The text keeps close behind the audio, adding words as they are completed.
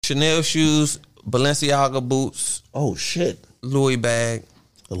Chanel shoes, Balenciaga boots. Oh shit. Louis bag.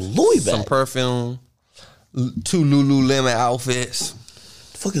 A Louis bag. Some perfume. 2 Lululemon outfits.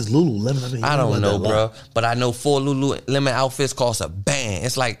 The fuck is Lululemon? I don't know, bro. But I know 4 Lululemon outfits cost a band.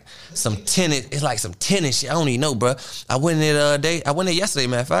 It's like some tennis. It's like some tennis shit. I don't even know, bro. I went there yesterday,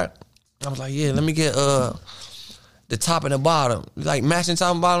 matter of fact. I was like, yeah, let me get the top and the bottom. Like matching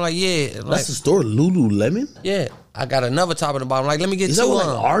top and bottom. Like, yeah. That's like, the store, Lululemon? Yeah. I got another top and the bottom. Like, let me get Is two that what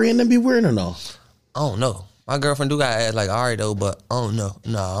like Adrien them be wearing or no? I don't know. My girlfriend do got ass like Ari though, but I don't know.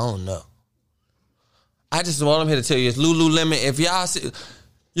 No, I don't know. I just want them here to tell you it's Lululemon. If y'all see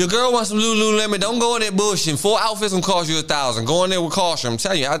your girl wants some Lululemon, don't go in there bullshitting. 4 outfits gonna cost you $1,000. Go in there with caution. I'm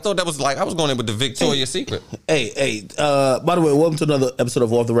telling you, I thought that was like I was going in with the Victoria's Secret. Hey, by the way, welcome to another episode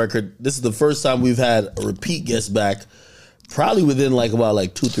of Off the Record. This is the first time we've had a repeat guest back. Probably within about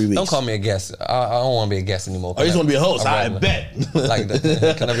 2-3 weeks. Don't call me a guest. I don't want to be a guest anymore. Oh, you just want to be a host? I bet. Like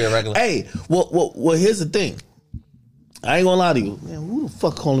that. Can I be a regular? Hey, well, here's the thing. I ain't gonna lie to you. Man, who the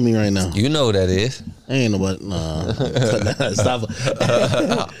fuck calling me right now? You know who that is. Ain't nobody. Nah. Stop.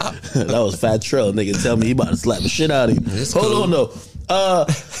 That was Fat Trell. Nigga tell me he about to slap the shit out of you. It's Hold cool. on, though.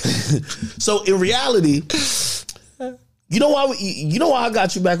 So in reality, you know why I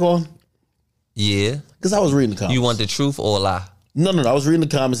got you back on? Yeah. Because I was reading the comments. You want the truth or a lie? No. I was reading the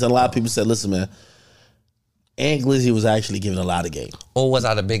comments and a lot of people said, listen, man, and Glizzy was actually giving a lot of game. Or was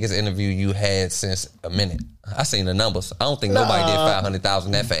I the biggest interview you had since a minute? I seen the numbers. I don't think nobody did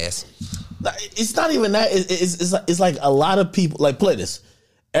 500,000 that fast. It's not even that. It's like a lot of people, like, play this.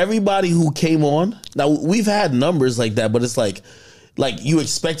 Everybody who came on, now we've had numbers like that, but it's like you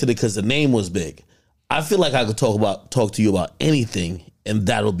expected it because the name was big. I feel like I could talk to you about anything and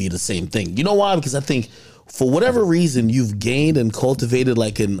that'll be the same thing. You know why? Because I think for whatever reason you've gained and cultivated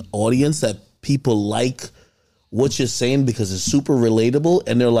like an audience that people like what you're saying because it's super relatable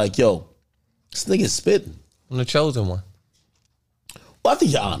and they're like, yo, this nigga's spitting. I'm the chosen one. Well, I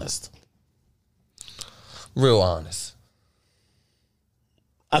think you're honest. Real honest.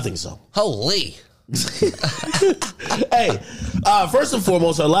 I think so. Holy. Hey, first and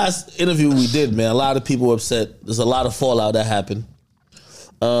foremost, our last interview we did, man, a lot of people were upset. There's a lot of fallout that happened.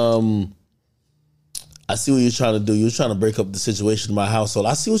 I see what you're trying to do. You're trying to break up the situation in my household.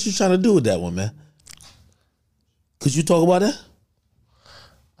 I see what you're trying to do with that one, man. Could you talk about that?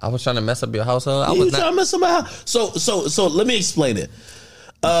 I was trying to mess up your household. I You was trying to mess up my house. So let me explain it.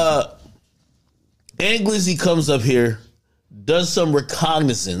 And Glizzy comes up here, does some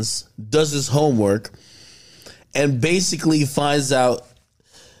recognizance, does his homework, and basically finds out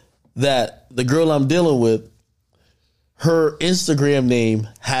that the girl I'm dealing with, her Instagram name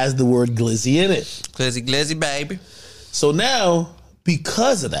has the word Glizzy in it. Glizzy, baby. So now,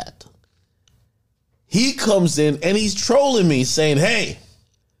 because of that, he comes in and he's trolling me saying, hey,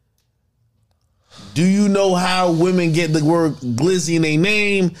 do you know how women get the word Glizzy in their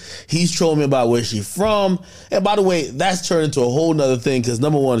name? He's trolling me about where she's from. And by the way, that's turned into a whole nother thing because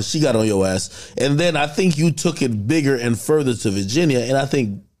number one, she got on your ass. And then I think you took it bigger and further to Virginia. And I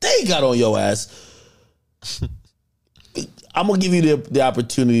think they got on your ass. I'm going to give you the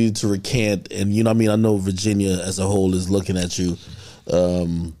opportunity to recant. And you know what I mean? I know Virginia as a whole is looking at you.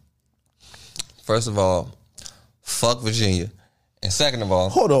 First of all, fuck Virginia. And second of all,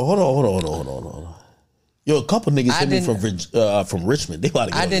 hold on. Yo, a couple niggas hit me from Richmond. They about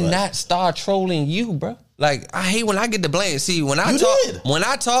to get I did not start trolling you, bro. Like, I hate when I get the blame. See, when I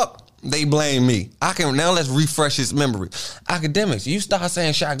talk, they blame me. Now let's refresh his memory. Academics, you start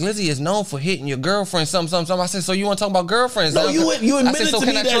saying Shy Glizzy is known for hitting your girlfriend, something. I said, so you want to talk about girlfriends? No, you admitted to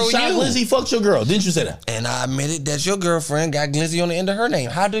me that Shy Glizzy fucked your girl. Didn't you say that? And I admitted that your girlfriend got Glizzy on the end of her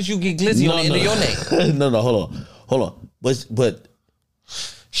name. How did you get Glizzy on the end of your name? No, hold on. But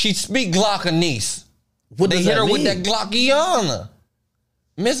she speak Glockanese. What they does hit that her mean? with that Glockiana.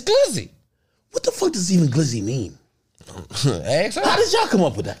 Miss Glizzy. What the fuck does even Glizzy mean? Ask her. How did y'all come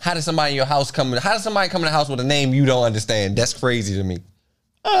up with that? How did somebody in your house come in the house with a name you don't understand? That's crazy to me.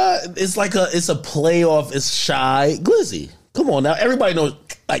 It's a playoff. It's Shy Glizzy. Come on now, everybody knows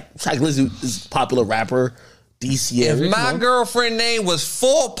like Shy Glizzy is a popular rapper. DC area. If my girlfriend name was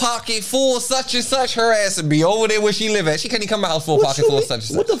Full Pocket Full such and such, her ass would be over there where she live at. She can't even come out Full Pocket Full such and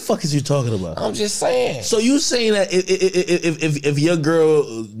such. What the fuck is you talking about? I'm just saying. So you saying that if your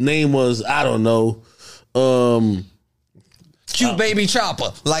girl name was, I don't know, Cute Baby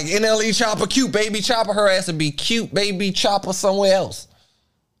Chopper, like NLE Chopper, Cute Baby Chopper, her ass would be Cute Baby Chopper somewhere else.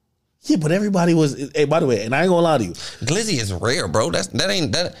 Yeah, but everybody was. Hey, by the way, and I ain't gonna lie to you, Glizzy is rare, bro. That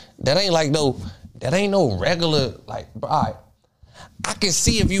ain't like no regular like. All right, I can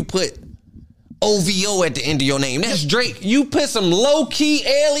see if you put OVO at the end of your name. That's Drake. You put some low-key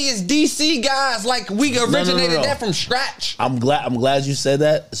alias DC guys like we originated that from scratch. I'm glad you said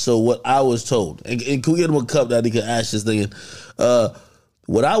that. So what I was told, and can we get him a cup that he can ash this thing in?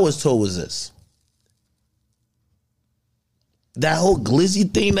 What I was told was this. That whole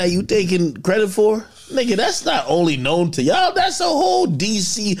Glizzy thing that you taking credit for, nigga, that's not only known to y'all. That's a whole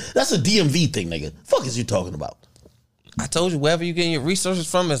DC, that's a DMV thing, nigga. Fuck is you talking about? I told you, wherever you getting your resources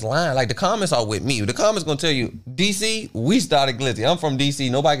from is lying. Like, the comments are with me. The comments gonna tell you, DC, we started Glizzy. I'm from DC.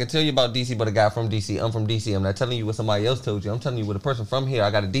 Nobody can tell you about DC but a guy from DC. I'm from DC. I'm not telling you what somebody else told you. I'm telling you what a person from here.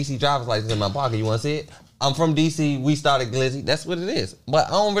 I got a DC driver's license in my pocket. You wanna see it? I'm from DC. We started Glizzy. That's what it is. But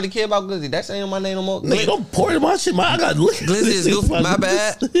I don't really care about Glizzy. That ain't on my name no more. Nigga, don't pour it my shit. I got Glizzy is goofy. My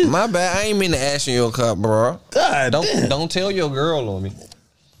bad. My bad. I ain't mean to ash in your cup, bro. God, don't tell your girl on me.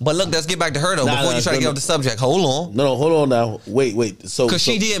 But look, let's get back to her though. Before you try to get off the subject, hold on. No, hold on now. Wait. So because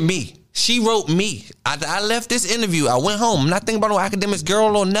she did me. She wrote me. I left this interview. I went home. I'm not thinking about no academics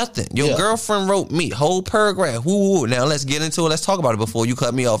girl or nothing. Your girlfriend wrote me. Whole paragraph. Woo. Now let's get into it. Let's talk about it before you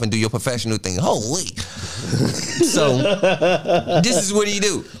cut me off and do your professional thing. Holy. So this is what he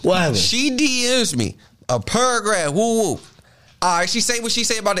do. What happened? She DMs me a paragraph. Woo. All right, she say what she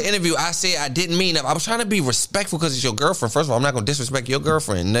say about the interview. I said I didn't mean that. I was trying to be respectful because it's your girlfriend. First of all, I'm not going to disrespect your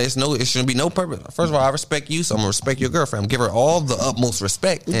girlfriend. It shouldn't be no purpose. First of all, I respect you, so I'm going to respect your girlfriend. I'm give her all the utmost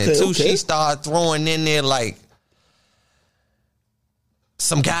respect. And two, she started throwing in there like,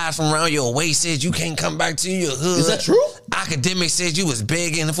 some guys from around your way said you can't come back to your hood. Is that true? Academics said you was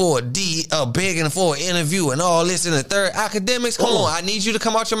begging for an interview and all this and the third. Academics, hold on. I need you to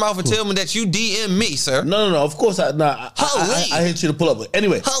come out your mouth and tell me that you DM me, sir. No. Of course, I hit you to pull up.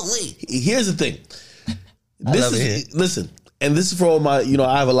 Anyway, here's the thing. Listen, and this is for all my.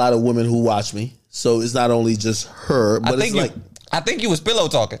 I have a lot of women who watch me, so it's not only just her, but I think you was pillow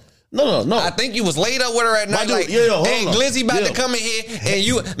talking. No. I think you was laid up with her at night. Like, hey, Glizzy about to come in here, and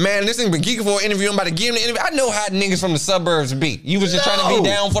you, man, this thing been geeking for an interview. I'm about to give him the interview. I know how niggas from the suburbs be. You was just trying to be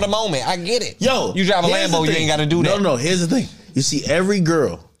down for the moment. I get it. You drive a Lambo, you ain't got to do that. No. Here's the thing. You see, every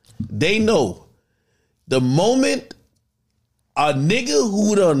girl, they know the moment a nigga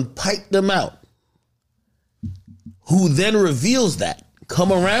who done piped them out, who then reveals that,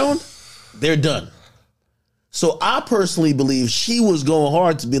 come around, they're done. So I personally believe she was going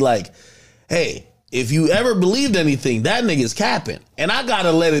hard to be like, hey, if you ever believed anything, that nigga's capping. And I got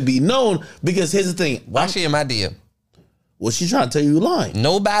to let it be known because here's the thing. Why she in my DM? Well, she's trying to tell you lying.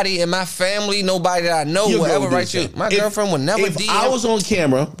 Nobody in my family, nobody that I know will ever write you. My girlfriend would never DM. If I was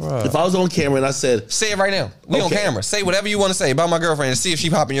on camera, and I said... Say it right now. We on camera. Say whatever you want to say about my girlfriend and see if she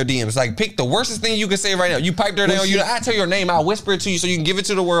pop in your DMs. Like, pick the worstest thing you can say right now. You piped her down. I tell your name. I'll whisper it to you so you can give it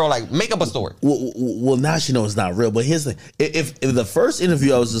to the world. Like, make up a story. Well, now she knows it's not real. But here's the thing. If the first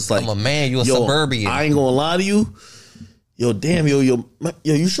interview I was just like... I'm a man. You a suburban. I ain't going to lie to you. Yo, damn,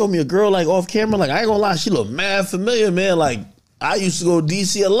 you showed me a girl like off camera. Like, I ain't going to lie. She look mad familiar, man. Like... I used to go to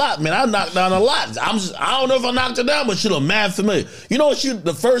DC a lot, man. I knocked down a lot. I don't know if I knocked her down, but she look mad familiar. You know what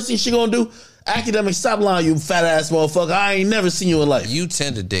the first thing she gonna do? Academic, stop lying, you fat ass motherfucker. I ain't never seen you in life. You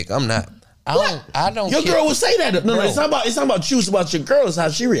tender dick. I'm not. I don't. Your girl would say that. No, it's not about you. It's about your girl. It's how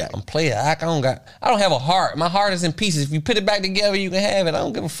she react. I'm playing. I don't have a heart. My heart is in pieces. If you put it back together, you can have it. I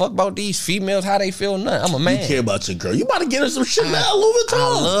don't give a fuck about these females, how they feel. Nothing. I'm a man. You care about your girl. You about to get her some Chanel, Louis Vuitton.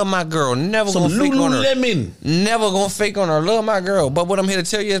 I love my girl. Never gonna fake on her. Never gonna fake on her. I love my girl. But what I'm here to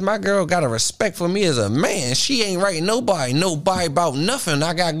tell you is my girl got a respect for me as a man. She ain't writing nobody about nothing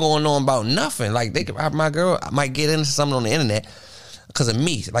I got going on about nothing. Like my girl might get into something on the internet because of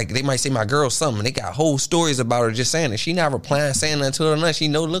me. Like, they might say my girl something. They got whole stories about her just saying it. She not replying, saying nothing to her or nothing. She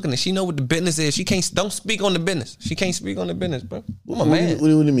know looking, and she know what the business is. Don't speak on the business. She can't speak on the business, bro. I'm a man. What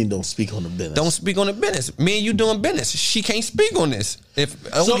do you mean don't speak on the business? Don't speak on the business. Me and you doing business. She can't speak on this.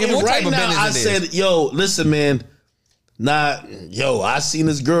 Right now I said, yo, listen, man. I seen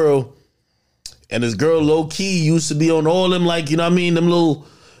this girl, and this girl low key used to be on all them, like, you know what I mean, them little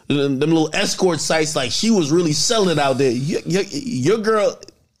escort sites. Like, she was really selling it out there. Your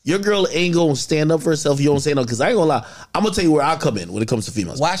girl ain't gonna stand up for herself. You don't say no, because I ain't gonna lie. I'm gonna tell you where I come in when it comes to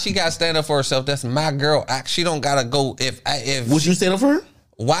females. Why she gotta stand up for herself? That's my girl. She don't gotta go. Would you stand up for her?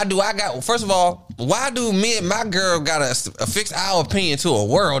 First of all, why do me and my girl got a fix our opinion to a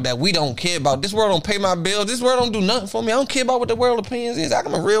world that we don't care about? This world don't pay my bills. This world don't do nothing for me. I don't care about what the world opinions is.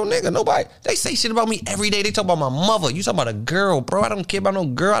 I'm a real nigga. Nobody, they say shit about me every day. They talk about my mother. You talk about a girl, bro. I don't care about no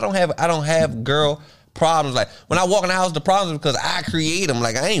girl. I don't have girl problems. Like, when I walk in the house, the problems because I create them.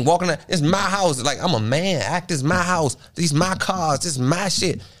 Like, I ain't walking it's my house. Like, I'm a man. Act is my house. These my cars. This is my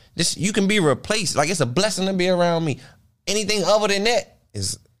shit. You can be replaced. Like, it's a blessing to be around me. Anything other than that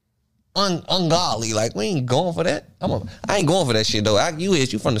is ungodly. Like, we ain't going for that. I ain't going for that shit, though.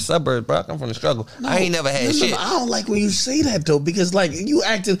 You from the suburbs, bro. I'm from the struggle. No, I ain't never had shit. I don't like when you say that, though, because, like, you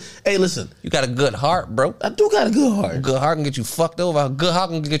acting... Hey, listen. You got a good heart, bro. I do got a good heart. A good heart can get you fucked over. A good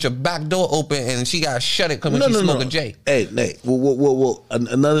heart can get your back door open, and she got to shut it because she smoke a J. Hey, well,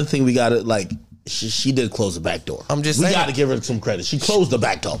 another thing we got to, like... She did close the back door. I'm just saying. We got to give her some credit. She closed the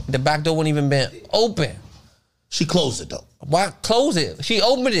back door. The back door wouldn't even been open. She closed it, though. Why close it? She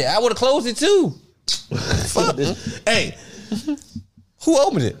opened it. I would have closed it, too. Fuck. Hey. Who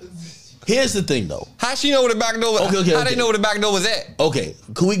opened it? Here's the thing, though. How she know where the back door was? Okay. How they know where the back door was at? Okay.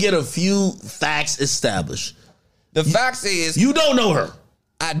 Can we get a few facts established? The facts is... You don't know her.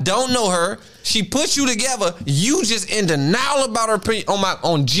 I don't know her. She put you together. You just in denial about her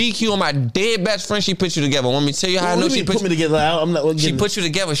on GQ, on my dead best friend. She put you together. Want me to tell you how I know she put me together? I'm not. She put you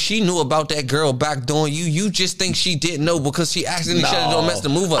together. She knew about that girl backdooring you. You just think she didn't know because she accidentally shut the door, messed the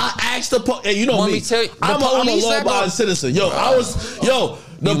move up. I asked the police. You know want me. Tell you, I'm a law-abiding citizen.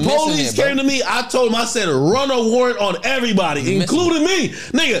 The police came to me. I told them, I said, run a warrant on everybody, including me.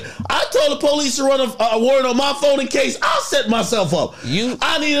 Nigga, I told the police to run a warrant on my phone in case I set myself up.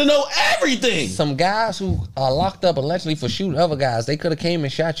 I need to know everything. Some guys who are locked up allegedly for shooting other guys, they could have came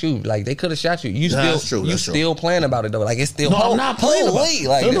and shot you. Like, they could have shot you. That's true. Still playing about it, though. Like, it's still... No, I'm not playing about it.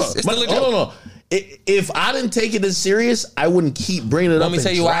 Like, it's still a joke. No. If I didn't take it this serious, I wouldn't keep bringing it up. Let me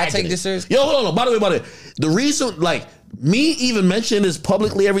tell you why I take this serious. Yo, hold on. By the way, the reason, like, me even mentioning this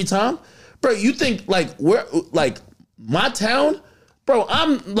publicly every time, bro, you think, like, we're, like, my town, bro,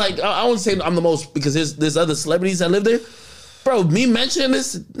 I'm, like, I won't say I'm the most, because there's other celebrities that live there. Bro, me mentioning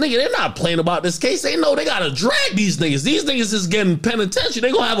this, nigga, they're not playing about this case. They know they gotta drag these niggas. These niggas is getting penitentiary.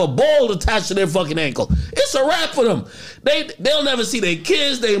 They gonna have a ball attached to their fucking ankle. It's a wrap for them. They'll never see their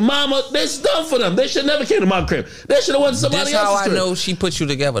kids, their mama. It's done for them. They should never came to my crib. They should have went to somebody else's crib. That's how I know she put you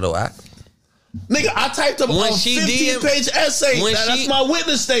together, though. Nigga, I typed up a 15-page essay. That's my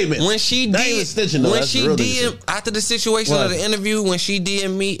witness statement. When she DM after the situation of the interview, when she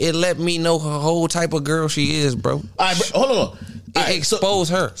DM me, it let me know her whole type of girl she is, bro. All right, hold on. It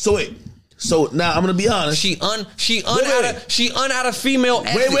exposed her. So wait. So now I'm gonna be honest. She out of female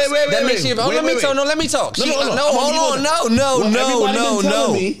ethics. Wait. Let me talk.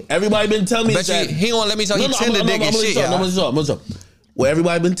 Everybody been telling me that he won't let me talk. He tender dick and shit. I'm gonna talk. What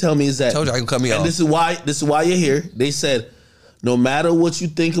everybody been telling me is that. Told you I can cut me off. And this is why you're here. They said, no matter what you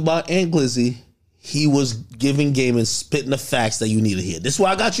think about Aunt Glizzy, he was giving game and spitting the facts that you need to hear. This is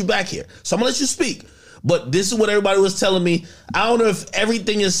why I got you back here. So I'm gonna let you speak. But this is what everybody was telling me. I don't know if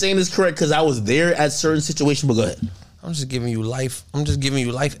everything you're saying is correct because I was there at certain situations, but go ahead. I'm just giving you life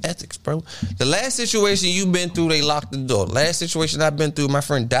ethics, bro. The last situation you've been through, they locked the door. Last situation I've been through, my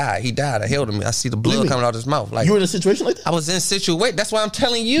friend died. He died. I held him. I see the blood coming out of his mouth. Like, you were in a situation like that? I was in a situation. That's why I'm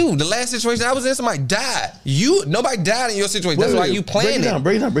telling you. The last situation I was in, somebody died. Nobody died in your situation. That's why you playing it.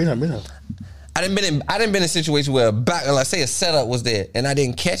 Break it down. I didn't been in a situation where let's say a setup was there and I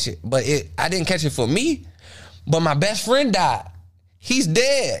didn't catch it. But I didn't catch it for me. But my best friend died. He's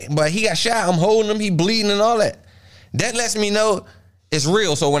dead. But he got shot. I'm holding him. He bleeding and all that. That lets me know it's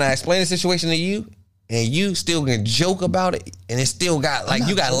real. So when I explain the situation to you and you still can joke about it and it still got like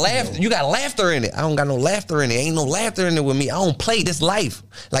you got laughter in it. I don't got no laughter in it. Ain't no laughter in it with me. I don't play this life.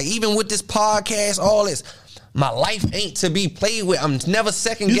 Like even with this podcast, all this, my life ain't to be played with. I'm never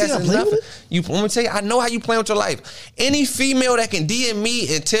second guessing nothing. Let me tell you, I know how you play with your life. Any female that can DM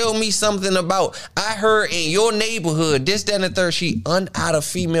me and tell me something about, I heard in your neighborhood, this, that, and the third, she out of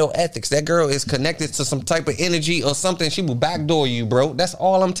female ethics. That girl is connected to some type of energy or something. She will backdoor you, bro. That's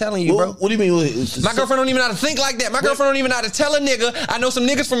all I'm telling you, bro. What do you mean? My girlfriend don't even know how to think like that. My girlfriend don't even know how to tell a nigga. I know some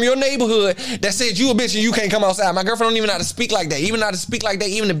niggas from your neighborhood that said you a bitch and you can't come outside. My girlfriend don't even know how to speak like that. Even how to speak like that,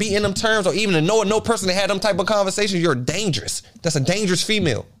 even to be in them terms or even to know no person that had them type of conversations, you're dangerous. That's a dangerous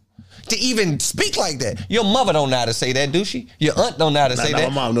female. To even speak like that. Your mother don't know how to say that, do she? Your aunt don't know how to say that.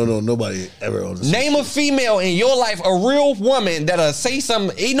 My mom, no, nobody ever owns it. Name a female in your life, a real woman that'll say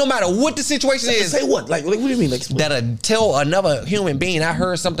something, no matter what the situation is. Say what? Like what do you mean? Like, that'll tell another human being, I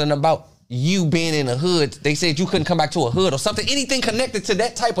heard something about you being in the hood. They said you couldn't come back to a hood or something. Anything connected to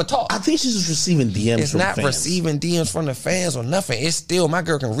that type of talk. I think she's just receiving DMs it's from not fans. Receiving DMs from the fans or nothing. It's still, my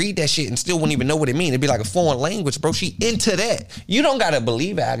girl can read that shit and still wouldn't even know what it means. It'd be like a foreign language, bro. She into that. You don't got to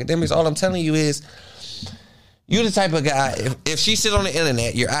believe it, academics. All I'm telling you is You the type of guy, if she sit on the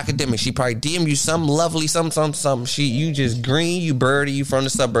internet, you're academic, she probably DM you something lovely, something. You just green, you birdie, you from the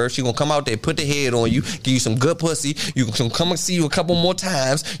suburbs. She gonna come out there, put the head on you, give you some good pussy. You gonna come and see you a couple more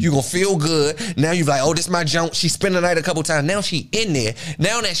times. You gonna feel good. Now you like, oh, this my junk. She spend the night a couple times. Now she in there.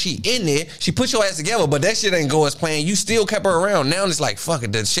 Now that she in there, she put your ass together, but that shit ain't go as planned. You still kept her around. Now it's like, fuck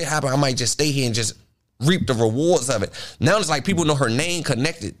it, the shit happened. I might just stay here and just reap the rewards of it. Now it's like people know her name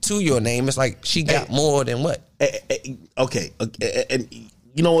connected to your name. It's like she got more than what? Okay, and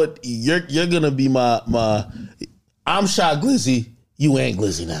you know what? You're gonna be my. I'm shot Glizzy. You ain't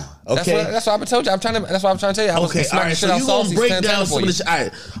Glizzy now. Okay, that's what I've been told you. That's what I'm trying to tell you. Okay, all right. So you gonna break down some of this? All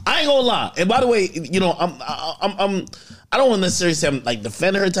right, I ain't gonna lie. And by the way, you know, I don't want to necessarily say I'm like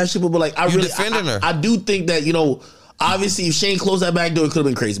defending her type shit, but like I really defending her. I do think that, you know, obviously if Shane closed that back door, it could have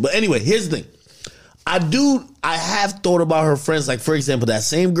been crazy. But anyway, here's the thing. I have thought about her friends. Like, for example, that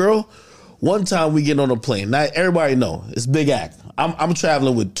same girl. One time we get on a plane. Now everybody know it's big act. I'm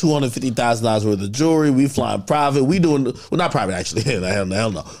traveling with $250,000 worth of jewelry. We flying private. We doing, well, not private actually. Hell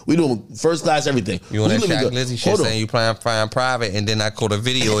no. We doing first class everything. You want that Shaq Glizzy shit saying you flying private, and then I caught a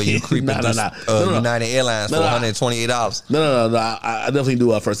video of you creeping through United Airlines for $128. No. I definitely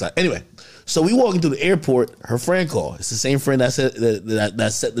do first class. Anyway, so we walking through the airport. Her friend called. It's the same friend that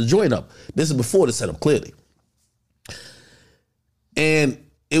set the joint up. This is before the setup, clearly. And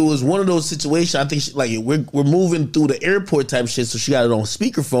it was one of those situations. I think we're moving through the airport type shit, so she got it on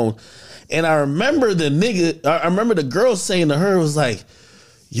speakerphone. And I remember the girl saying to her, was like,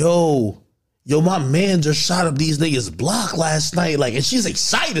 yo, my man just shot up these niggas' block last night. Like, and she's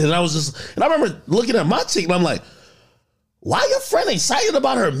excited. And I remember looking at my chick and I'm like, why your friend excited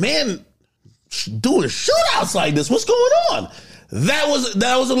about her man doing shootouts like this? What's going on? That was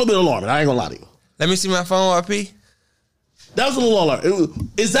a little bit alarming. I ain't gonna lie to you. Let me see my phone, RP. That was a little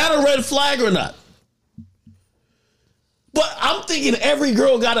alarming. Is that a red flag or not? But I'm thinking every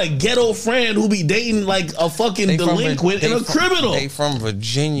girl got a ghetto friend who be dating like a fucking delinquent and a criminal. They from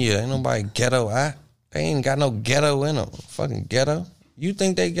Virginia. Ain't nobody ghetto. They ain't got no ghetto in them. Fucking ghetto. You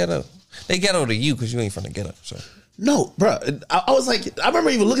think they ghetto? They ghetto to you because you ain't from the ghetto. So. No, bro. I was like, I remember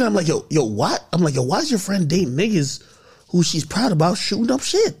even looking at him like, yo, what? I'm like, yo, why is your friend dating niggas who she's proud about shooting up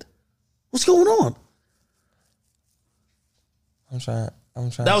shit? What's going on? I'm trying.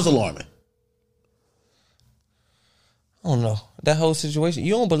 That was alarming. I don't know. That whole situation.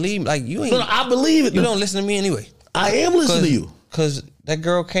 You don't believe, like, you ain't. No, I believe it. You don't listen to me anyway. I am listening to you. Because that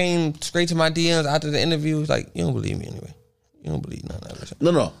girl came straight to my DMs after the interview. Was like, you don't believe me anyway. You don't believe none of that shit.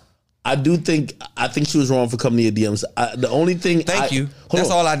 No. I think she was wrong for coming to your DMs. The only thing. Thank you.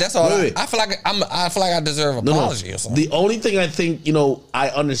 That's all. Wait. I feel like I deserve an apology or something. The only thing I think, you know, I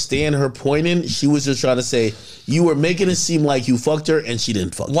understand her pointing. She was just trying to say you were making it seem like you fucked her and she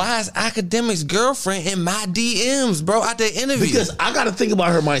didn't fuck her. Why is Academic's girlfriend in my DMs, bro? At the interview, because I got to think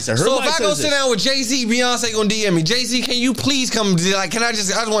about her mindset. So if I go sit down with Jay-Z, Beyonce gonna DM me. Jay-Z, can you please come? Like, can I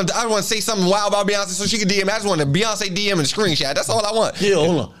just want to say something wild about Beyonce so she can DM me. I just want a Beyonce DM and screenshot. That's all I want. Yeah,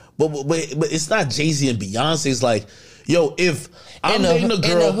 hold on. But it's not Jay-Z and Beyonce. It's like, yo, if I'm dating a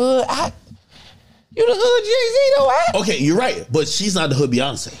girl in the hood, you the hood Jay-Z though. Okay, you're right, but she's not the hood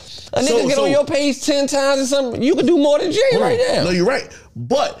Beyonce. A nigga get on your page 10 times or something, you can do more than Jay right now. No, you're right,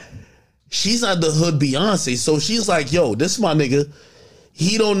 but she's not the hood Beyonce. So she's like, yo, this is my nigga.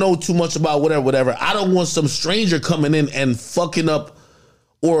 He don't know too much about whatever. I don't want some stranger coming in and fucking up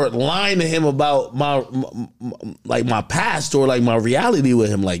or lying to him about my past or like my reality with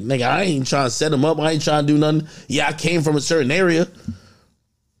him. Like, nigga, I ain't trying to set him up. I ain't trying to do nothing. Yeah, I came from a certain area.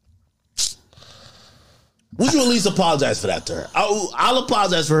 Would you at least apologize for that to her? I'll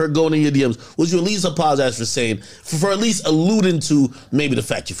apologize for her going in your DMs. Would you at least apologize for saying, for at least alluding to maybe the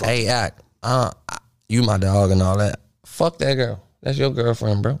fact you fucked? Hey, Act, you my dog and all that. Fuck that girl. That's your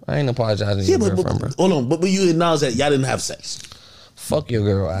girlfriend, bro. I ain't apologizing to your girlfriend, bro. Hold on, but you acknowledge that y'all didn't have sex. Fuck your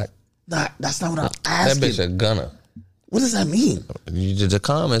girl, Act. Nah, that's not what I'm asking. That bitch a gunner. What does that mean? The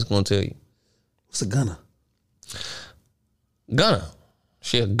comments gonna tell you. What's a gunner? Gunner.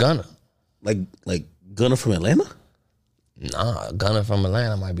 She a gunner. Like Gunner from Atlanta? Nah, a gunner from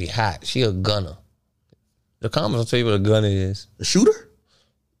Atlanta might be hot. She a gunner. The comments will tell you what a gunner is. A shooter?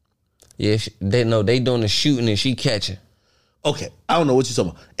 Yeah, they know they doing the shooting and she catching. Okay, I don't know what you're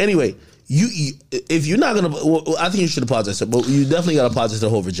talking about. Anyway, you if you're not gonna, well, I think you should apologize, but you definitely got to apologize to the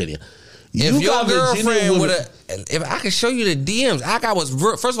whole Virginia. If your girlfriend if I could show you the DMs,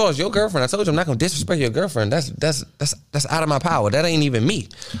 first of all, it's your girlfriend. I told you I'm not gonna disrespect your girlfriend. That's out of my power. That ain't even me.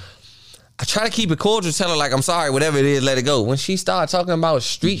 I try to keep it cordial, tell her like I'm sorry, whatever it is, let it go. When she started talking about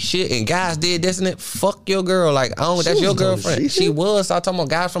street shit and guys did this and that, fuck your girl. Like, that's your girlfriend. She was start talking about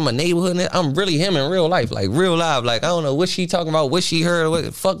guys from a neighborhood. And I'm really him in real life, like real life. Like, I don't know what she talking about, what she heard,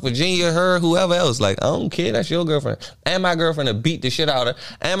 what fuck Virginia, her, whoever else. Like, I don't care. That's your girlfriend. And my girlfriend to beat the shit out of her.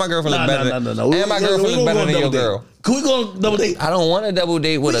 And my girlfriend is better than and my girlfriend is better than your girl. Can we go on double date? I don't want to double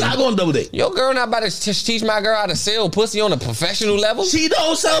date with her. I go on double date. Your girl not about to teach my girl how to sell pussy on a professional level. She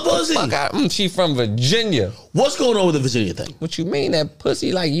don't sell pussy. She from Virginia. What's going on with the Virginia thing? What you mean? That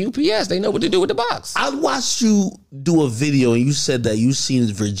pussy like UPS. They know what to do with the box. I watched you do a video and you said that you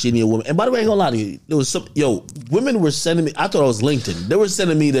seen Virginia women. And by the way, I ain't gonna lie to you. There was some women were sending me. I thought it was LinkedIn. They were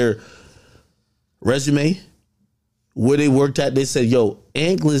sending me their resume, where they worked at. They said,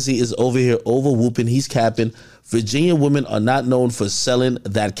 and Glizzy is over here over whooping. He's capping. Virginia women are not known for selling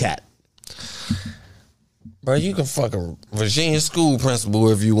that cat. Bro, you can fuck a Virginia school principal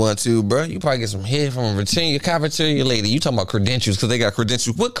if you want to, bro. You probably get some head from a Virginia cafeteria lady. You talking about credentials because they got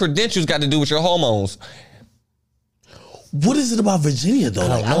credentials. What credentials got to do with your hormones? What is it about Virginia, though? I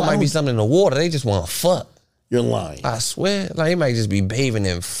don't know. It might be something in the water. They just want to fuck. You're lying. I swear. Like, they might just be bathing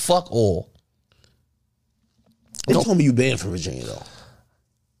in fuck oil. They told me you banned from Virginia, though.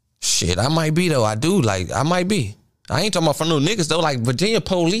 Shit, I might be, though. I might be. I ain't talking about for no niggas, though. Like, Virginia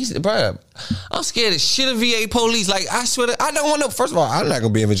police, bro. I'm scared of shit of VA police. Like, I swear to, I don't want to. First of all, I'm not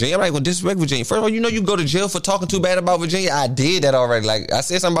going to be in Virginia. I'm not going to disrespect Virginia. First of all, you go to jail for talking too bad about Virginia. I did that already. Like, I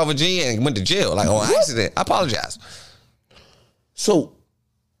said something about Virginia and went to jail. Like, on accident. I apologize. So,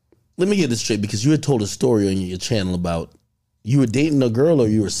 let me get this straight, because you had told a story on your channel about you were dating a girl or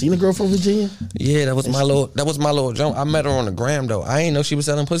you were seeing a girl from Virginia? Yeah, that was my little jump. I met her on the gram, though. I ain't know she was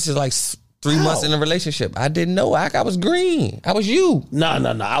selling pussy like 3 months in a relationship. I didn't know. I was green. I was you. Nah.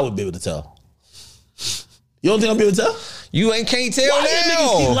 I would be able to tell. You don't think I'll be able to tell? You can't tell Why now.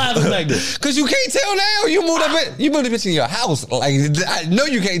 Niggas keep laughing like this? Cause you can't tell now. You moved a bitch in your house. Like, I know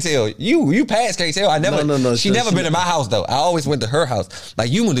you can't tell. You past can't tell. I never. No. She never been in my house though. I always went to her house. Like,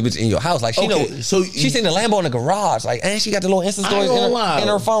 you moved a bitch in your house. Like, she know. So she's in the Lambo in the garage. Like, and she got the little Insta stories in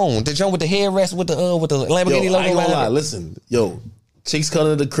her phone. The jump with the headrest with the Lamborghini logo. I ain't gonna lie. Listen, chicks come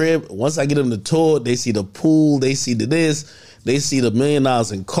to the crib. Once I get them the tour, they see the pool. They see the this. They see the $1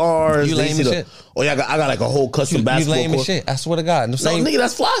 million in cars. You lame as shit. I got like a whole custom basketball court. You lame as shit. I swear to God. Nigga,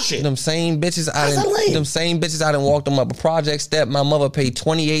 that's fly shit. Them same bitches I done walked them up a project step. My mother paid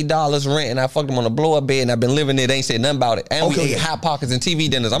 $28 rent and I fucked them on a blow up bed and I've been living there. They ain't said nothing about it. And we ate hot pockets and TV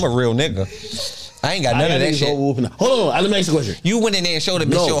dinners. I'm a real nigga. I ain't got none of that shit. Hold on, let me ask you a question. You went in there and showed the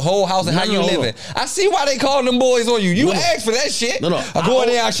bitch your whole house and how you living. I see why they calling them boys on you. You asked for that shit. I go in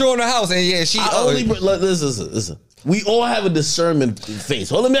there, I show them the house, and listen. We all have a discernment face.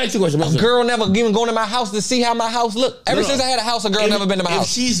 So let me ask you a question. A girl never even going to my house to see how my house look. Ever since I had a house, a girl never been to my house. If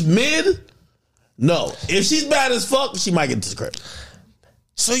she's mid, no. If she's bad as fuck, she might get to the crib.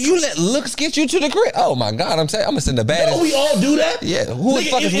 So you let looks get you to the crib? Oh my God, I'm saying I'm gonna send the baddest. No, we all do that. Yeah, who the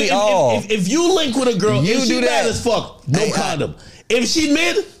fuck is we all? If you link with a girl, if she bad as fuck, no condom. If she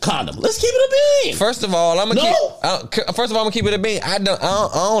mid, condom. Let's keep it a bean. First of all, I'm gonna keep it a bean. I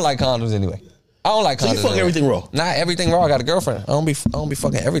don't like condoms anyway. I don't like condoms. So you fuck everything raw? Not everything raw. I got a girlfriend. I don't be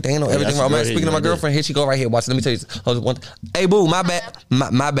fucking everything. Ain't no everything raw. Man, speaking of my girlfriend, here she go right here. Watch. Let me tell you. Hey boo, my bad.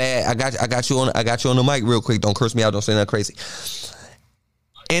 My bad. I got you on the mic real quick. Don't curse me out. Don't say nothing crazy.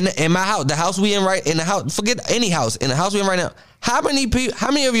 In my house, the house we in right in the house. Forget any house. In the house we in right now. How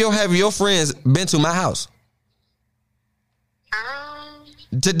many of you have your friends been to my house?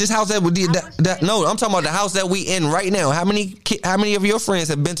 To this house that we did. No, I'm talking about the house that we in right now. How many of your friends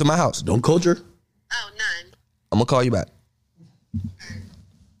have been to my house? Don't coach her. Oh, none. I'm gonna call you back.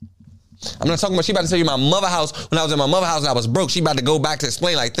 I'm not talking about she about to tell you my mother house. When I was in my mother house and I was broke, she about to go back to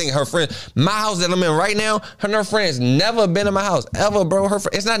explain like think her friend. My house that I'm in right now, her and her friends never been in my house ever, bro.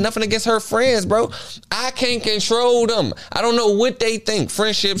 It's not nothing against her friends, bro. I can't control them. I don't know what they think.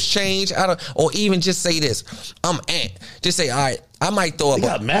 Friendships change. Or even just say this. I'm Ant. Just say, all right, I might throw up. You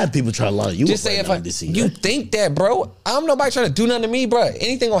got mad people trying to line you just up. Just say you think that, bro. I'm nobody trying to do nothing to me, bro.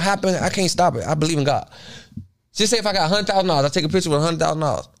 Anything gonna happen, I can't stop it. I believe in God. Just say if I got $100,000, I'll take a picture with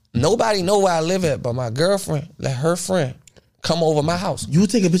 $100,000. Nobody know where I live at, but my girlfriend let her friend come over my house. You would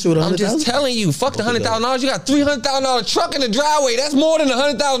take a picture with $100,000? I'm just telling you, fuck the $100,000. You got $300,000 truck in the driveway. That's more than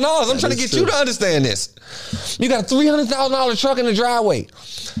 $100,000. I'm trying to get you to understand this. You got a $300,000 truck in the driveway.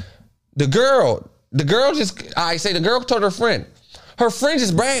 The girl the girl told her friend. Her friend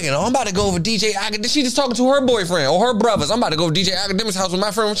just bragging. Oh, I'm about to go over DJ Academics. She just talking to her boyfriend or her brothers. I'm about to go over DJ Academics' house with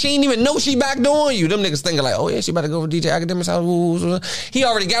my friend. She ain't even know she backdooring you. Them niggas thinking like, oh yeah, she about to go over DJ Academics' house. He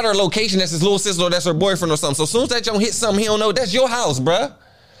already got her location. That's his little sister or that's her boyfriend or something. So as soon as that don't hit something he don't know, that's your house, bruh.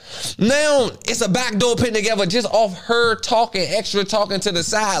 Now it's a backdoor putting together just off her talking, extra talking to the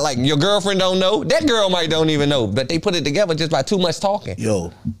side. Like your girlfriend don't know. That girl might don't even know. But they put it together just by too much talking.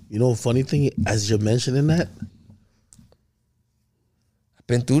 Yo, you know, funny thing, as you're mentioning that, I've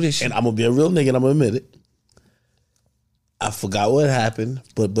been through this shit. and I'm gonna be a real nigga and I'm gonna admit it. I forgot what happened,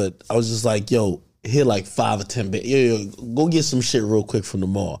 but I was just like, yo, here like 5 or 10 bit. Yo, go get some shit real quick from the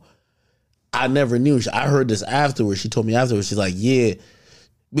mall. I never knew. I heard this afterwards. She told me afterwards. She's like, yeah.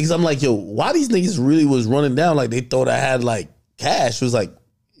 Because I'm like, yo, why these niggas really was running down like they thought I had like cash? She was like,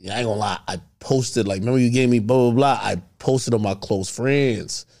 yeah, I ain't gonna lie. I posted, like, remember you gave me blah, blah, blah. I posted on my close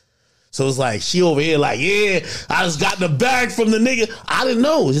friends. So it's like, she over here like, yeah, I just got the bag from the nigga. I didn't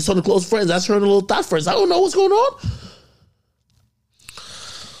know. Just on the close friends. That's her and the little thought friends. I don't know what's going on.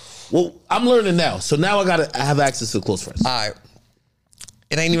 Well, I'm learning now. So now I have access to close friends. All right.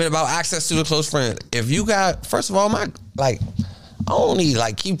 It ain't even about access to the close friend. If you got, first of all, I don't need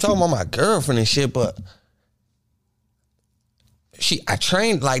keep talking about my girlfriend and shit, but I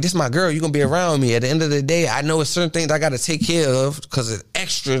trained, like, this is my girl, you gonna be around me. At the end of the day, I know it's certain things I gotta take care of because it's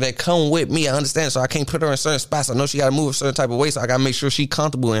extra that come with me. I understand, so I can't put her in certain spots. I know she gotta move a certain type of way, so I gotta make sure she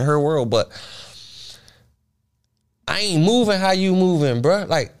comfortable in her world, but I ain't moving how you moving, bro.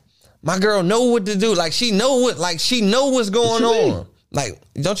 Like, my girl know what to do. Like, she know what's going on. Like,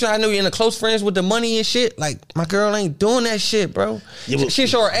 don't you know you're in the close friends with the money and shit? Like, my girl ain't doing that shit, bro. Yeah, she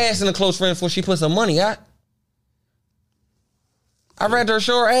show her ass in the close friends before she put some money out. I rather her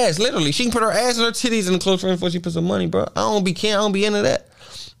show her ass, literally. She can put her ass and her titties in the close friends before she put some money, bro. I don't be into that.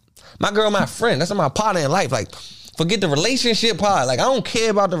 My girl, my friend. That's my partner in life. Like, forget the relationship part. Like, I don't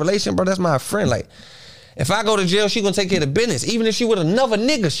care about the relationship, bro. That's my friend. Like, if I go to jail, she gonna take care of the business. Even if she with another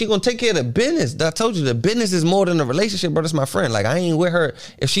nigga, she gonna take care of the business. I told you, the business is more than the relationship, bro. That's my friend. Like, I ain't with her.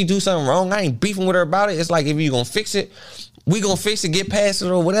 If she do something wrong, I ain't beefing with her about it. It's like, if you gonna fix it, we gonna fix it, get past it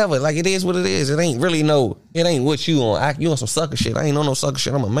or whatever. Like, it is what it is. It ain't really it ain't what you on. You on some sucker shit. I ain't on no sucker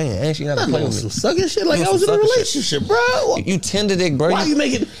shit. I'm a man. Ain't she not play with me? Some sucker shit? Like, I was in a relationship, bro. You tender dick, bro. Why you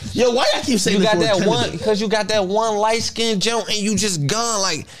making, yo, why y'all keep saying you this got word that one, dick? because you got that one light skinned junk and you just gone.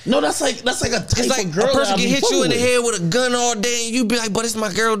 Like, no, that's like a type it's like of girl a person can hit you in the with. head with a gun all day and you be like, but it's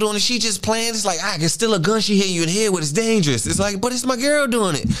my girl doing it. She just playing. It's like, I can still a gun she hit you in the head with. It's dangerous. It's like, but it's my girl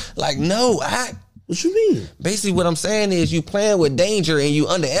doing it. Like, no, what you mean? Basically, what I'm saying is you playing with danger and you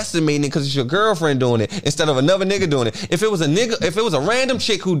underestimating it because it's your girlfriend doing it instead of another nigga doing it. If it was a random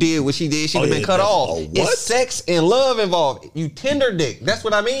chick who did what she did, she'd have been cut off. It's sex and love involved. You tender dick. That's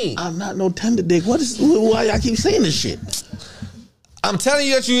what I mean. I'm not no tender dick. Why y'all keep saying this shit? I'm telling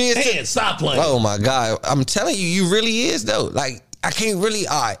you that you is. Man, stop playing. Oh my God. I'm telling you, you really is though. Like, I can't really,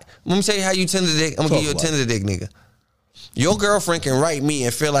 all right. Let me tell you how you tender dick. I'm gonna give you a tender dick, nigga. Your girlfriend can write me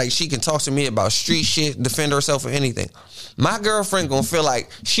and feel like she can talk to me about street shit, defend herself or anything. My girlfriend gonna feel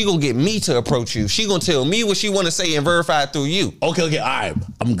like she gonna get me to approach you. She gonna tell me what she wanna say and verify it through you. Okay, all right.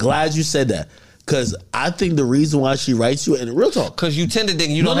 I'm glad you said that. Because I think the reason why she writes you, and real talk, because you tender dick,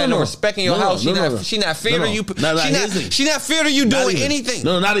 you don't have no respect in your house. She not fair to you. She not fair to you doing anything.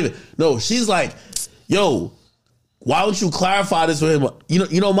 No, not even. No, she's like, yo, why don't you clarify this with him?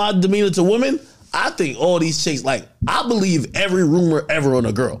 You know my demeanor to women? I think all these chicks, like, I believe every rumor ever on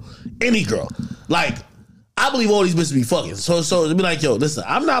a girl. Any girl. Like, I believe all these bitches be fucking. So it'd be like, yo, listen,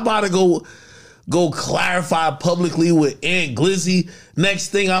 I'm not about to go clarify publicly with Aunt Glizzy.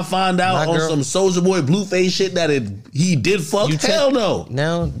 Next thing I find out on some Soulja Boy Blueface shit that he did fuck. Hell no.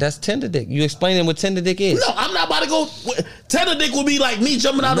 Now, that's tender dick. You explaining what tender dick is. No, I'm not about to go. Tender dick would be like me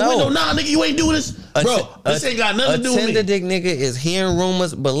jumping out the window. Nah, nigga, you ain't doing this. Bro, this ain't got nothing to do with me. A tender dick nigga is hearing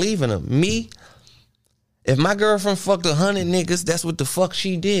rumors, believing them. Me, if my girlfriend fucked 100 niggas, that's what the fuck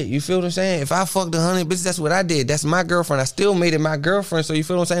she did. You feel what I'm saying? If I fucked 100 bitches, that's what I did. That's my girlfriend. I still made it my girlfriend. So you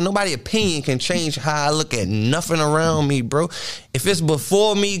feel what I'm saying? Nobody's opinion can change how I look at nothing around me, bro. If it's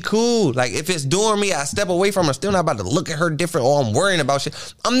before me, cool. Like, if it's during me, I step away from her. Still not about to look at her different or I'm worrying about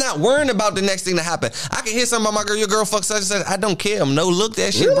shit. I'm not worrying about the next thing to happen. I can hear something about my girl, your girl fuck such and such. I don't care. I'm no look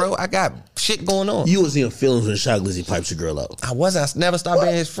that shit, bro. I got shit going on. You was in feelings when Shot Glizzy pipes your girl out. I wasn't. I never stopped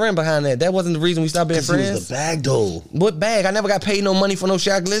being his friend behind that. That wasn't the reason we stopped being friends. It was the bag, though. What bag? I never got paid no money for no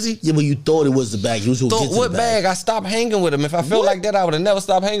Shot Glizzy. Yeah, but you thought it was the bag. You was gonna get to what the bag. I stopped hanging with him. If I felt like that, I would have never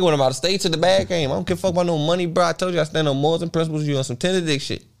stopped hanging with him. I would have stayed to the bag game. I don't give a fuck about no money, bro. I told you I stand on morals and principles. You on some tender dick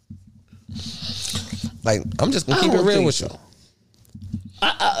shit. Like, I'm just gonna keep it real with you.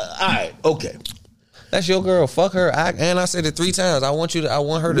 All right, okay. That's your girl. Fuck her. I said it 3 times. I want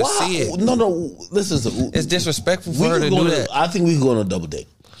her to see it. No. It's disrespectful for her to do that. I think we can go on a double date.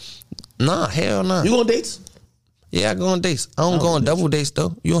 Nah, hell nah. You go on dates? Yeah, I go on dates. I don't go on double dates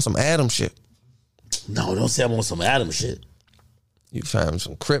though. You on some Adam shit? No, don't say I'm on some Adam shit. You trying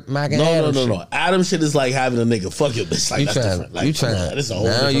some Crip Mac and No. Adam shit. Adam shit is like having a nigga fuck your bitch. Like, You that's trying, different. Like, you trying, this is a whole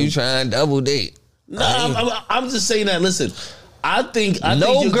now different. you trying double date. No, I'm just saying that. Listen, I think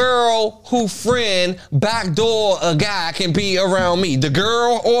No girl who friend backdoor a guy can be around me. The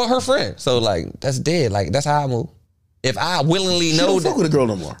girl or her friend. So like that's dead. Like that's how I move. If I willingly know don't fuck with a girl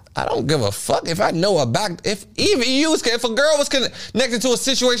no more. I don't give a fuck if I know if a girl was connected to a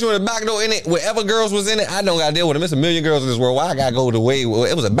situation with a backdoor in it, wherever girls was in it, I don't gotta deal with them. It's a million girls in this world. Why I gotta go the way it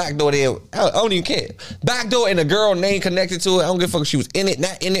was a backdoor there? I don't even care. Backdoor and a girl name connected to it. I don't give a fuck if she was in it,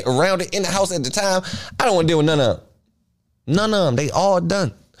 not in it, around it, in the house at the time. I don't want to deal with none of them. None of them. They all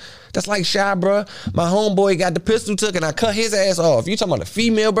done. That's like Shy, bro. My homeboy got the pistol took and I cut his ass off. You talking about a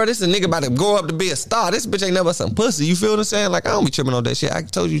female, bro? This is a nigga about to grow up to be a star. This bitch ain't never some pussy. You feel what I'm saying? Like, I don't be tripping on that shit. I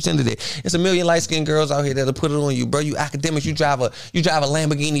told you today. It's a million light-skinned girls out here that'll put it on you, bro. You academics, you drive a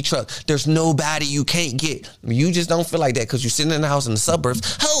Lamborghini truck. There's nobody you can't get. You just don't feel like that because you're sitting in the house in the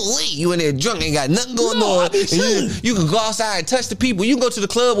suburbs. Holy, you in there drunk, ain't got nothing going on. You can go outside and touch the people. You can go to the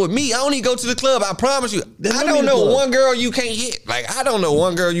club with me. I don't even go to the club. I promise you. I don't know one girl you can't hit. Like, I don't know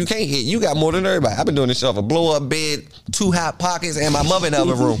one girl you can't hit. You got more than everybody. I've been doing this shit off a blow-up bed, 2 hot pockets, and my mother in the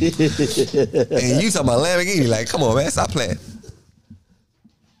other room. And you talking about Lamborghini. Like, come on, man. Stop playing.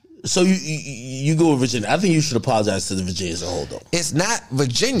 So you go with Virginia. I think you should apologize to the Virginians as a whole, though. It's not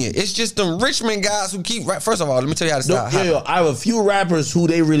Virginia. It's just them Richmond guys who keep... First of all, let me tell you how to start. I have a few rappers who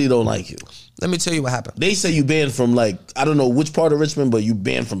they really don't like you. Let me tell you what happened. They say you banned from, like, I don't know which part of Richmond, but you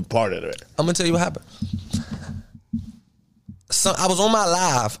banned from part of it. I'm going to tell you what happened. So I was on my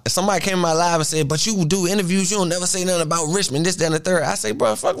live, and somebody came in my live and said, but you do interviews, you don't never say nothing about Richmond, this, that, and the third. I say,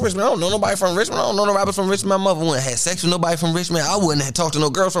 bro, fuck Richmond. I don't know nobody from Richmond. I don't know no rappers from Richmond. My mother wouldn't have sex with nobody from Richmond. I wouldn't have talked to no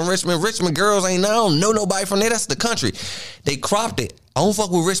girls from Richmond. Richmond girls ain't, I don't know nobody from there. That's the country. They cropped it. I don't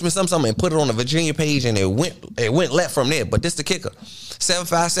fuck with Richmond something and put it on the Virginia page, and it went left from there. But this the kicker.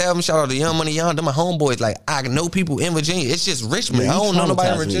 757, shout out to Young Money Young. They're my homeboys. Like, I know people in Virginia. It's just Richmond. I don't know nobody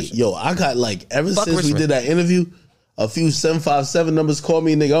in Virginia. Yo, I got like, ever since we did that interview, a few 757 numbers called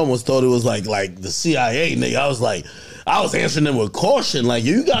me, nigga. I almost thought it was like the CIA, nigga. I was answering them with caution. Like,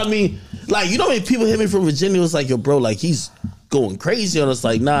 you got me. Like, you know how many people hit me from Virginia? It was like, yo, bro, like, he's going crazy on us.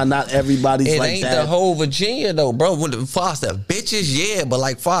 Like, nah, not everybody's like that. It ain't the whole Virginia, though, bro. When the Foster bitches, yeah, but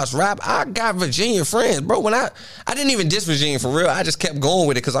like Foster rap, I got Virginia friends, bro. When I didn't even diss Virginia for real. I just kept going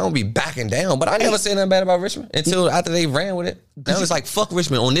with it because I don't be backing down. But I never said nothing bad about Richmond until after they ran with it. Now it's like, fuck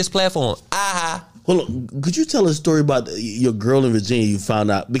Richmond on this platform. Hold on, could you tell a story about your girl in Virginia you found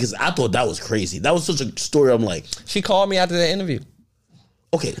out? Because I thought that was crazy. That was such a story. I'm like, she called me after that interview.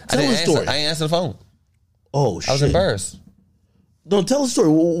 Okay, tell a story. I ain't answered the phone. Oh shit! I was embarrassed. No, tell a story.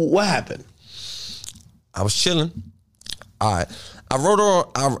 What happened? I was chilling. All right, I wrote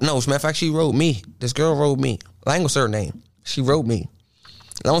her. No, as a matter of fact, she wrote me. This girl wrote me. I ain't gonna say her name. She wrote me.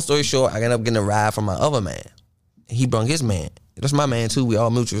 Long story short, I ended up getting a ride from my other man. He brung his man. That's my man too. We all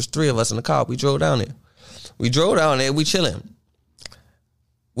mutual. There's 3 of us in the car. We drove down there. We chilling.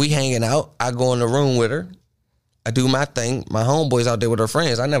 We hanging out. I go in the room with her. I do my thing. My homeboys out there with her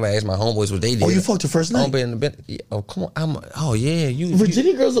friends. I never asked my homeboys what they did. Oh, you fucked her first night? Oh, come on. Oh, yeah.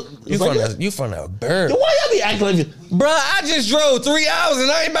 Virginia girls. You from the bird. Yo, why y'all be acting like you? Bruh, I just drove 3 hours and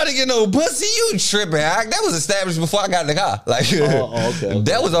I ain't about to get no pussy. You tripping. That was established before I got in the car. Like, okay.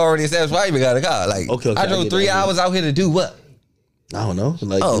 That was already established before I even got in the car. Like, okay, I drove 3 hours out here to do what? I don't know. Like,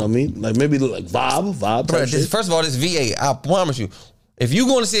 you know what I mean? Like, maybe like vibe. Bruh, first of all, this VA, I promise you, if you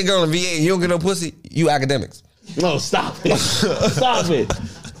going to see a girl in VA and you don't get no pussy, you academics. No, stop it. Stop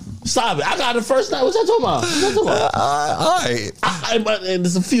it. I got the first night. What y'all talking about? All right. But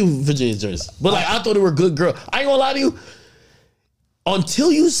there's a few Virginia jerseys. But like, I thought they were good girls. I ain't gonna lie to you.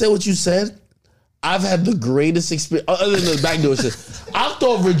 Until you said what you said, I've had the greatest experience, other than the backdoor shit. I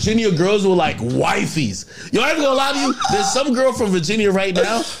thought Virginia girls were like wifeys. Yo, I ain't gonna lie to you. There's some girl from Virginia right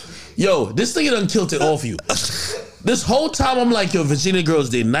now. Yo, this thing done killed it off you. This whole time I'm like, yo, Virginia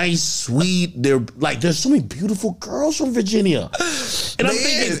girls, they're nice, sweet. They're like, there's so many beautiful girls from Virginia. And I'm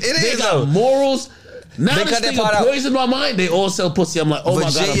thinking, they got morals. Now this thing poisoned my mind. They all sell pussy. I'm like, oh my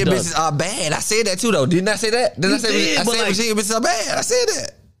God, Virginia bitches are bad. I said that too, though. Didn't I say that? I said Virginia bitches are bad. I said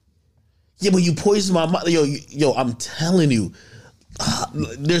that. Yeah, but you poisoned my mind. Yo, I'm telling you.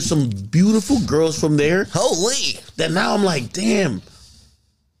 There's some beautiful girls from there. Holy. That now I'm like, damn.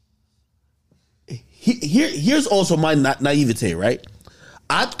 Here's also my naivete, right?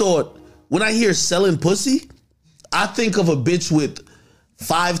 I thought when I hear selling pussy, I think of a bitch with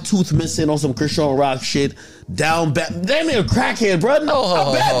 5 tooth missing on some Christian Rock shit, down bad. Damn near a crackhead, bro. No,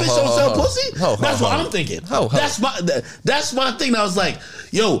 a bad bitch don't sell pussy. That's what I'm thinking. That's my thing. I was like,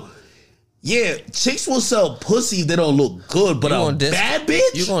 yo, Yeah, chicks will sell pussy if they don't look good, but a bad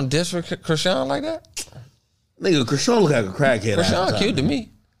bitch? You gonna diss Krishan like that? Nigga, Krishan look like a crackhead. Krishan cute to me.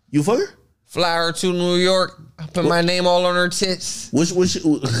 You fuck her? Fly her to New York. I put my name all on her tits.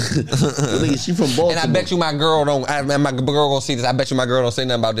 Nigga, she from Baltimore. And I bet you my girl don't. My girl gonna see this. I bet you my girl don't say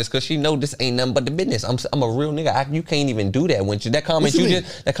nothing about this because she know this ain't nothing but the business. I'm a real nigga. You can't even do that. When you that comment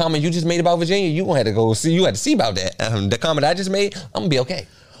you just made about Virginia, you gonna have to go see. You had to see about that. The comment I just made, I'm gonna be okay.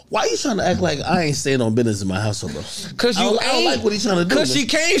 Why you trying to act like I ain't staying on business in my household, bro? Cause I don't like what he's trying to do. Cause she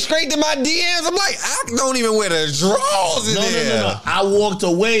came straight to my DMs. I'm like, I don't even wear the drawers in there. No. I walked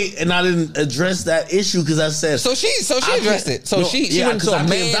away and I didn't address that issue because I said. So she addressed it. So she went into a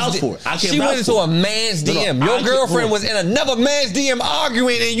man's DM. She went into a man's DM. Your girlfriend was in another man's DM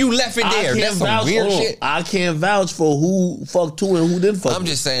arguing and you left it there. That's some weird shit. I can't vouch for who fucked who and who didn't fuck. I'm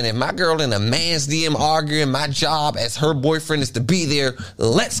just saying, if my girl in a man's DM arguing, my job as her boyfriend is to be there.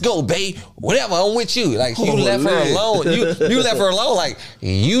 Let's go, babe. Whatever, I'm with you. Like you left her alone. You left her alone. Like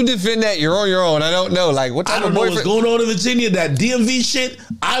you defend that. You're on your own. I don't know. Like what type of boyfriend? What's going on in Virginia? That DMV shit.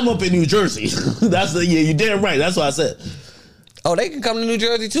 I'm up in New Jersey. You damn right. That's what I said. Oh, they can come to New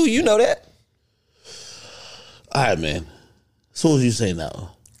Jersey too. You know that. All right, man. So what you say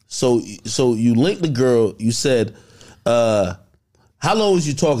now? So you linked the girl. You said, how long was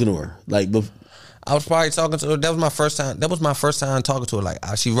you talking to her? Like. I was probably talking to her. That was my first time. That was my first time talking to her. Like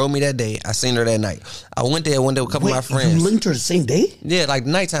she wrote me that day. I seen her that night. I went there with a couple of my friends. You linked her the same day? Yeah, like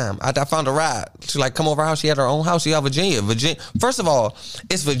nighttime. I found a ride. She like come over her house. She had her own house. She got Virginia. First of all,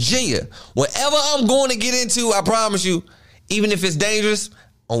 it's Virginia. Whatever I'm going to get into, I promise you, even if it's dangerous,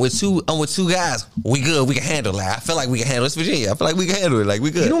 I'm with two guys. We good. We can handle it. I feel like we can handle it. It's Virginia. I feel like we can handle it. Like we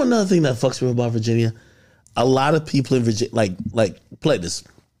good. You know another thing that fucks me about Virginia? A lot of people in Virginia, like play this.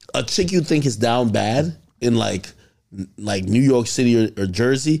 A chick you think is down bad in like New York City or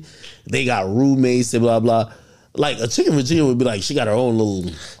Jersey, they got roommates and blah blah. Like a chick in Virginia would be like she got her own little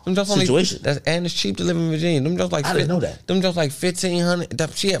situation. And it's cheap to live in Virginia. Them just like I didn't know that. Them just like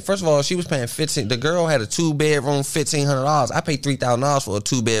 $1,500. She had first of all she was paying $15. The girl had a 2-bedroom $1,500. I paid $3,000 for a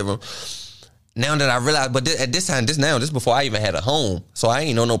 2-bedroom. Now that I realize, but at this time, this before I even had a home, so I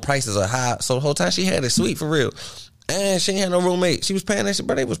ain't know no prices are high. So the whole time she had it sweet for real. And she ain't had no roommate. She was paying that shit,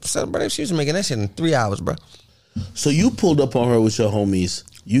 bro. She was making that shit in 3 hours, bro. So you pulled up on her with your homies.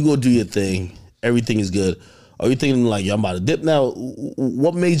 You go do your thing. Everything is good. Are you thinking like, yo, I'm about to dip now?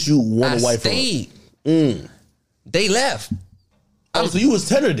 What made you want a wife? I stayed. They left. So you was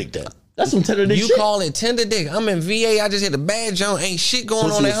tender dick then. That's some tender dick shit. You call it tender dick. I'm in VA. I just hit a bad joint. Ain't shit going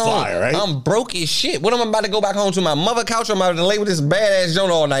on at home. Fire, right? I'm broke as shit. What am I about to go back home to my mother couch? Or am I about to lay with this badass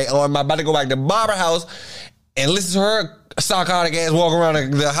joint all night? Or am I about to go back to Barbara house and listen to her psychotic ass walk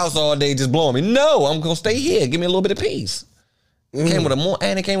around the house all day just blowing me? No, I'm gonna stay here. Give me a little bit of peace. It came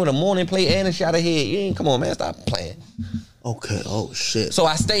with a morning plate and a shot of head. You ain't come on, man. Stop playing. Okay. Oh shit. So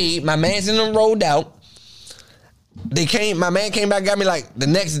I stayed. My man's in them rolled out. My man came back, got me like the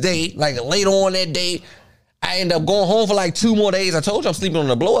next day, like later on that day. I ended up going home for like 2 more days. I told you I'm sleeping on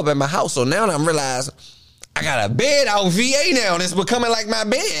the blow up at my house. So now I'm realizing I got a bed out VA now, and it's becoming like my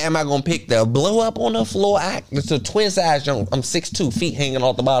bed. Am I gonna pick the blow up on the floor? It's a twin size joint. I'm 6'2", feet hanging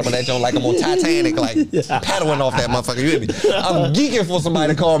off the bottom of that joint like I'm on Titanic, like paddling off that motherfucker. You hear me? I'm geeking for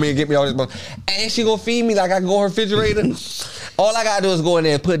somebody to call me and get me all this money. And she gonna feed me like I can go in her refrigerator. All I gotta do is go in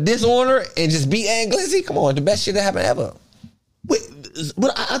there and put this on her and just beat Aunt Glizzy. Come on, the best shit that happened ever. Wait,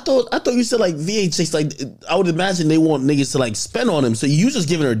 but I thought you said like VA chicks, like I would imagine they want niggas to like spend on them. So you just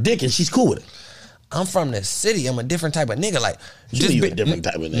giving her dick and she's cool with it. I'm from the city. I'm a different type of nigga. Like, you a different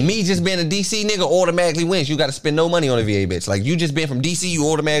type of nigga. Me just being a DC nigga automatically wins. You got to spend no money on a VA bitch. Like, you just being from DC, you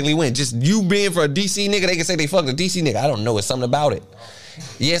automatically win. Just you being for a DC nigga, they can say they fucked a DC nigga. I don't know. It's something about it.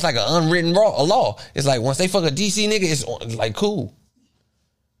 Yeah, it's like an unwritten law. It's like once they fuck a DC nigga, it's like cool.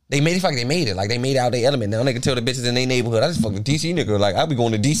 They made it. They made it. Like they made it out their element. Now they can tell the bitches in their neighborhood, I just fucked a DC nigga. Like I be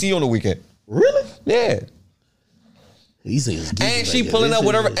going to DC on the weekend. Really? Yeah. And she pulling up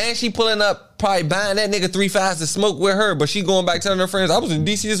whatever. And she pulling up, probably buying that nigga 3 5s to smoke with her. But she going back telling her friends, I was in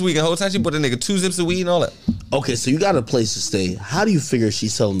DC this week. The whole time she put a nigga 2 zips of weed and all that. Okay, so you got a place to stay. How do you figure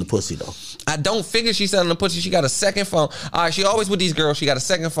she's selling the pussy though? I don't figure she's selling the pussy. She got a second phone. All right, she always with these girls. She got a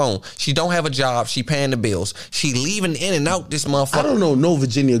second phone. She don't have a job. She paying the bills. She leaving in and out this motherfucker. I don't know no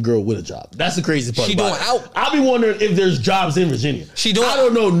Virginia girl with a job. That's the crazy part. She doing out. I'll be wondering if there's jobs in Virginia. I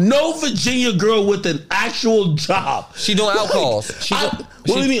don't know no Virginia girl with an actual job. She doing out calls.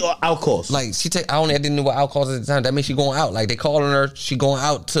 What do you mean out calls? Like I didn't know what out calls at the time. That means she going out. Like they calling her, she going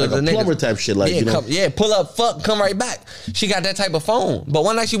out to like the a plumber niggas. type shit. Like Pull up, fuck, come right back. She got that type of phone. But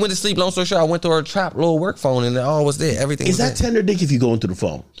one night she went to sleep. Long story short, I went through her trap little work phone and it all was there. Everything. Is that tender dick if you going through the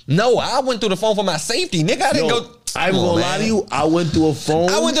phone? No, I went through the phone for my safety, nigga. I didn't go. I'm gonna lie to you. I went through a phone.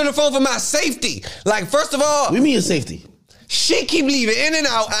 I went through the phone for my safety. Like first of all, what do you mean your safety? She keep leaving in and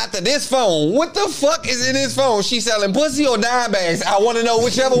out after this phone. What the fuck is in this phone? She selling pussy or dime bags? I want to know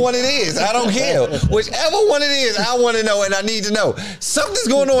whichever one it is. I don't care. Whichever one it is, I want to know and I need to know. Something's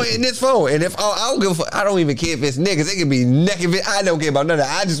going on in this phone. And if I don't give a fuck, I don't even care if it's niggas. It can be naked. I don't care about none of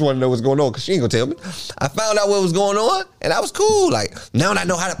that. I just want to know what's going on because she ain't going to tell me. I found out what was going on and I was cool. Like, now I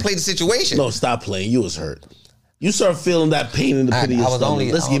know how to play the situation. No, stop playing. You was hurt. You start feeling that pain in the pit of your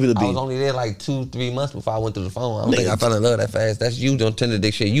stomach. Let's give it a beat. I was only there like 2-3 months before I went through the phone. I don't think I fell in love that fast. That's you doing tender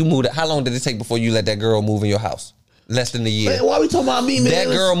dick shit. You moved. How long did it take before you let that girl move in your house? Less than a year. Man, why are we talking about me, man? That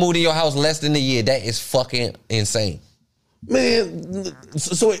girl moved in your house less than a year. That is fucking insane. Man,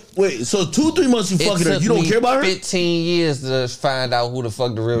 so wait. So 2-3 months you fucking her. You don't care about her? 15 years to find out who the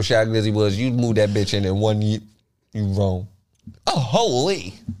fuck the real Shaq Glizzy was. You moved that bitch in one year. You wrong. Oh,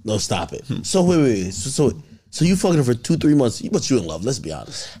 holy. No, stop it. So wait. So you fucking her for 2-3 months, but you in love. Let's be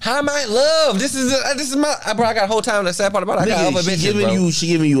honest. How am I in love? This is my bro. I got a whole time. The sad part about it, I got other bitches, she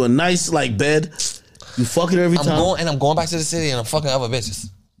giving you a nice like bed. You fucking her every time. I'm going back to the city and I'm fucking other bitches.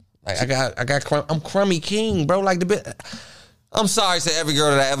 Like I'm crummy king, bro. Like the bit. I'm sorry to every girl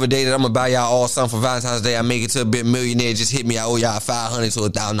that I ever dated. I'm gonna buy y'all all something for Valentine's Day. I make it to a bit millionaire. Just hit me. I owe y'all $500 to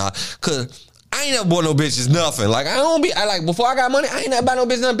 $1,000. Cause I ain't never bought no bitches nothing. Like before I got money, I ain't never buy no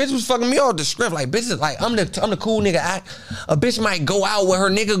bitch nothing. Bitch was fucking me off the script. Like bitches, like I'm the cool nigga. A bitch might go out with her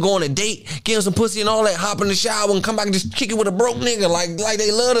nigga, go on a date, give him some pussy and all that, hop in the shower and come back and just kick it with a broke nigga. Like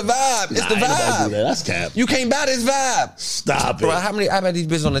they love the vibe. It's the vibe. That's cap. You can't buy this vibe. Stop Bro, it. how many? I bet these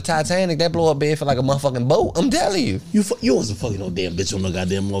bitches on the Titanic that blow up bed for like a motherfucking boat. I'm telling you. You wasn't fucking no damn bitch on no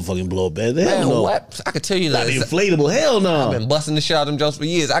goddamn motherfucking blow up bed. Man, no. what? I could tell you that. Inflatable. Hell no. I've been busting the shit out of them jokes for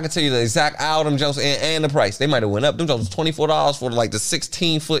years. I can tell you the exact out of them jokes and the price. They might have went up. Them jokes was $24 for like the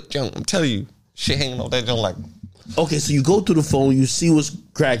 16-foot junk. I'm telling you, shit hanging on that junk like. Okay, so you go through the phone, you see what's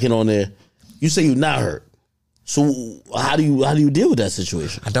cracking on there. You say you're not hurt. So how do you deal with that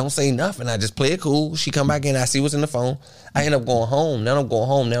situation? I don't say nothing. I just play it cool. She come back in. I see what's in the phone. I end up going home. Now I'm going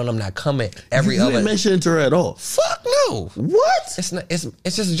home. Now I'm not coming every other. You didn't mention it to her at all. Fuck no. What? It's not. It's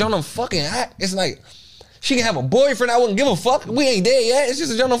just a joint I'm fucking. It's like she can have a boyfriend. I wouldn't give a fuck. We ain't there yet. It's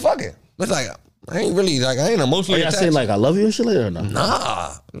just a joint I'm fucking. It's like. I ain't emotionally attached. Saying like I love you and shit later or no?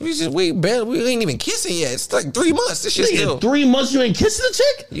 Nah. We ain't even kissing yet. It's like 3 months. This shit still 3 months you ain't kissing the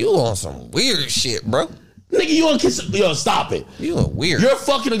chick? You on some weird shit, bro. Nigga, you on kissing? Yo, stop it. You a weird. You're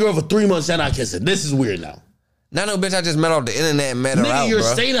fucking a girl for 3 months and not kissing. This is weird now. Not no bitch I just met off the internet and met her out, you're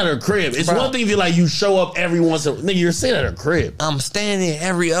bro. staying at her crib. It's one thing if you show up every once in a nigga, you're staying at her crib. I'm staying there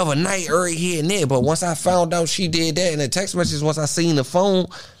every other night, right here and there. But once I found out she did that in the text messages, once I seen the phone,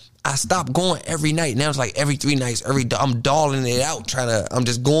 I stopped going every night. Now it's like every 3 nights. I'm dolling it out, I'm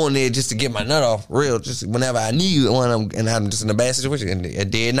just going there just to get my nut off real, just whenever I need one. And I'm just in a bad situation, a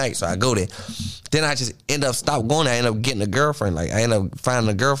dead night, so I go there. Then I just stop going there. I end up getting a girlfriend. Like I end up finding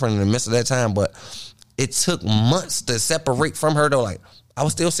a girlfriend in the midst of that time, but it took months to separate from her though. Like I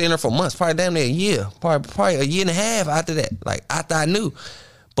was still seeing her for months, probably damn near a year, probably a year and a half after that. Like after I knew,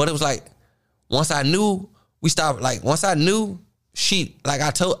 but it was like once I knew we stopped. Like once I knew.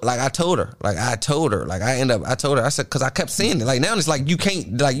 I told her, I said, cause I kept saying it. Like now it's like, you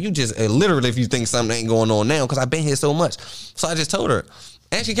can't, like you just literally, if you think something ain't going on now, cause I've been here so much. So I just told her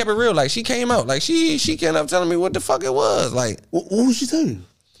and she kept it real. Like she came out, like she came up telling me what the fuck it was. Like, what was she telling you?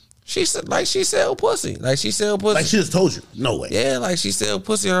 She said, like she sell pussy. Like she sell pussy. Like she just told you. No way. Yeah, like she sell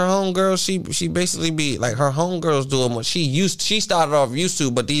pussy. Her homegirls, she basically be like her homegirls doing what she started off used to,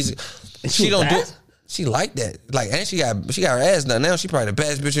 but she don't do it. She like that. Like, and she got her ass done. Now she probably the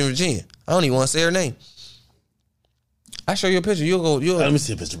best bitch in Virginia. I don't even want to say her name. I show you a picture. You'll let me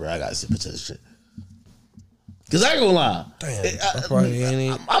see a picture, bro. I gotta see a picture of this shit. Cause I ain't gonna lie.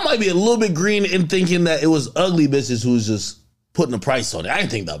 Damn, I might be a little bit green in thinking that it was ugly bitches who was just putting a price on it. I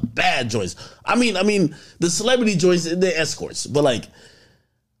didn't think the bad joints. I mean the celebrity joints, they're escorts, but like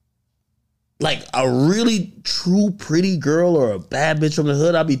a really true pretty girl or a bad bitch from the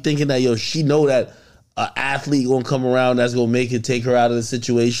hood, I'd be thinking that she know that an athlete gonna come around that's gonna make it take her out of the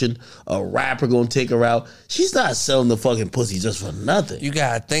situation. A rapper gonna take her out. She's not selling the fucking pussy just for nothing. You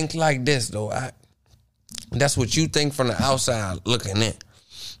gotta think like this though. That's what you think from the outside looking in.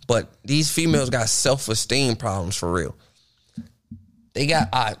 But these females got self-esteem problems for real. They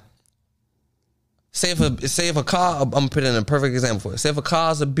got Say if a car, I'm gonna put in a perfect example for it. Say if a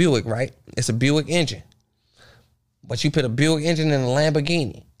car is a Buick, right? It's a Buick engine. But you put a Buick engine in a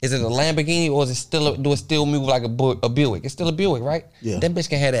Lamborghini. Is it a Lamborghini or is it do it still move like a Buick? It's still a Buick, right? Yeah. That bitch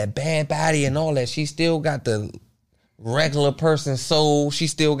can have that bad body and all that. She still got the regular person soul. She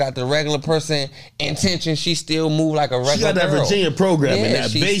still got the regular person intention. She still move like a regular She got that girl. Virginia programming,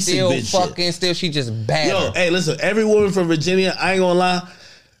 that she basic still bitch fucking shit. still. She just bad. Yo, hey, listen, every woman from Virginia, I ain't gonna lie,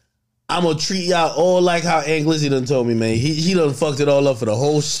 I'm gonna treat y'all all like how Aunt Glizzy done told me, man. He done fucked it all up for the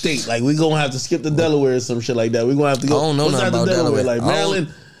whole state. Like, we gonna have to skip to Delaware or some shit like that. We gonna have to go. I don't know what's nothing out to about Delaware. Like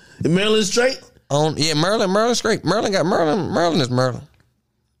Maryland, Maryland straight? Yeah, Maryland's great. Maryland is Maryland.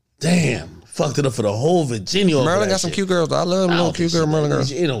 Damn, fucked it up for the whole Virginia. Maryland got some cute girls, though. I love them little cute girl Maryland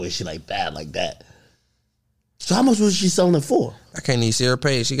girls. Ain't no way she like bad like that. So how much was she selling it for? I can't even see her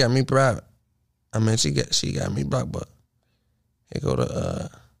page. She got me private. I mean, she got me blocked, but here go to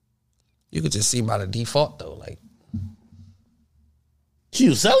you could just see by the default though, like she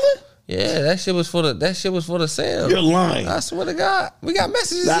was selling it? Yeah, that shit was for the sale. You're lying. I swear to God, we got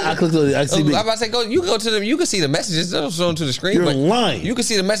messages. I clicked on it. I see. I'm about to say, you go to them. You can see the messages. They'll show them to the screen. You're lying. You can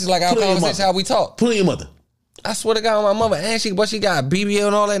see the message like our conversation, how we talk. Put on your mother. I swear to God, on my mother, and she got BBL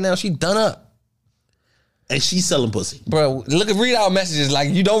and all that now. She done up. And she's selling pussy. Bro, read our messages. Like,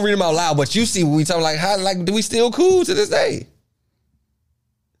 you don't read them out loud, but you see what we talk. Like, how, like, do we still cool to this day?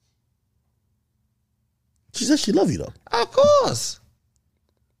 She said she love you though. Of course.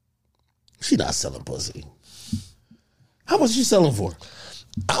 She not selling pussy. How much is she selling for?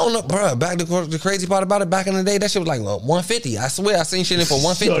 I don't know, bro. The crazy part about it, back in the day, that shit was like $150. I swear, I seen shit in for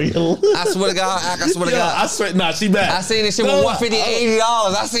 $150. I swear to God, I swear to God. I swear, nah, she bad. I seen this shit for $150, $80.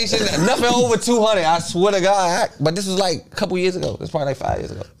 I seen shit nothing over $200. I swear to God. But this was like a couple years ago. It's probably like 5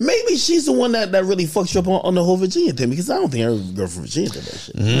 years ago. Maybe she's the one that really fucks you up on the whole Virginia thing, because I don't think every girl from Virginia did that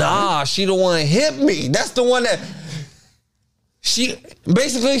shit. Nah, she the one hit me. That's the one that. She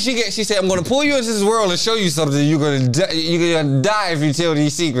said, I'm gonna pull you into this world and show you something. You're gonna die if you tell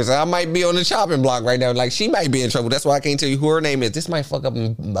these secrets. I might be on the chopping block right now. Like, she might be in trouble. That's why I can't tell you who her name is. This might fuck up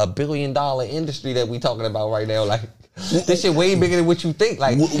 $1 billion industry that we talking about right now. Like, this shit way bigger than what you think.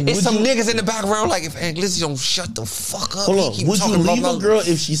 Like, it's some niggas in the background. Like, if Aunt Glizzy don't shut the fuck up. Hold on. Would you leave a girl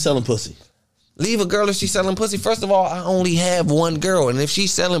if she's selling pussy? Leave a girl if she's selling pussy. First of all, I only have one girl, and if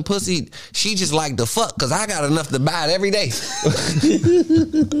she's selling pussy, she just like to fuck, because I got enough to buy it every day.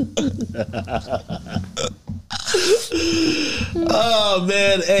 Oh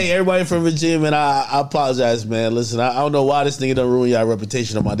man, hey, everybody from Virginia, man, I apologize, man. Listen, I don't know why this nigga don't ruin y'all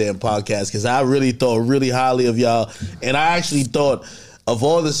reputation on my damn podcast, because I really thought really highly of y'all, and I actually thought of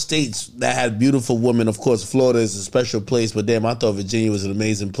all the states that had beautiful women, of course, Florida is a special place, but damn, I thought Virginia was an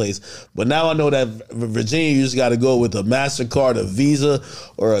amazing place. But now I know that Virginia, you just got to go with a MasterCard, a Visa,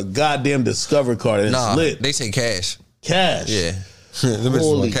 or a goddamn Discover card, and it's lit. They say cash. Cash? Yeah.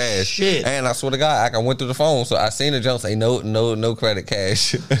 Holy cash. Shit. And I swear to God, I went through the phone, so I seen the jump say no credit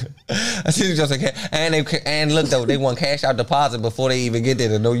cash. I seen the jump say cash. And look though, they want cash out deposit before they even get there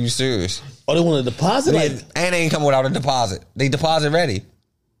to know you serious. Oh, they want a deposit? And they ain't come without a deposit. They deposit ready.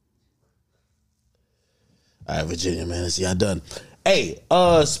 All right, Virginia, man, let's see y'all done. Hey,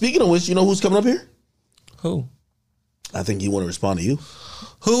 speaking of which, you know who's coming up here? Who? I think you want to respond to you.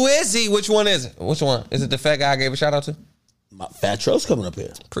 Who is he? Which one is it? Which one? Is it the fat guy I gave a shout out to? Fat Tro's coming up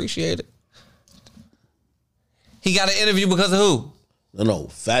here. Appreciate it. He got an interview because of who? No.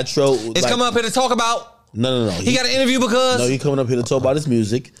 Fat Tro is coming up here to talk about. No. He got an interview because. No, he coming up here to talk about his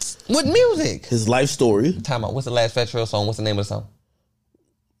music. What music? His life story. Time out. What's the last Fat Tro song? What's the name of the song?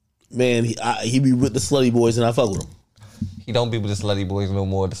 Man, he be with the slutty boys and I fuck with him. He don't be with the slutty boys no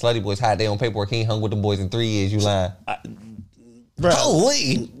more. The slutty boys hide their own paperwork. He ain't hung with the boys in 3 years. You lying?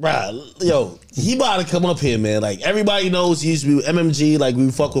 Holy, bruh, yo, he about to come up here, man. Like, everybody knows he used to be with MMG. Like, we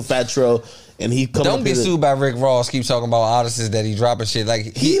fuck with Fat Tro, and he come. Don't be sued by Rick Ross. Keep talking about artists that he dropping shit.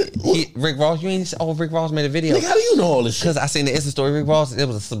 Like Rick Ross, you ain't. Oh, Rick Ross made a video. Like, how do you know all this shit? Because I seen the Insta story. Rick Ross, it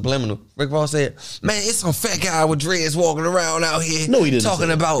was a subliminal. Rick Ross said, "Man, it's some fat guy with dreads walking around out here. No, he didn't.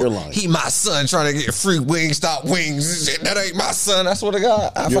 Talking about he my son trying to get free Wingstop wings. That ain't my son. I swear to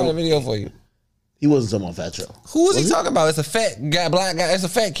God, I found a video for you." He wasn't talking about Fat Tro. Who was he talking about? It's a fat guy, black guy. It's a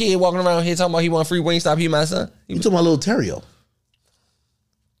fat kid walking around here talking about he want free Wingstop. He my son. You talking about Lil Terrio?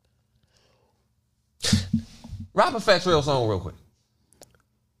 Rap a Fat Tro song real quick.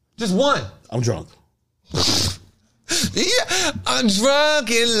 Just one. I'm drunk. Yeah, I'm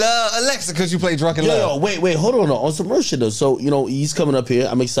drunk in love. Alexa, could you play Drunk in Love? Yo, wait, hold on some real shit though. So, you know, he's coming up here.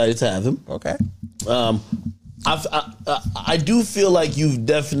 I'm excited to have him. Okay. I do feel like you've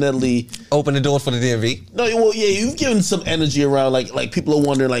definitely opened the doors for the DMV. No, well, yeah, you've given some energy around. Like people are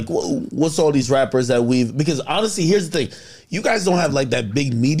wondering, like, what's all these rappers that we've? Because honestly, here's the thing: you guys don't have like that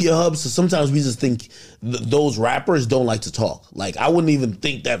big media hub, so sometimes we just think those rappers don't like to talk. Like, I wouldn't even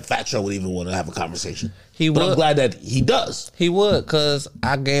think that Fat Joe would even want to have a conversation. But I'm glad that he does. He would, because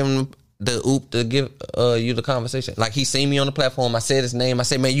I gave him the oop to give you the conversation. Like, he seen me on the platform. I said his name. I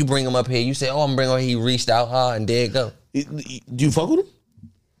said, man, you bring him up here. You said, oh, I'm bringing him. He reached out, and there it go. Do you fuck with him?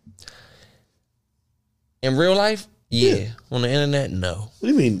 In real life? Yeah. On the internet? No. What do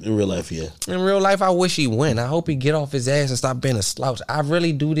you mean in real life? Yeah. In real life, I wish he win. I hope he get off his ass and stop being a slouch. I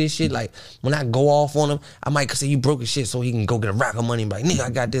really do this shit. Like, when I go off on him, I might say you broke his shit so he can go get a rack of money and be like, nigga,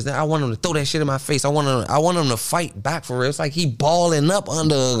 I got this. I want him to throw that shit in my face. I want him to fight back for real. It's like he balling up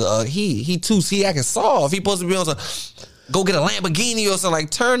under he too acting soft. He supposed to be on some go get a Lamborghini or something. Like,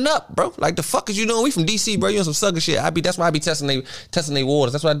 turn up, bro. Like, the fuck is you doing? We from DC, bro. You on some sucker shit. That's why I be testing they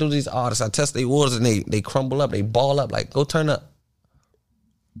waters. That's what I do to these artists. I test their waters and they crumble up, they ball up. Like, go turn up.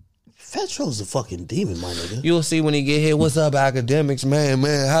 Fat Joe's a fucking demon, my nigga. You'll see when he get here. What's up, academics? Man,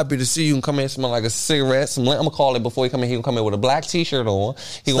 happy to see you. And come in, smell like a cigarette. I'm gonna call it before he come in. He gonna come in with a black t-shirt on.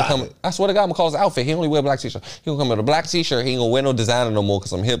 He gonna come. I swear to God, I'm gonna call his outfit. He only wear a black t-shirt. He gonna come in with a black t-shirt. He ain't gonna wear no designer no more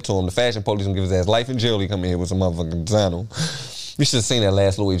because I'm hip to him. The fashion police gonna give his ass life in jail. He come in here with some motherfucking designer. You should have seen that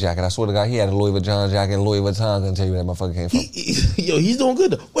last Louis jacket. I swear to God, he had a Louis Vuitton jacket and Louis Vuitton. Couldn't tell you where that motherfucker came from. He's doing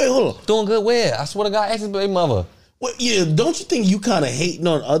good though. Wait, hold on. Doing good where? I swear to God, ask his baby mother. Well, yeah, don't you think you kind of hating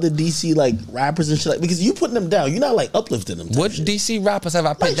on other DC like rappers and shit like because you putting them down? You're not like uplifting them. What DC rappers have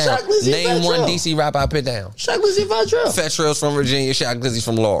I put down? Name one DC rapper I put down. Shaq Glizzy, Fat Joe. Fat Joe's from Virginia. Shaq Glizzy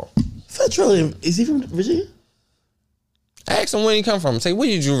from Laurel. Fat Joe, is he from Virginia? Ask him where he come from. Say, where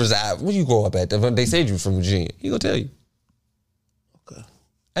did you reside? Where you grow up at? They said you from Virginia. He gonna tell you. Okay.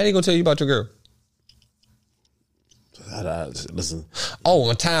 And he gonna tell you about your girl. Listen. Oh,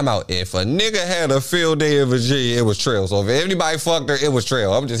 and time out. If a nigga had a field day in Virginia, it was Trail. So if anybody fucked her, it was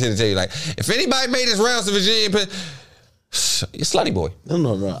Trail. I'm just here to tell you, like, if anybody made his rounds to Virginia, you slutty boy.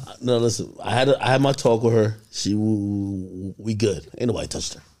 No. Listen, I had my talk with her. We good. Ain't nobody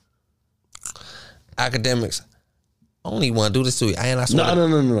touched her. Academics. I don't even want to do this to you. I swear.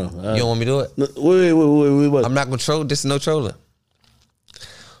 No. You don't want me to do it? No, wait. What? I'm not gonna troll. This is no trolling.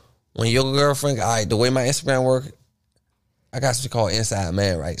 When your girlfriend, all right, the way my Instagram work. I got something called Inside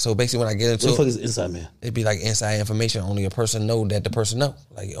Man, right? So basically when I get into what the fuck is Inside Man? It'd be like inside information. Only a person know that the person know.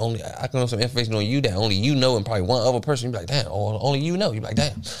 Like only I can know some information on you that only you know and probably one other person. You'd be like, damn, or only you know. You'd be like,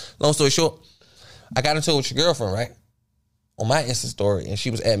 damn. Long story short, I got into it with your girlfriend, right? On my Insta story, and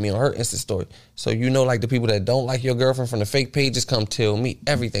she was at me on her Insta story. So you know, like the people that don't like your girlfriend from the fake pages come tell me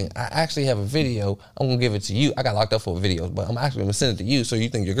everything. I actually have a video. I'm gonna give it to you. I got locked up for videos, but I'm actually gonna send it to you so you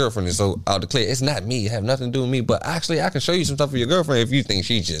think your girlfriend is so out of clear. It's not me. It have nothing to do with me. But actually, I can show you some stuff for your girlfriend if you think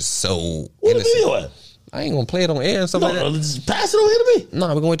she's just so What innocent. video at? I ain't gonna play it on air and stuff like that. No, just pass it over here to me. No,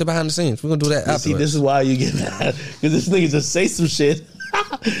 we're gonna wait till behind the scenes. We're gonna do that after. See, this is why you get mad. Because this nigga just say some shit.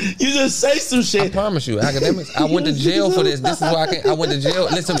 You just say some shit. I promise you, academics. I went to jail for this. This is why I went to jail.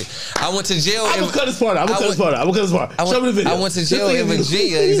 Listen to me. I went to jail. I'm gonna cut this part out. Show me the video. I went to jail in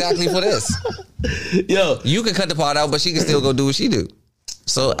Virginia exactly for this. Yo, you can cut the part out, but she can still go do what she do.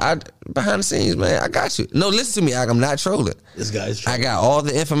 So behind the scenes, man, I got you. No, listen to me, I'm not trolling. This guy's trolling. I got all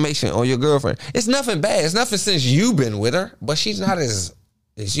the information on your girlfriend. It's nothing bad. It's nothing since you've been with her, but she's not as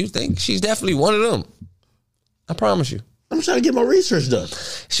you think. She's definitely one of them. I promise you. I'm trying to get my research done.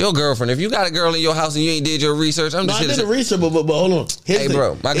 It's your girlfriend. If you got a girl in your house and you ain't did your research, I'm just I did the research, but hold on. Hey,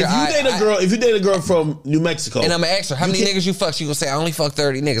 bro, my girl, if you date a girl from New Mexico, and I'm gonna ask her how many niggas you fuck, she gonna say I only fuck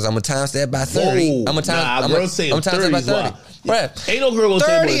 30 niggas. I'm gonna times that by 30. I'm gonna times that by 30. Bruh, ain't no girl gonna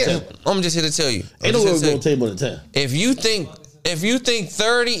tell you more than 10. I'm just here to tell you. Ain't no girl gonna tell you more than 10. If you think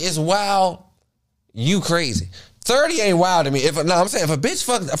 30 is wild, you crazy. 30 ain't wild to me. I'm saying if a bitch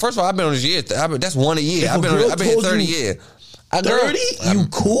fuck, first of all, I've been on this year. That's one a year. I've been here 30 years. 30? You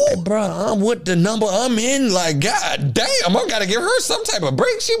cool? Hey, bro, I'm with the number I'm in. Like, god damn, I gotta give her some type of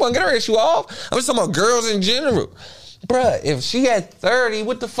break. She won't get her issue off. I'm just talking about girls in general. Bruh, if she had 30,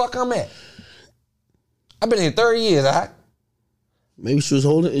 what the fuck I'm at? I've been here 30 years, all right? Maybe she was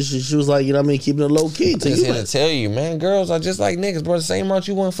holding it. She was like, you know what I mean, keeping it low key. I'm just here to tell you, man, girls are just like niggas, bro. The same amount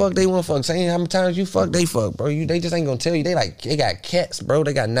you want to fuck, they want to fuck. Same how many times you fuck, they fuck, bro. They just ain't gonna tell you. They got cats, bro.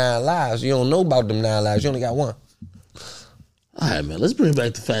 They got 9 lives. You don't know about them 9 lives. You only got 1. All right, man. Let's bring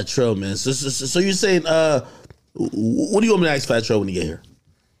back the Fat Joe, man. So you're saying, what do you want me to ask Fat Joe when you get here?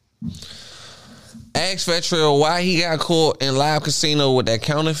 Ask Fat Joe why he got caught in live casino with that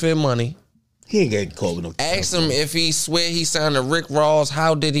counterfeit money. He ain't getting caught with no. Ask him if he swear he signed to Rick Ross.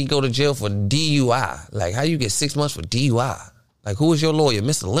 How did he go to jail for DUI? Like, how you get 6 months for DUI? Like, who is your lawyer,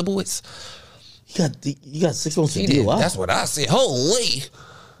 Mr. Libowitz? You got 6 months for DUI. That's what I said. Holy.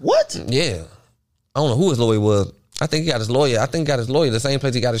 What? Yeah. I don't know who his lawyer was. I think he got his lawyer. The same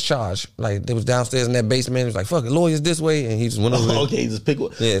place he got his charge. Like, they was downstairs in that basement. He was like, fuck it, lawyer's this way. And he just went over there. Okay, he just pick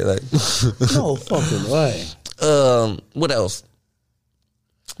one. Yeah, like. No fucking way. What else?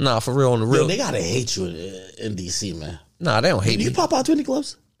 Nah, for real, on the real. Yo, they gotta hate you in DC, man. Nah, they don't hate me. You pop out to any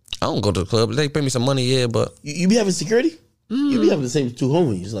clubs? I don't go to the club. They pay me some money, yeah, but. You be having security? You be having the same two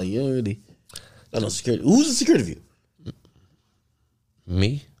homies. Like, you already got no security. Who's the security for you?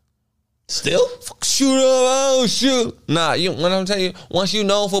 Me? Still? Shoot up, oh shoot. Nah, when I'm telling you, once you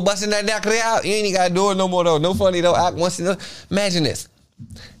known for busting that daiquiri out, you ain't even gotta do it no more though. No funny though. Imagine this.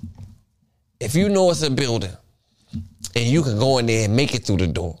 If you know it's a building and you can go in there and make it through the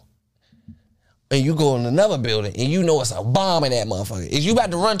door, and you go in another building and you know it's a bomb in that motherfucker, is you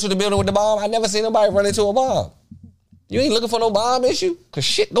about to run to the building with the bomb? I never seen nobody run into a bomb. You ain't looking for no bomb issue? Cause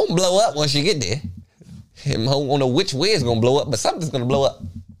shit gonna blow up once you get there. I don't know which way it's gonna blow up, but something's gonna blow up.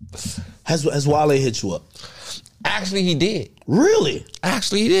 Has Wale hit you up? Actually, he did. Really?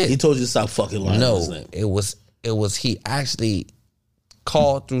 Actually, he did. He told you to stop fucking lying. No, his name. it was he actually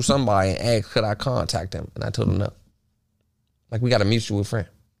called through somebody and asked could I contact him, and I told him no. Like, we got a mutual friend.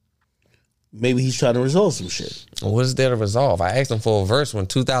 Maybe he's trying to resolve some shit. What is there to resolve? I asked him for a verse when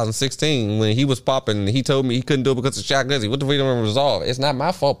 2016 when he was popping. He told me he couldn't do it because of Shaq Glizzy. What the freedom to resolve? It's not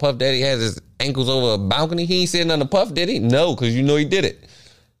my fault. Puff Daddy has his ankles over a balcony. He ain't sitting on the Puff, did he? No, because you know he did it.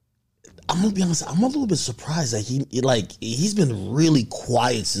 I'm gonna be honest. I'm a little bit surprised that he's been really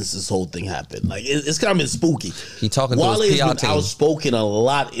quiet since this whole thing happened. Like, it's kind of been spooky. He talking Wale to his PR has been team. outspoken a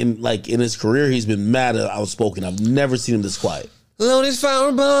lot in his career. He's been mad and outspoken. I've never seen him this quiet. Loaded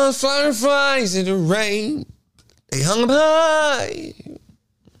flower bombs, flying flies in the rain. They hung him high.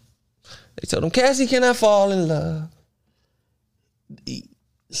 They told him, Cassie, can I fall in love?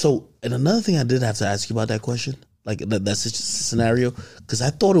 So, and another thing I did have to ask you about that question, like that scenario, because I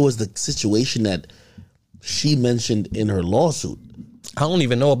thought it was the situation that she mentioned in her lawsuit. I don't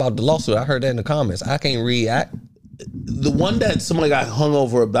even know about the lawsuit. I heard that in the comments. I can't read. The one that somebody got hung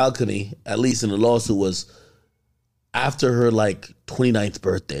over a balcony, at least in the lawsuit, was after her 29th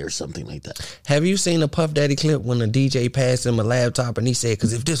birthday or something like that. Have you seen the Puff Daddy clip when the DJ passed him a laptop and he said,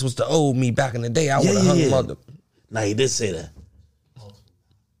 because if this was the old me back in the day, I would have hung him up. Nah, he did say that.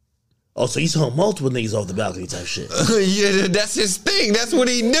 Oh, so he's hung multiple niggas off the balcony type shit. Yeah, that's his thing. That's what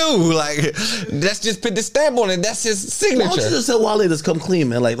he do. Like, that's just put the stamp on it. That's his signature. Why don't you just tell Wale to come clean,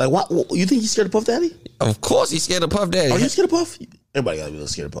 man? Like, what? You think he's scared of Puff Daddy? Of course he's scared of Puff Daddy. Are you scared of Puff? Everybody gotta be a little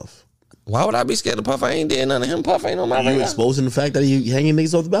scared of Puff. Why would I be scared of Puff? I ain't did none of him. Puff ain't on my radar. You exposing the fact that he hanging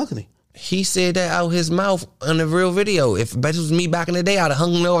niggas off the balcony. He said that out his mouth on the real video. If it was me back in the day, I'd have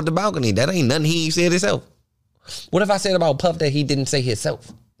hung him off the balcony. That ain't nothing he said himself. What if I said about Puff that he didn't say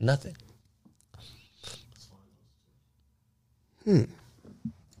himself? Nothing.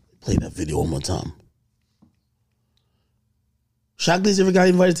 Play that video one more time. Shaq Glizzy ever got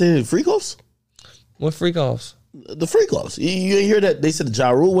invited to any freak offs? What freak offs? The freak offs. You ain't hear that? They said Ja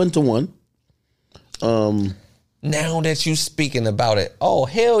Rule went to one. Now that you speaking about it, oh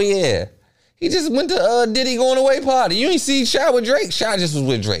hell yeah, he just went to Diddy going away party. You ain't see Shaq with Drake. Shaq just was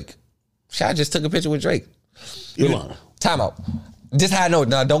with Drake. Shaq just took a picture with Drake. You're lying. Time out. This how I know.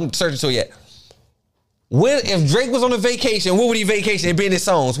 Now don't search it yet. If Drake was on a vacation, where would he vacation and be in his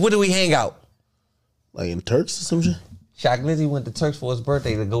songs? Where do we hang out? Like in Turks or some shit? Shaq Glizzy went to Turks for his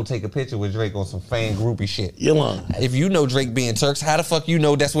birthday to go take a picture with Drake on some fan groupie shit. You're lying. If you know Drake being Turks, how the fuck you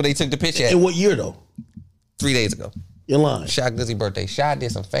know that's where they took the picture at? In what year though? 3 days ago. You're lying. Shaq Glizzy birthday. Shaq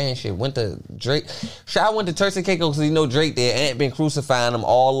did some fan shit. Went to Drake. Shaq went to Turks and Caicos because he know Drake there and been crucifying him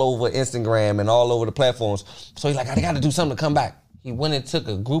all over Instagram and all over the platforms. So he's like, I got to do something to come back. He went and took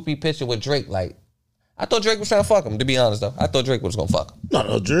a groupie picture with Drake. Like, I thought Drake was trying to fuck him, to be honest though. I thought Drake was gonna fuck him.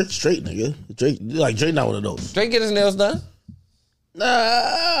 No, Drake straight, nigga. Drake not one of those. Drake get his nails done.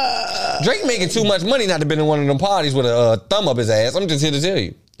 Nah. Drake making too much money not to be in one of them parties with a thumb up his ass. I'm just here to tell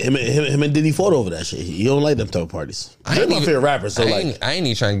you. Him and Diddy fought over that shit. He don't like them type of parties. Drake my favorite rapper, so I ain't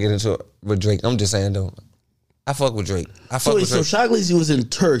even trying to get into it with Drake. I'm just saying though, I fuck with Drake. So Shaq Glizzy was in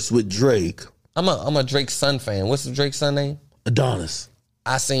Turks with Drake. I'm a Drake son fan. What's the Drake son name? Adonis.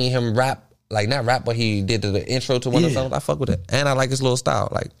 I seen him rap. Like, not rap, but he did the intro to one of the songs. I fuck with it. And I like his little style.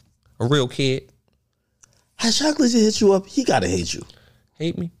 Like, a real kid. Has Shaq Glizzy hit you up? He gotta hate you.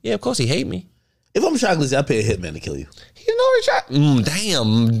 Hate me? Yeah, of course he hate me. If I'm Shaq Glizzy, I pay a hitman to kill you. He know he tried.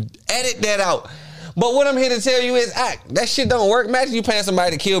 Damn. Edit that out. But what I'm here to tell you is, that shit don't work. Imagine you paying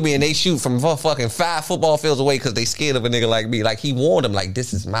somebody to kill me and they shoot from fucking 5 football fields away because they scared of a nigga like me. Like, he warned him, like,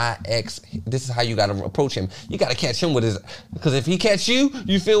 this is my ex. This is how you got to approach him. You got to catch him with his... Because if he catch you,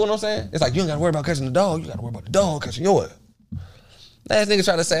 you feel what I'm saying? It's like, you don't got to worry about catching the dog. You got to worry about the dog catching yours. Last nigga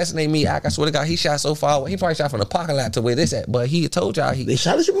tried to assassinate me. I swear to God, he shot so far away. He probably shot from the parking lot to where this at. But he told y'all he... They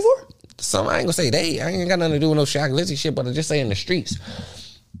shot at you before? Some, I ain't gonna say they. I ain't got nothing to do with no shot Glizzy shit, but I just say in the streets.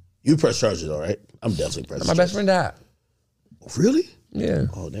 You press charges, all right? I'm definitely pressing My best friend died. Really? Yeah.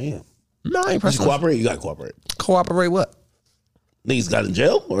 Oh, damn. No, I ain't pressing. You cooperate? You got to cooperate. Cooperate what? Niggas got in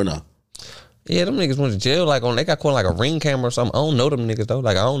jail or no? Yeah, them niggas went to jail. Like, they got caught like a ring camera or something. I don't know them niggas, though.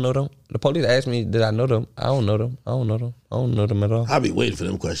 Like, I don't know them. The police asked me, did I know them? I don't know them. I don't know them at all. I be waiting for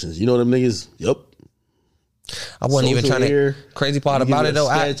them questions. You know them niggas? Yup. I wasn't even trying to... Crazy part about it, though,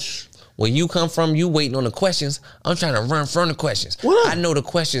 where you come from, you waiting on the questions. I'm trying to run from the questions. I know the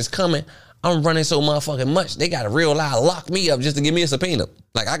questions coming. I'm running so motherfucking much. They got a real lie lock me up just to give me a subpoena.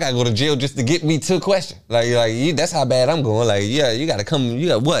 Like, I gotta go to jail just to get me to a question. Like that's how bad I'm going. Like, yeah, you gotta come. You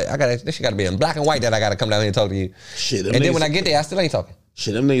got what? This shit gotta be in black and white that I gotta come down here and talk to you. Shit. And then when I get there, I still ain't talking.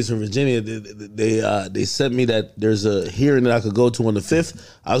 Shit, them niggas from Virginia, they sent me that there's a hearing that I could go to on the 5th.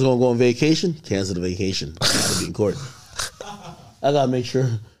 I was gonna go on vacation. Cancel the vacation. I gotta be in court. I gotta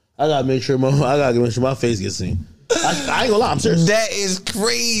make sure my face gets seen. I ain't gonna lie, I'm serious. That is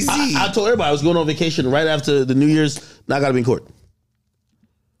crazy. I told everybody I was going on vacation right after the New Year's. Now I gotta be in court.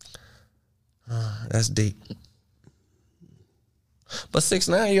 That's deep. But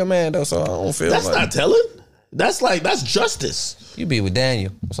 6ix9ine, you're a man though, so I don't feel that's not telling. That's justice. You be with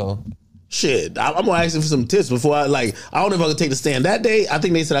Daniel, so shit. I'm gonna ask him for some tips before I don't know if I could take the stand that day. I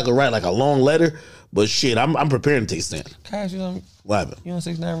think they said I could write like a long letter, but shit, I'm preparing to take a stand. Cash, what happened? You know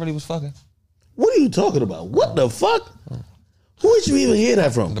 6ix9ine really was fucking. What are you talking about? What the fuck? Who did you even hear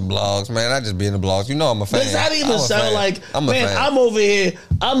that from? The blogs, man. I just be in the blogs. You know I'm a fan. Does that even sound like, man, I'm over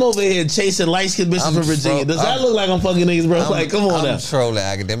here chasing light-skinned bitches from Virginia. Does that look like I'm fucking niggas, bro? Come on now. I'm trolling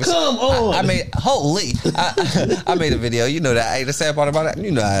academics. Come on. I made a video. You know that. The sad part about it,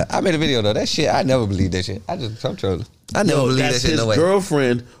 you know, I made a video though. That shit, I never believed that shit. I'm trolling. I never believed that shit no way. His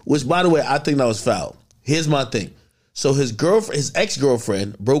girlfriend, which by the way, I think that was foul. Here's my thing. So his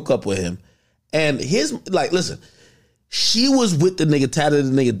ex-girlfriend broke up with him. And listen, she was with the nigga, tatted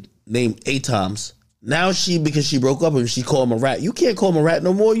the nigga named A-Toms. Now because she broke up with him, she called him a rat. You can't call him a rat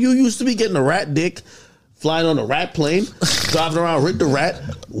no more. You used to be getting a rat dick, flying on a rat plane, driving around Rick the Rat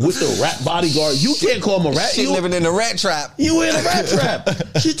with the rat bodyguard. You can't call him a rat. She living in a rat trap. You in a rat trap.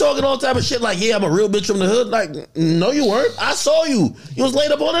 She talking all type of shit like, yeah, I'm a real bitch from the hood. Like, no, you weren't. I saw you. You was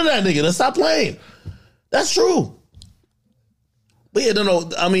laid up under that nigga. Let's stop playing. That's true. But yeah, no.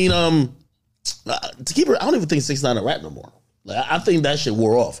 I mean, to keep her, I don't even think 6ix9ine a rat no more. Like, I think that shit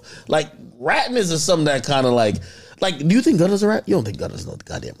wore off. Like, ratting is something that kind of like, do you think Gunna's a rat? You don't think Gunna's no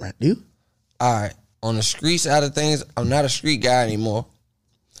goddamn rat, do you? All right. On the street side of things, I'm not a street guy anymore.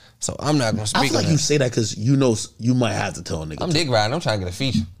 So I'm not going to speak on that. I feel like you say that because you know you might have to tell a nigga. I'm dick riding. I'm trying to get a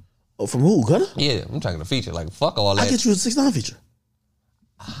feature. Oh, from who? Gunna? Yeah, I'm trying to get a feature. Like, fuck all that. I get you a 6ix9ine feature.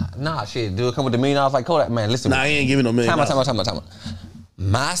 Nah, shit. Do it come with $1 million like Kodak? Man, listen. Nah, I ain't giving no $1 million. Time out.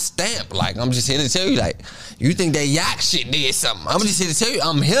 My stamp. Like, I'm just here to tell you, like, you think that yak shit did something. I'm just here to tell you,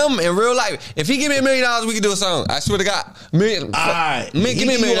 I'm him in real life. If he give me $1 million, we can do a song. I swear to God. All right. Give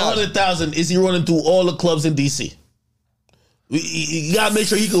me $1 million. 100,000. Is he running through all the clubs in DC? You gotta make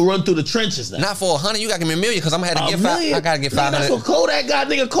sure he can run through the trenches now. Not for 100. You gotta give me $1 million because I'm gonna have to get $500. I gotta get 500. That's what Kodak got,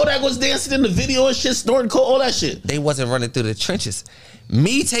 nigga. Kodak was dancing in the video and shit, snorting coke, all that shit. They wasn't running through the trenches.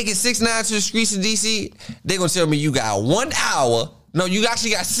 Me taking 6ix9ine to the streets of DC, they gonna tell me you got 1 hour. No, you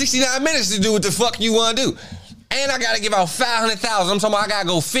actually got 69 minutes to do what the fuck you want to do. And I got to give out 500,000. I'm talking about I got to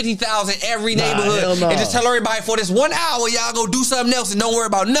go 50,000 every neighborhood and just tell everybody for this 1 hour, y'all go do something else and don't worry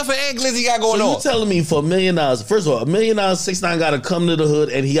about nothing Glizzy got going on. So you telling me for $1 million, first of all, $1 million, 6ix9ine got to come to the hood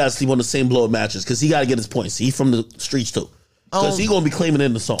and he got to sleep on the same blow of mattress because he got to get his points. He from the streets too. Because he going to be claiming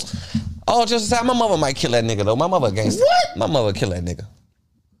in the songs. Oh, just to say, my mother might kill that nigga though. My mother a gangster. What? My mother kill that nigga.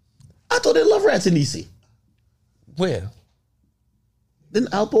 I thought they love rats in DC. Where?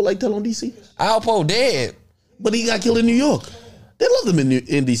 Didn't Alpo tell on DC? Alpo dead. But he got killed in New York. They love him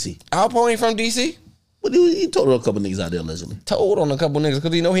in DC. Alpo ain't from DC? But he told on a couple niggas out there allegedly. Told on a couple niggas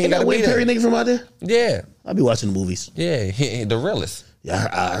because he know he ain't got to be there. Perry nigga from out there? Yeah. I be watching the movies. Yeah, the realest. Yeah,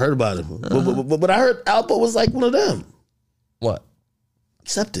 I heard about him. But I heard Alpo was like one of them. What?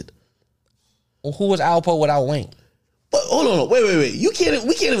 Accepted. Well, who was Alpo without Wayne? But hold on, wait. We can't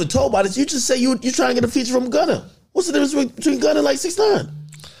even talk about it. You just say you trying to get a feature from Gunna. What's the difference between Gunna and 6ix9ine?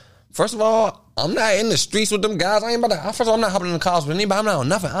 First of all, I'm not in the streets with them guys. I ain't about to. First of all, I'm not hopping in the cars with anybody. I'm not on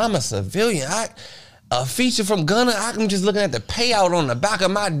nothing. I'm a civilian. A feature from Gunna. I'm just looking at the payout on the back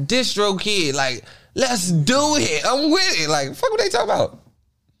of my distro kid. Like, let's do it. I'm with it. Like, fuck what they talk about.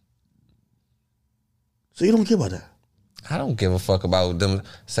 So you don't care about that? I don't give a fuck about them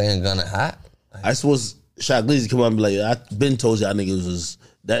saying Gunna hot. I suppose Shaq Glizzy come on and be like, I been told y'all niggas was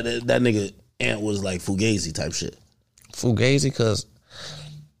that nigga Ant was like Fugazi type shit. Fugazi, because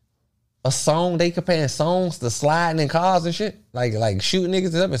a song, they comparing songs to sliding in cars and shit, like shooting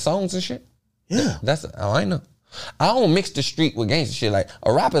niggas up in songs and shit. Yeah, that's I know. I don't mix the street with gangster shit. Like,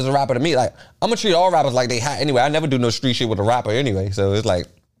 a rapper's a rapper to me. Like, I'm gonna treat all rappers like they hot anyway. I never do no street shit with a rapper anyway. So it's like,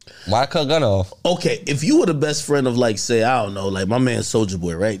 why cut Gunna off? Okay, if you were the best friend of, like, say, I don't know, like my man Soulja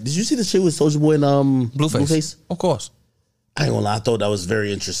Boy, right? Did you see the shit with Soulja Boy and Blueface? Of course. I ain't gonna lie, I thought that was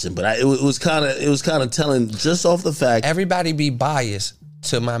very interesting, but it was kind of telling just off the fact. Everybody be biased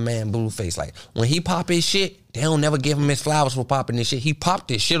to my man Blueface. Like, when he pop his shit, they don't never give him his flowers for popping this shit. He popped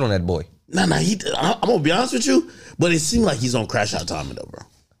his shit on that boy. Nah, I'm gonna be honest with you, but it seemed like he's on Crash Out Timing though, bro.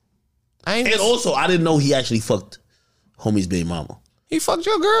 Also, I didn't know he actually fucked homie's baby mama. He fucked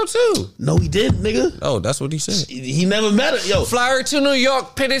your girl too. No, he didn't, nigga. Oh, that's what he said. He never met her. Yo, fly her to New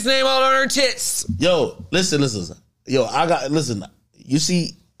York, put his name all on her tits. Yo, listen. Yo, listen. You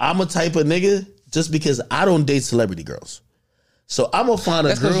see, I'm a type of nigga just because I don't date celebrity girls. So I'm gonna find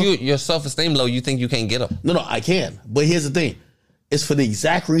a girl. That's because your self-esteem low. You think you can't get them. No, I can. But here's the thing. It's for the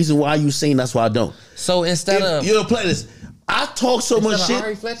exact reason why you saying that's why I don't. So instead of you don't play this, I talk so much shit.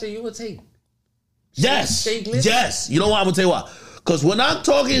 Ari Fletcher, you would take. Yes. You know why? I'm gonna tell you why. Because when I'm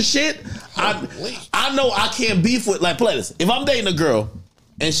talking shit, I know I can't beef with, like, play this. If I'm dating a girl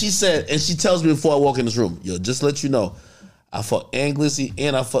and she tells me before I walk in this room, yo, just let you know, I fuck Glizzy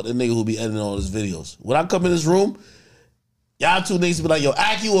and I fuck the nigga who be editing all his videos. When I come in this room, y'all two niggas be like, yo,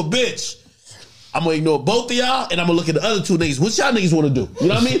 act you a bitch. I'm gonna ignore both of y'all and I'm gonna look at the other two niggas. What y'all niggas wanna do? You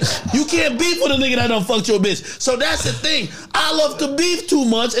know what I mean? You can't beef with a nigga that done fucked your bitch. So that's the thing. I love to beef too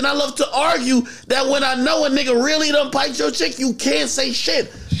much and I love to argue that when I know a nigga really done piped your chick, you can't say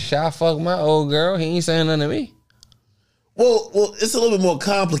shit. Shy fuck my old girl. He ain't saying nothing to me. Well, it's a little bit more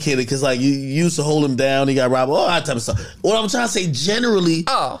complicated because, like, you used to hold him down, he got robbed, all that type of stuff. What I'm trying to say, generally,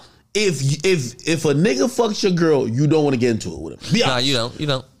 if a nigga fucks your girl, you don't want to get into it with him. Nah, you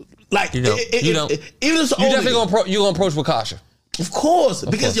don't. Like, you don't. Even if you definitely gonna approach with caution. Of course,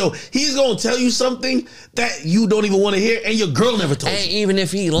 because yo, he's gonna tell you something that you don't even want to hear, and your girl never told you. And even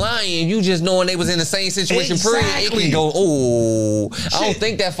if he lying, you just knowing they was in the same situation. Exactly. It can go, oh, I don't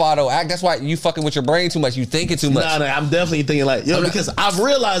think that far though. That's why you fucking with your brain too much. You thinking too much. Nah, I'm definitely thinking like, yo, because I've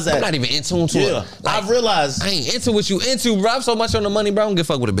realized that I'm not even in tune to it. Like, I've realized I ain't into what you into, bro. I'm so much on the money, bro. I don't give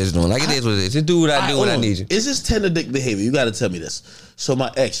a fuck what a bitch doing. Like, it is what it is. Just do what I do when I need you. Is this tender dick behavior? You got to tell me this. So my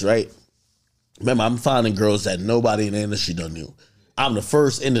ex, right? Remember, I'm finding girls that nobody in the industry don't knew. I'm the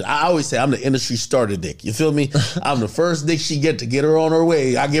first I always say I'm the industry starter dick. You feel me? I'm the first dick she get to get her on her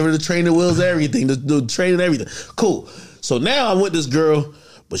way. I give her the training wheels, everything, the training, everything. Cool. So now I'm with this girl,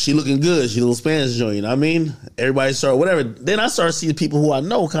 but she looking good. She a little Spanish joint, you know what I mean? Everybody start whatever. Then I start seeing people who I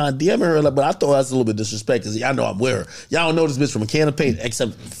know kind of DMing her, but I thought that's a little bit disrespect because y'all know I'm with her. Y'all don't know this bitch from a can of paint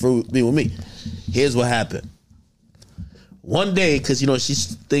except for being with me. Here's what happened. One day, because, you know,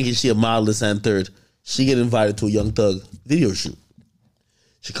 she's thinking she a model this and third, she get invited to a Young Thug video shoot.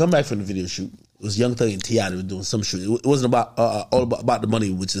 She come back from the video shoot. It was Young Thug and T.I. that were doing some shoot. It wasn't about all about the money,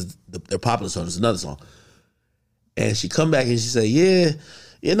 which is their popular song. It's another song. And she come back and she said, yeah,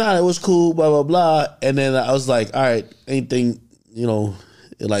 it was cool, blah, blah, blah. And then I was like, all right, anything,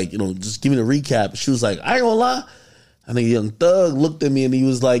 just give me the recap. She was like, I ain't gonna lie. I think Young Thug looked at me and he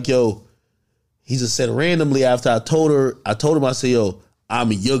was like, yo, he just said randomly after I told him, I said, yo,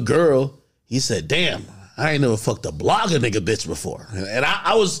 I'm your girl. He said, damn, I ain't never fucked a blogger nigga bitch before. And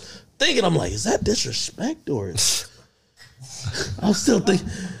I was thinking, I'm like, is that disrespect or I'm still thinking.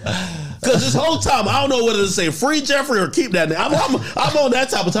 Because this whole time, I don't know whether to say free Jeffrey or keep that nigga. I'm on that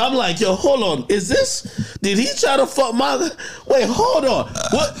type of time. I'm like, yo, hold on. Did he try to fuck my, wait, hold on.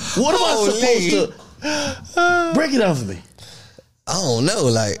 What am I supposed to, break it down for me. I don't know,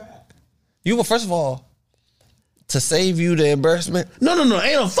 like, first of all, to save you the embarrassment. No, ain't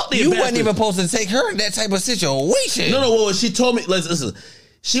no fuck the embarrassment. You wasn't even supposed to take her in that type of situation. No, well, she told me, listen,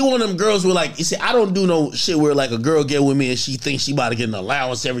 She one of them girls where like, you see, I don't do no shit where like a girl get with me and she thinks she about to get an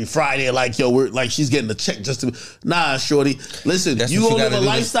allowance every Friday. Like, yo, we're like, she's getting a check just to, nah, shorty. Listen, you gonna live a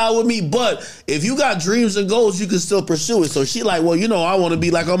lifestyle with me, but if you got dreams and goals, you can still pursue it. So she like, well, I want to be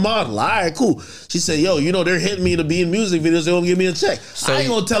like a model. All right, cool. She said, yo, they're hitting me to be in music videos. They won't give me a check. So, I ain't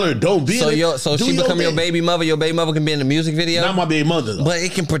gonna tell her don't be in it. So she become your baby mother. Your baby mother can be in the music video? Not my baby mother, though. But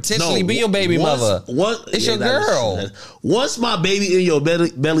it can potentially be your baby mother. It's your girl. Once my baby in your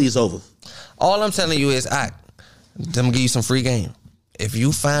belly is over. All I'm telling you is, I'm gonna give you some free game. If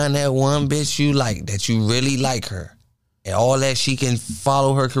you find that one bitch you like, that you really like her, and all that, she can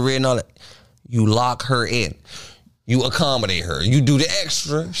follow her career and all that, you lock her in. You accommodate her. You do the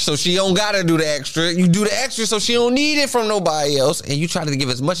extra, so she don't gotta do the extra. You do the extra, so she don't need it from nobody else. And you try to give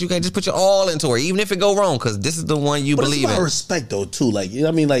as much as you can. Just put your all into her, even if it go wrong, because this is the one you believe in. It's about respect, though, too. Like, you know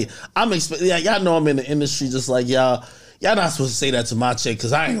what I mean? Like, I'm expecting. Yeah, y'all know I'm in the industry, just like y'all. Y'all not supposed to say that to my chick,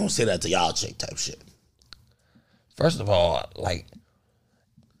 because I ain't gonna say that to y'all chick type shit. First of all, like,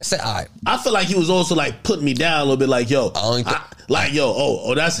 say, all right. I feel like he was also like putting me down a little bit, like, yo,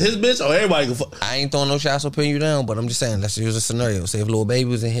 that's his bitch, or everybody can fuck. I ain't throwing no shots or putting you down, but I'm just saying, let's use a scenario. Say if Lil Baby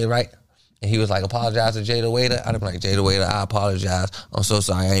was in here, right? And he was like, apologize to Jada Waiter. I'd be like, Jada Waiter, I apologize. I'm so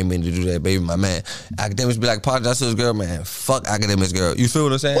sorry. I ain't mean to do that, baby, my man. Academics be like, apologize to his girl, man. Fuck Academics girl. You feel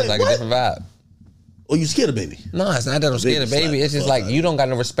what I'm saying? Wait, like what? a different vibe. Oh, you scared of baby? No, it's not that I'm scared of baby. It's just like, you don't got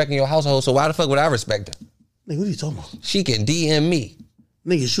no respect in your household, so why the fuck would I respect her? Nigga, what are you talking about? She can DM me.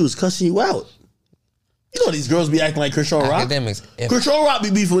 Nigga, she was cussing you out. You know these girls be acting like Kershaw Rock. Academics. Kershaw Rock be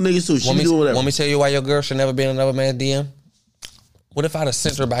beefing with niggas too. She be doing whatever. Want me to tell you why your girl should never be in another man's DM? What if I'd have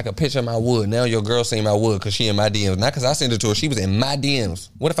sent her back a picture of my wood? Now your girl seen my wood because she in my DMs. Not because I sent it to her. She was in my DMs.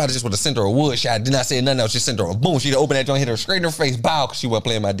 What if I just would have sent her a wood shot? Did not say nothing else. Just sent her a boom. She'd open that joint, hit her straight in her face, bow, because she wasn't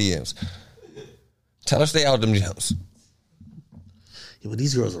playing my DMs. Tell her stay out of them DMs. Yeah, but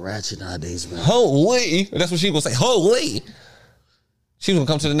these girls are ratchet nowadays, man. Holy. That's what she gonna say. Holy. She was gonna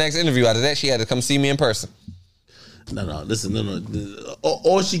come to the next interview. After that, she had to come see me in person. No. Listen, no.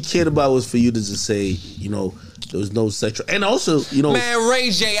 All she cared about was for you to just say, there was no sexual. And also, Man, Ray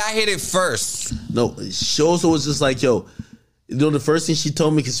J, I hit it first. No, she also was just like, yo, the first thing she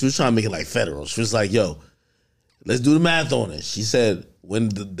told me, because she was trying to make it like federal. She was like, yo, let's do the math on it. She said, when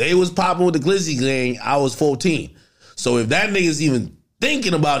they was popping with the Glizzy gang, I was 14. So if that nigga's even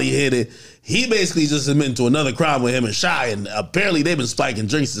thinking about he hit it, he basically just admitted to another crime with him and Shy, and apparently they've been spiking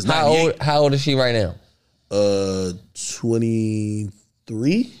drinks since 98. How old is she right now?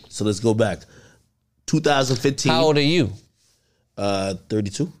 23. So let's go back. 2015. How old are you?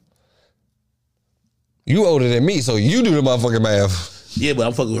 32. You older than me, so you do the motherfucking math. Yeah, but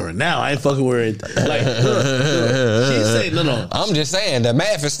I'm fucking with her now. I ain't fucking with her. Like, she said, no. I'm just saying, the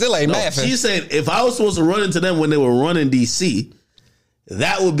math is still ain't math. She said, if I was supposed to run into them when they were running DC,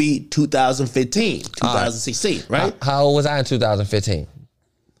 that would be 2015, 2016, right? How old was I in 2015?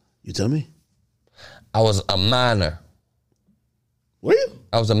 You tell me. I was a minor. Were you?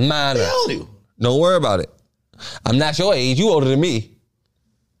 I was a minor. How old are you? Don't worry about it. I'm not your age. You older than me.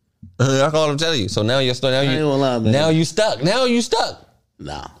 That's all I'm telling you. So now you're stuck. Now you stuck. Now you stuck.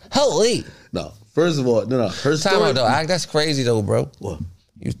 Nah. Holy. No. First of all, no. Her story. Time out though. That's crazy though, bro. What?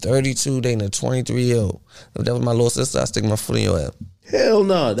 You 32 dating a 23-year-old. If that was my little sister, I'd stick my foot in your ass. Hell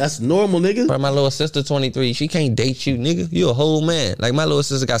no. That's normal, nigga. But my little sister, 23, she can't date you, nigga. You a whole man. Like my little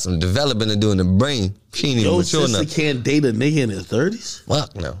sister got some development to do in the brain. She ain't even mature enough. Your sister can't date a nigga in his 30s?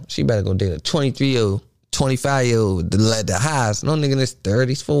 Fuck no. She better go date a 23-year-old, 25-year-old, the highs. No nigga in his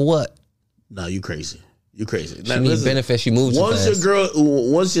 30s for what? No, you crazy. You crazy. She needs benefits. She moves too fast.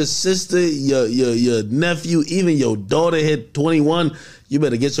 Once your sister, your nephew, even your daughter hit 21, you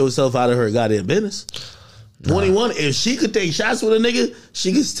better get yourself out of her goddamn business. 21, if she could take shots with a nigga,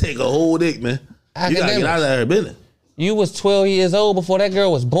 she could take a whole dick, man. You gotta get out of her business. You was 12 years old before that girl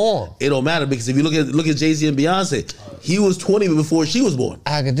was born. It don't matter because if you look at Jay-Z and Beyonce, he was 20 before she was born.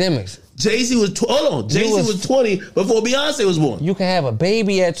 Academics. Jay-Z was 20 before Beyonce was born. You can have a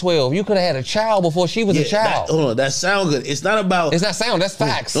baby at 12. You could have had a child before she was a child. Hold on, that sound good. It's not about. It's not sound. That's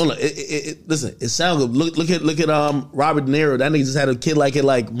facts. Hold on, listen, it sound good. Look at Robert De Niro. That nigga just had a kid like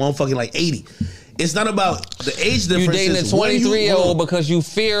 80. It's not about the age difference. You dating a 23-year-old because you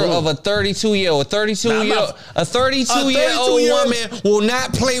fear of a 32-year-old. A 32-year-old woman will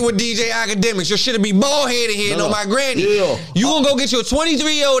not play with DJ Academics. Your shit'll be bald-headed here, my granny. Yeah. You gonna go get your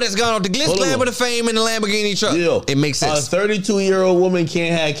 23-year-old that's gone off the Glitz Lamb of Fame in the Lamborghini truck. Yeah. It makes sense. A 32-year-old woman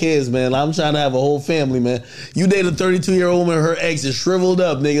can't have kids, man. I'm trying to have a whole family, man. You date a 32-year-old woman, her ex is shriveled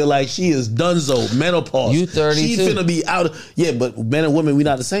up, nigga, like she is donezo, menopause. You 32. She finna be out. Yeah, but men and women, we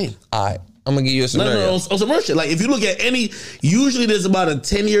not the same. All right. I'm gonna give you a scenario. No, on some real shit. Like if you look at usually there's about a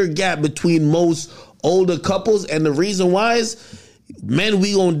 10-year gap between most older couples, and the reason why is men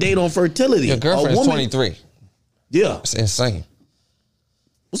we gonna date on fertility. Your girlfriend is 23. Yeah, it's insane.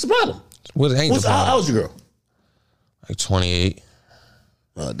 What's the problem? How old's your girl? Like 28.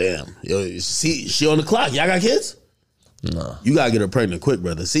 Oh damn! Yo, see, she on the clock. Y'all got kids? No. You gotta get her pregnant quick,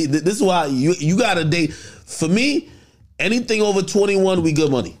 brother. See, this is why you gotta date. For me, anything over 21, we good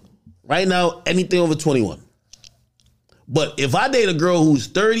money. Right now, anything over 21. But if I date a girl who's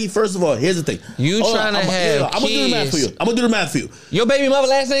 30, first of all, here's the thing. I'm gonna do the math for you. I'm gonna do the math for you. Your baby mother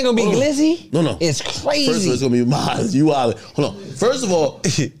last name gonna be Glizzy? No. It's crazy. First of all, it's gonna be mine. You wild. Hold on. First of all,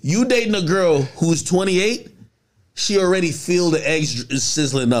 you dating a girl who's 28, she already feel the eggs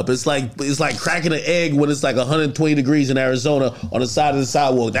sizzling up. It's like cracking an egg when it's like 120 degrees in Arizona on the side of the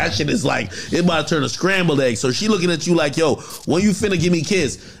sidewalk. That shit is like, it's about to turn a scrambled egg. So she looking at you like, yo, when you finna give me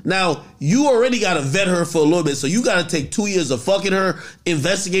kids? Now, you already gotta vet her for a little bit. So you gotta take 2 years of fucking her,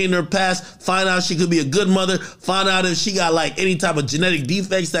 investigating her past, find out she could be a good mother, find out if she got like any type of genetic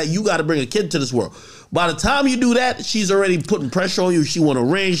defects that you gotta bring a kid to this world. By the time you do that, she's already putting pressure on you. She want a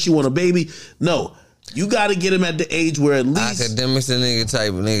ring, she want a baby. No. You got to get him at the age where at least... Academics a nigga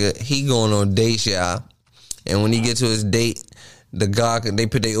type of nigga. He going on dates, y'all. And when he get to his date, they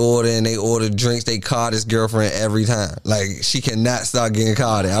put their order and they order drinks. They card his girlfriend every time. Like, she cannot start getting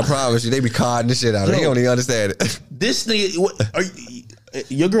carded. I promise you, they be carding the shit out of her. They don't even understand it. This nigga...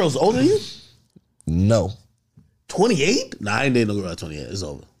 your girl's older than you? No. 28? Nah, I ain't dating no girl at 28. It's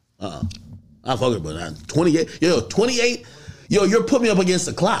over. I'm fucking with her. 28? Yo, 28... Yo, you're putting me up against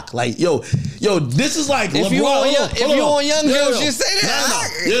the clock. Like, yo, this is like if LeBron. You on young jokes, just say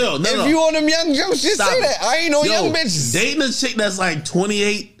that. No. If you on them young jokes, just say that. I ain't on young bitches. Dating a chick that's like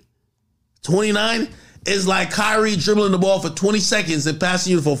 28, 29 is like Kyrie dribbling the ball for 20 seconds and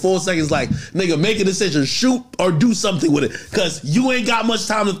passing you for 4 seconds. Like, nigga, make a decision, shoot or do something with it, because you ain't got much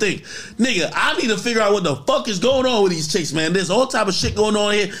time to think. Nigga, I need to figure out what the fuck is going on with these chicks, man. There's all type of shit going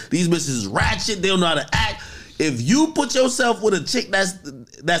on here. These bitches is ratchet. They don't know how to act. If you put yourself with a chick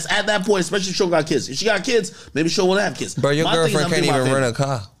that's at that point, especially if she don't got kids. If she got kids, maybe she'll want to have kids. Bro, your girlfriend can't even rent a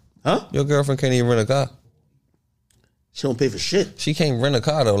car. Huh? Your girlfriend can't even rent a car. She don't pay for shit. She can't rent a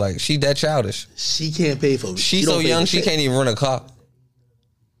car though. Like, she that childish. She can't pay for. She's so young, she can't even rent a car.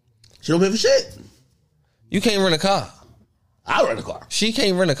 She don't pay for shit. You can't rent a car. I rent a car. She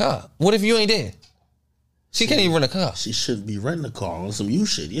can't rent a car. What if you ain't there? She can't even rent a car. She shouldn't be renting a car on some you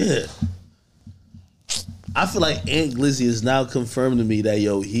shit. Yeah. I feel like Aunt Glizzy is now confirming to me that,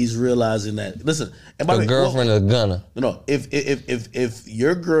 yo, he's realizing that. Listen, and by the girlfriend is a gunner. No, if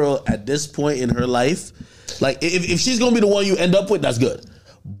your girl at this point in her life, like if she's gonna be the one you end up with, that's good.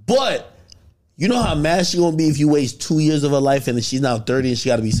 But you know how mad she gonna be if you waste 2 years of her life and then she's now 30 and she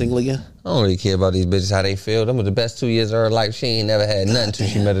got to be single again. I don't really care about these bitches how they feel. Them were the best 2 years of her life. She ain't never had nothing until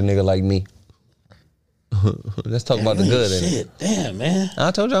she met a nigga like me. Let's talk about the good. Shit, damn man.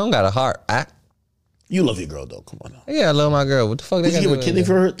 I told you I don't got a heart. You love your girl though. Come on now. Yeah, I love my girl. What the fuck? Did you give her a kidney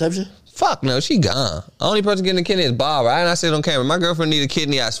for her type shit? Fuck no, she gone. Only person getting a kidney is Bob. Right? And I said on camera, my girlfriend need a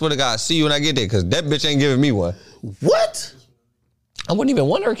kidney. I swear to God, I'll see you when I get there, because that bitch ain't giving me one. What? I wouldn't even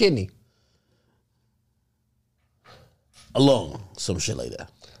want her kidney. A lung, some shit like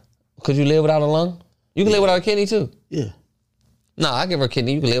that. Could you live without a lung? You can live without a kidney too. Yeah. No, I give her a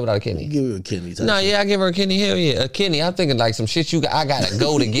kidney. You can live without a kidney. You give her a kidney. No, yeah, I give her a kidney. Hell yeah, a kidney. I'm thinking like some shit I gotta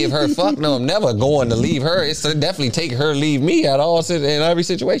go to give her. Fuck no, I'm never going to leave her. It's to definitely take her, leave me at all in every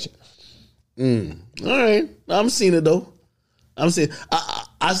situation. All right, I'm seeing it though. I'm seeing.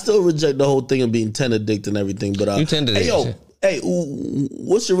 I still reject the whole thing of being tender dicked and everything. But you tender dick. Hey,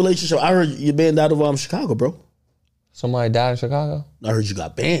 what's your relationship? I heard you banned out of Chicago, bro. Somebody died in Chicago? I heard you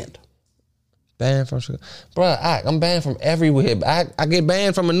got banned. Banned from Chicago. Bro, I'm banned from everywhere. I get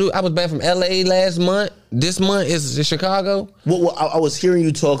banned from I was banned from LA last month. This month is Chicago. Well, I was hearing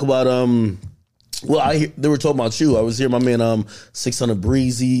you talk about, they were talking about you. I was hearing my man 600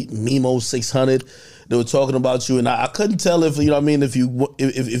 Breezy, Mimo 600. They were talking about you, and I couldn't tell if, you know what I mean, if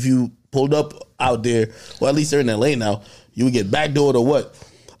you pulled up out there, well, at least they're in LA now, you would get backdoored or what.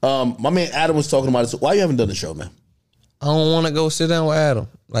 My man Adam was talking about it. So why you haven't done the show, man? I don't want to go sit down with Adam.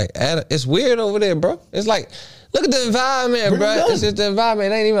 Like, Adam, it's weird over there, bro. It's like, look at the environment, bro. It's just the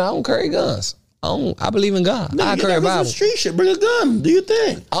environment. It ain't even, I don't carry guns. I believe in God. I carry a Bible. Street shit. Bring a gun. Do your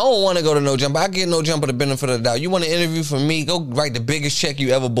thing. I don't want to go to no jump. I get no jump for the benefit of the doubt. You want an interview from me? Go write the biggest check you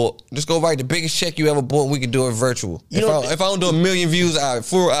ever bought. Just go write the biggest check you ever bought. And we can do it virtual. If I don't do 1 million views, I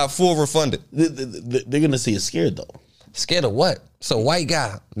full refund it. They're gonna see you scared though. Scared of what? So white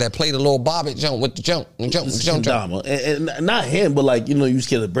guy that played a little bobbit jump with the jump. And not him, but like, you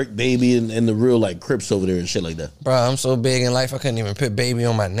scared of Brick Baby and the real like Crips over there and shit like that. Bro, I'm so big in life I couldn't even put baby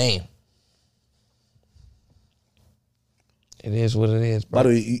on my name. It is what it is, bro. By the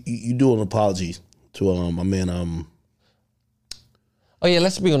way, you do an apology to my man. Oh yeah,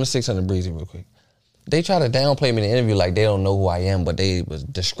 let's speak on the 600 Breezy real quick. They try to downplay me in the interview like they don't know who I am, but they was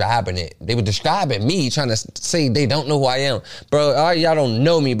describing it. They were describing me, trying to say they don't know who I am. Bro, all right, y'all don't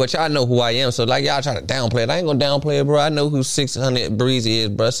know me, but y'all know who I am. So like y'all trying to downplay it. I ain't gonna downplay it, bro. I know who 600 Breezy is,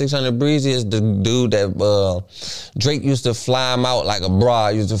 bro. 600 Breezy is the dude that Drake used to fly him out like a bra.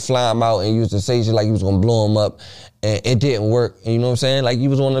 Used to fly him out and used to say shit like he was gonna blow him up. And it didn't work. And you know what I'm saying? Like he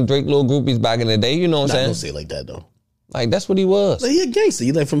was one of the Drake little groupies back in the day. You know what I'm saying? Don't say it like that though. Like, that's what he was. Like, he a gangster.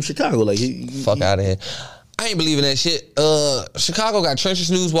 He like from Chicago. Like, fuck out of here. I ain't believing that shit. Chicago got Trenches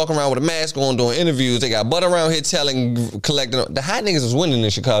News walking around with a mask on doing interviews. They got Bud around here collecting. The hot niggas is winning in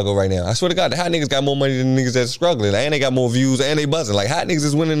Chicago right now. I swear to God, the hot niggas got more money than the niggas that's struggling. And they got more views and they buzzing. Like, hot niggas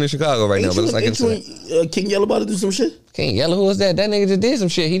is winning in Chicago right now. But it's like King Yellow about to do some shit? King Yellow, who was that? That nigga just did some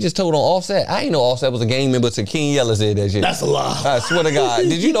shit. He just told on Offset. I ain't know Offset was a gang member till King Yellow said that shit. That's a lie. I swear to God.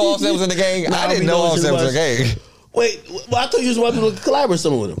 Did you know Offset was in the gang? Nah, I didn't know Offset was in the gang. Wait, well, I thought you was about to collaborate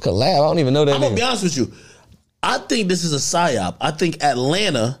something with him. Collab? I don't even know that. I'm gonna be honest with you. I think this is a psyop. I think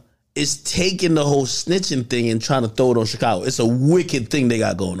Atlanta is taking the whole snitching thing and trying to throw it on Chicago. It's a wicked thing they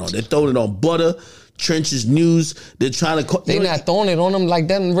got going on. They're throwing it on Butter, Trenches News. They're trying to... They're not throwing it on them like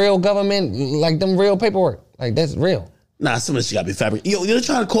them real government, like them real paperwork. Like, that's real. Nah, some of this shit gotta be fabric. Yo, they're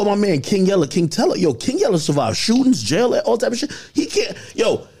trying to call my man King Yella, King Teller. Yo, King Yella survived shootings, jail, all type of shit. He can't...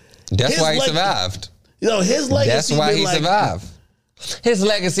 Yo... That's why he survived. His legacy... That's why he survived. His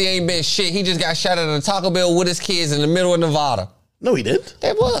legacy ain't been shit. He just got shot at a Taco Bell with his kids in the middle of Nevada. No, he didn't.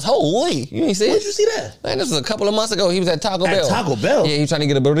 That was. Holy. You ain't see it? Where'd you see that? Man, this was a couple of months ago. He was at Taco Bell. At Taco Bell? Yeah, he was trying to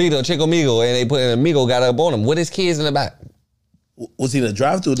get a burrito, Chico Migo, and they put an amigo got up on him with his kids in the back. Was he in a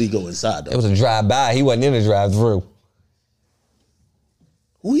drive-thru or did he go inside, though? It was a drive-by. He wasn't in the drive-thru.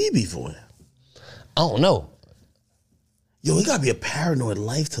 Who he be for? I don't know. Yo, it gotta be a paranoid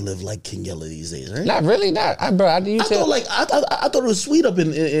life to live like King Yella these days, right? Not really, not. I thought it was sweet up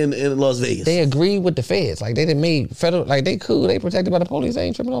in Las Vegas. They agreed with the feds. Like, they didn't made federal, like, they cool. They protected by the police. They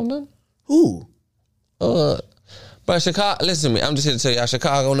ain't tripping on nothing. Who? But Chicago, listen to me. I'm just here to tell y'all,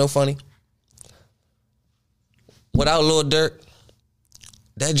 Chicago no funny. Without Lil Durk,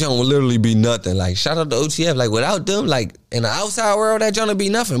 that joint would literally be nothing. Like, shout out to OTF. Like, without them, like, in the outside world, that joint would be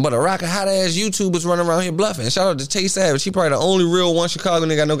nothing. But a rock of hot-ass YouTubers running around here bluffing. Shout out to Tay Savage. He probably the only real one Chicago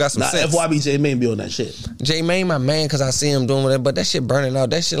nigga I know got some sense. FYB J Main be on that shit. J Main my man because I see him doing whatever. But that shit burning out.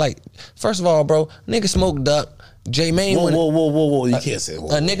 That shit like, first of all, bro, nigga smoked duck. J Main Whoa. You can't say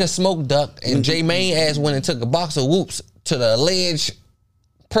whoa. A nigga smoked duck and J Main ass went and took a box of whoops to the alleged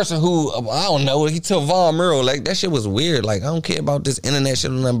person who, I don't know, he took Von Murrow. Like, that shit was weird. Like, I don't care about this internet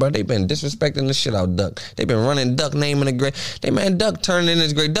shit or nothing, bro. They been disrespecting the shit out Duck. They been running Duck name in the grave. They, man, Duck turned in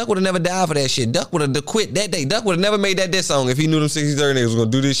his grave. Duck would have never died for that shit. Duck would have quit that day. Duck would have never made that diss song if he knew them 63rd niggas was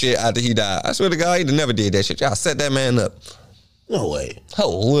gonna do this shit after he died. I swear to God, he'd have never did that shit. Y'all set that man up. No way.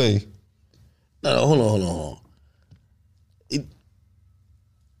 Holy. No, hold on.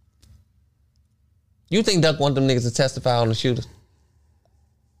 You think Duck want them niggas to testify on the shooters?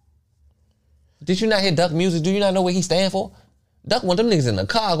 Did you not hear Duck music? Do you not know what he stand for? Duck want them niggas in the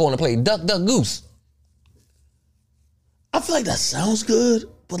car going to play Duck, Duck, Goose. I feel like that sounds good,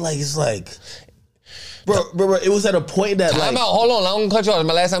 but like it's like, bro, it was at a point that Time out. Hold on, I'm gonna cut you off.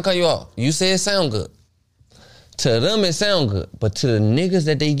 My last time cut you off. You said it sound good. To them it sound good, but to the niggas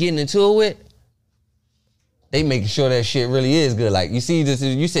that they getting into it with, they making sure that shit really is good. Like, you see, this,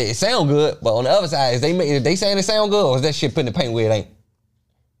 you said it sound good, but on the other side, is they saying it sound good, or is that shit putting the paint where it ain't?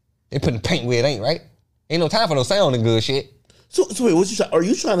 They putting the paint where it ain't, right? Ain't no time for no sounding good shit. So wait, are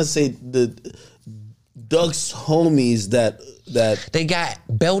you trying to say the Duck's homies that they got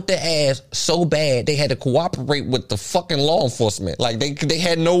belt their ass so bad they had to cooperate with the fucking law enforcement? Like, they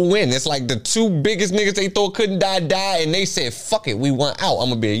had no win. It's like the two biggest niggas they thought couldn't die, and they said, fuck it, we want out. I'm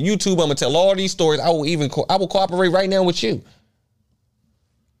gonna be a YouTube, I'm gonna tell all these stories. I will cooperate right now with you.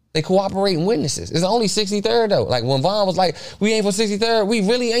 They cooperating witnesses. It's only 63rd though. Like, when Von was like, we ain't from 63rd, we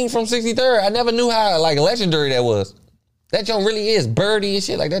really ain't from 63rd. I never knew how like legendary that was. That joint really is Birdie and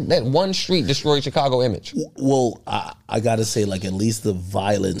shit. Like, that one street destroyed Chicago image. Well, I gotta say, like, at least the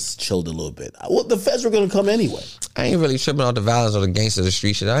violence chilled a little bit. Well, the feds were gonna come anyway. I ain't really tripping off the violence or the gangster of the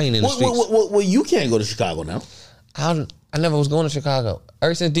street shit. I ain't in the streets. Well, you can't go to Chicago now. I never was going to Chicago.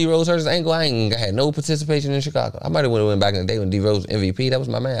 Ever since D-Rose hurt his ankle, I ain't had no participation in Chicago. I might have went back in the day when D-Rose was MVP. That was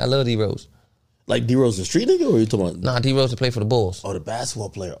my man. I love D-Rose. Like D Rose, the street nigga, or are you talking about? Nah, D Rose to play for the Bulls. Oh, the basketball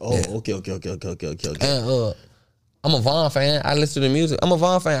player. Oh, Yeah. okay. And I'm a Von fan. I listen to the music. I'm a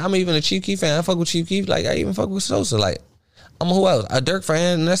Von fan. I'm even a Chief Keef fan. I fuck with Chief Keef. Like I even fuck with Sosa. Like I'm a who else? A Dirk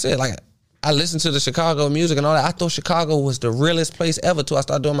fan, and that's it. Like I listen to the Chicago music and all that. I thought Chicago was the realest place ever till I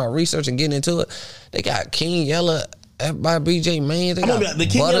started doing my research and getting into it. They got King Yella by BJ Maine. They got the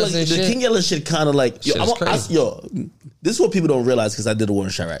King Yella shit kind of like yo. This is what people don't realize because I did a one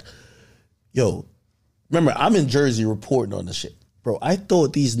shot right. Yo, remember I'm in Jersey reporting on this shit, bro. I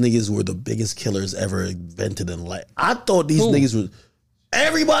thought these niggas were the biggest killers ever invented in life. I thought these niggas were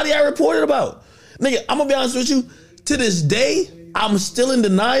everybody I reported about. Nigga, I'm gonna be honest with you. To this day, I'm still in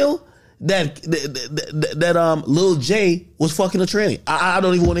denial that Lil J was fucking a tranny. I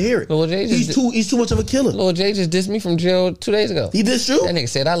don't even want to hear it. Lil J he's too much of a killer. Lil J just dissed me from jail 2 days ago. He dissed you? That nigga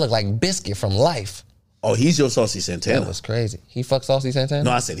said I look like Biscuit from Life. Oh, he's your Saucy Santana. That was crazy. He fucked Saucy Santana? No,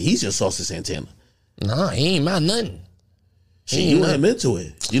 I said he's your Saucy Santana. Nah, he ain't my nothing. Shit, you want him into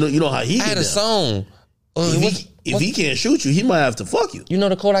it. You know how he I had a song. If he can't shoot you, he might have to fuck you. You know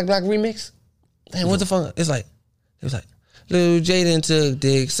the Kodak Black remix? Man, what the fuck? It was like, Lil Jaden took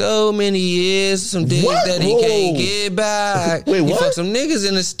dick so many years, some dick that he can't get back. Wait, what? He fucked some niggas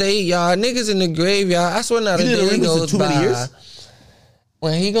in the state yard, niggas in the graveyard. I swear not a day goes by. Many years?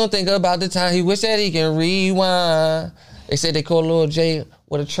 When he gonna think about the time he wish that he can rewind. They said they called Lil J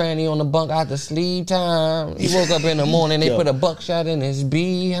with a tranny on the bunk after sleep time. He woke up in the morning, they put a buckshot in his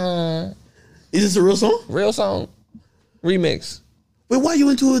behind. Is this a real song? Real song. Remix. Wait, why you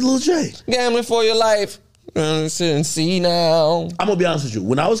into it, Lil J? Gambling for your life. Sit and see now. I'm gonna be honest with you.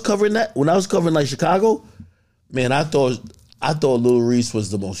 When I was covering like Chicago, man, I thought Lil Reese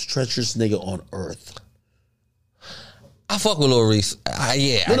was the most treacherous nigga on earth. I fuck with Lil Reese. I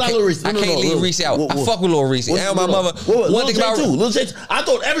can't leave Reese out. I fuck with Lil Reese. And my mother. One thing about Lil J, I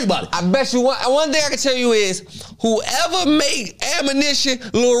thought everybody. I bet you one thing I can tell you is whoever make ammunition,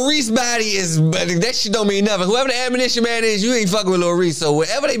 Lil Reese body is. That shit don't mean nothing. Whoever the ammunition man is, you ain't fucking with Lil Reese. So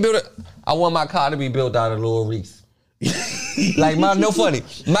wherever they build it, I want my car to be built out of Lil Reese. Like no funny.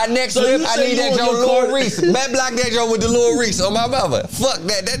 My next whip, I need that joint Lil Reese. Matt block that joint with the Lil Reese on my mother. Fuck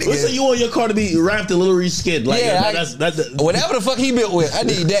that nigga. So you want your car to be wrapped in Lil Reese skin? Like, yeah, that's whatever the fuck he built with. I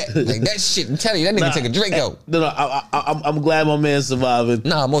need that. Like that shit. I'm telling you, that nigga take a Draco. No, I'm glad my man's surviving.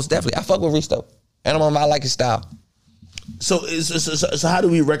 Nah, most definitely. I fuck with Reese though, and I like his style. So how do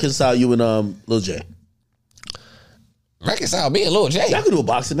we reconcile you and Lil J? Reconcile me and Lil J. Y'all could do a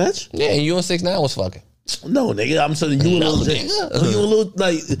boxing match. Yeah, you and 6ix9ine was fucking. No, nigga, I'm saying you and Lil J.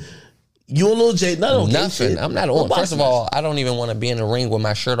 You and Lil J. Nothing. I'm not on. First of all, I don't even want to be in the ring with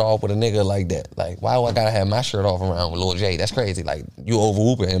my shirt off with a nigga like that. Like, why do I gotta have my shirt off around with Lil J? That's crazy. Like, you over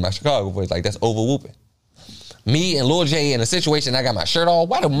whooping in my Chicago voice. Like, that's over whooping. Me and Lil J in a situation, I got my shirt off.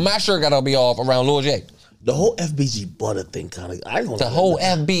 Why do my shirt gotta be off around Lil J? The whole FBG butter thing kind of. The whole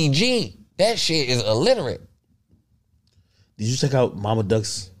FBG. That shit is illiterate. Did you check out Mama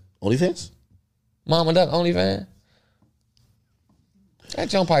Duck's OnlyFans? Mama Duck OnlyFans? That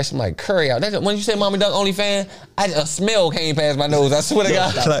jump probably smell like curry out. When you say Mama Duck OnlyFans, a smell came past my nose. I swear to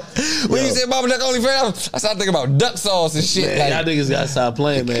God. Like, when you said Mama Duck OnlyFans, I started thinking about duck sauce and shit. Man, y'all niggas gotta stop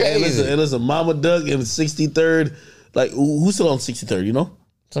playing, man. Hey, listen, Mama Duck and 63rd. Like, who's still on 63rd, you know?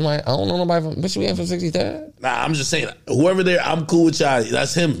 Somebody, I don't know nobody from, bitch, we ain't from 63rd? Nah, I'm just saying, whoever there, I'm cool with y'all.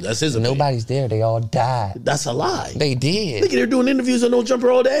 That's him. That's his opinion. Nobody's there. They all died. That's a lie. They did. Look, they're doing interviews on No Jumper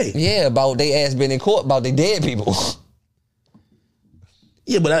all day. Yeah, about they ass been in court about they dead people.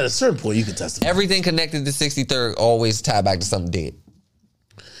 Yeah, but at a certain point, you can testify. Everything connected to 63rd always tie back to something dead.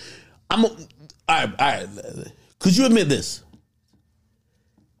 All right. Could you admit this?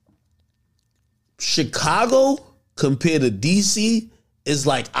 Chicago compared to DC is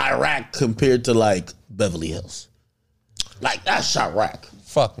like Iraq compared to like Beverly Hills. Like, that's Chirac.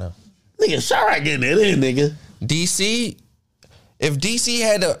 Fuck no. Nigga, Chirac getting it in, nigga. DC, if DC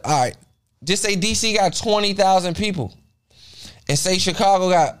had all right, just say DC got 20,000 people and say Chicago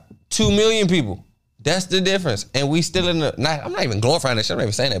got 2 million people. That's the difference. And we still in the, I'm not even glorifying that shit, I'm not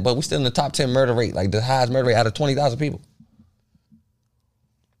even saying that, but we still in the top 10 murder rate, like the highest murder rate out of 20,000 people.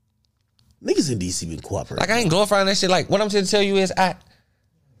 Niggas in DC been cooperating. Like, I ain't glorifying that shit. Like, what I'm trying to tell you is,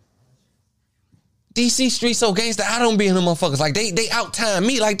 DC street so gangsta, I don't be in them motherfuckers. Like, they out time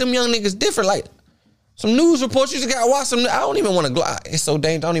me. Like, them young niggas different. Like, Some news reports. You just gotta watch some. I don't even want to. It's so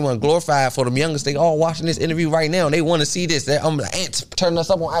dangerous. I don't even want to glorify it for them youngest. They all watching this interview right now. And they want to see this. I'm like, ants turning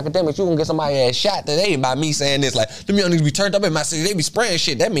us up on academics. You gonna get somebody ass shot today by me saying this. Like, them young niggas be turned up in my city. They be spraying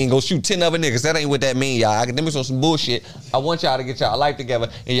shit. That mean go shoot 10 other niggas. That ain't what that mean, y'all. Academics on some bullshit. I want y'all to get y'all life together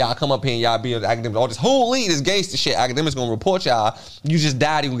and y'all come up here and y'all be academics. All this whole lead is gangster shit. Academics gonna report y'all. You just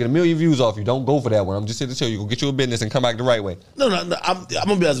died. You gonna get 1 million views off you. Don't go for that one. I'm just here to tell you. Go get you a business and come back the right way. No. I'm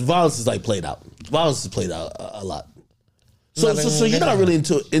gonna be honest. Violence is like played out. Violence is played out a lot. So you're not really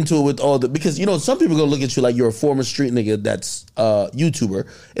into it with all the, because you know some people gonna look at you like you're a former street nigga that's YouTuber,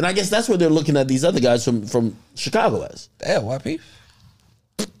 and I guess that's what they're looking at these other guys from Chicago as. Damn, YP.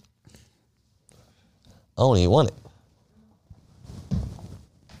 I don't even want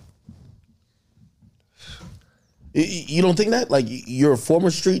it. You don't think that? Like, you're a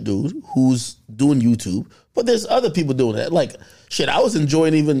former street dude who's doing YouTube, but there's other people doing that. Like, shit, I was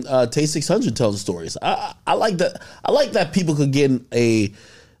enjoying even Tay 600 telling stories. I like that. I like that people could get a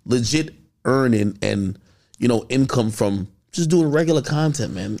legit earning and, you know, income from just doing regular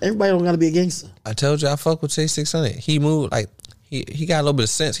content, man. Everybody don't got to be a gangster. I told you I fuck with Tay 600. He moved, like, he got a little bit of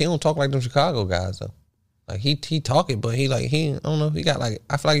sense. He don't talk like them Chicago guys, though. Like, he talking, but I don't know. He got, like,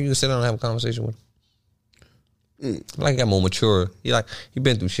 I feel like you can sit down and have a conversation with him. Like, he got more mature. He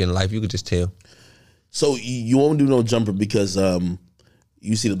been through shit in life. You could just tell. So you won't do no jumper because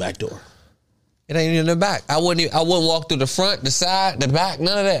you see the back door. It ain't in the back. I wouldn't walk through the front, the side, the back,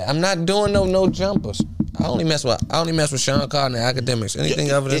 none of that. I'm not doing no jumpers. I only mess with Sean Carter and academics.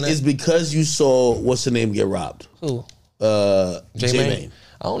 Anything other than that. It's because you saw what's the name get robbed. Who? J-Mane.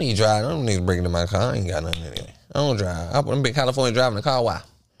 I don't need to drive. I don't need to bring it in my car. I ain't got nothing anyway. I don't drive. I'm in California driving the car. Why?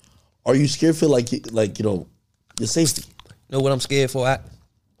 Are you scared for like you know, your safety? You know what I'm scared for? I'm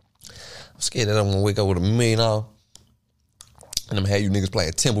scared that I'm gonna wake up with $1 million and I'm gonna have you niggas play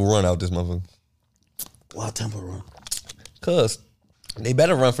a Temple Run out this motherfucker. Why Temple Run? Cause they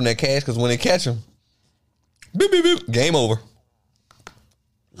better run from that cash, cause when they catch them, beep, beep, beep, game over.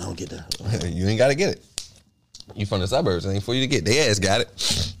 I don't get that. You ain't gotta get it. You from the suburbs, it ain't for you to get. They ass got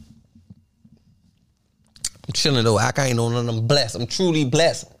it. I'm chilling though. I ain't on nothing. I'm blessed. I'm truly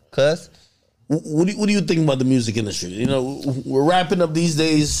blessed, cuz. What do you think about the music industry? You know, we're wrapping up these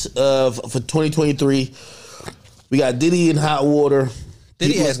days for 2023. We got Diddy in hot water.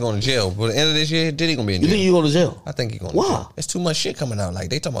 Diddy ass going to jail. By the end of this year, Diddy gonna be in jail. You think you going to jail? I think he going to jail. Why? It's too much shit coming out. Like,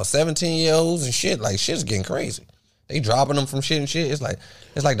 they talking about 17-year-olds and shit. Like, shit's getting crazy. They dropping them from shit and shit. It's like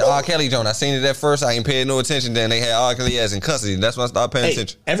the R. Kelly joint. I seen it at first. I ain't paying no attention. Then they had R. Kelly ass in custody. That's when I started paying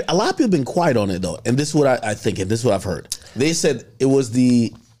attention. A lot of people been quiet on it though, and this is what I think, and this is what I've heard. They said it was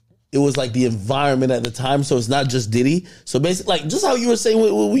like the environment at the time, so it's not just Diddy. So basically, like, just how you were saying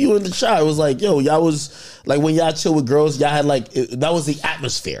when you were in the shot, it was like, yo, y'all was like, when y'all chill with girls, y'all had like, that was the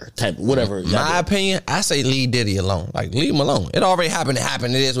atmosphere type, whatever. My opinion, I say leave Diddy alone. Like, leave him alone. It already happened. It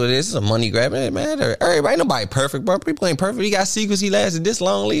happened. It is what it is. It's a money grab. Man, everybody, ain't nobody perfect, bro. People ain't perfect. He got secrets. He lasted this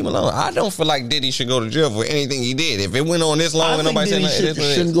long. Leave him alone. I don't feel like Diddy should go to jail for anything he did. If it went on this long and nobody said nothing,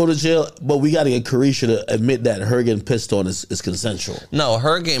 shouldn't go to jail, but we got to get Carisha to admit that her getting pissed on is consensual. No,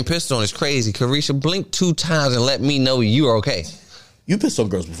 her getting pissed on is crazy. Carisha, blink 2 times and let me know you're okay. You pissed on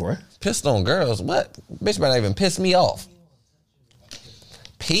girls before, right? Pissed on girls? What? Bitch better not even piss me off.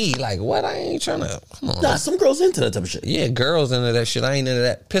 Like, what? I ain't trying to. Come on. Nah, some girls into that type of shit. Yeah, girls into that shit. I ain't into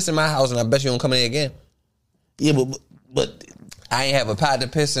that. Piss in my house and I bet you don't come in here again. Yeah, but I ain't have a pot to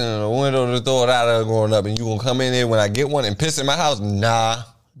piss in and a window to throw it out of growing up, and you gonna come in there when I get one and piss in my house? Nah.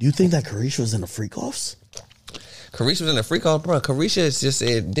 Do you think that Carisha was in the freak offs? Carisha was in the freak off, bro. Carisha is just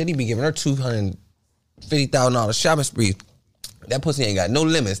said Diddy be giving her $250,000 shopping spree. That pussy ain't got no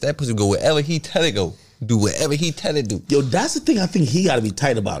limits. That pussy go wherever he tell it go. Do whatever he tell it do. Yo, that's the thing I think he got to be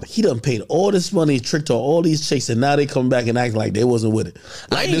tight about. He done paid all this money, tricked on all these chicks, and now they come back and act like they wasn't with it.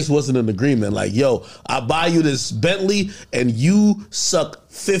 Like this wasn't an agreement. Like, yo, I buy you this Bentley and you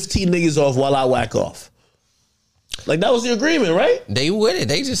suck 15 niggas off while I whack off. Like, that was the agreement, right? They with it.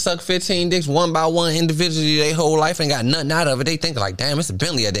 They just suck 15 dicks one by one individually their whole life and got nothing out of it. They think like, damn, it's a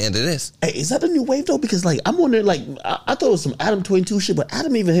Bentley at the end of this. Hey, is that the new wave though? Because like, I'm wondering, like, I thought it was some Adam 22 shit, but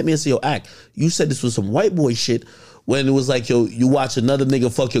Adam even hit me and said, yo, Act, you said this was some white boy shit when it was like, yo, you watch another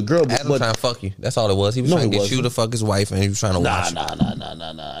nigga fuck your girl. Adam trying to fuck you. That's all it was. He was trying to get you to fuck his wife and he was trying to watch you.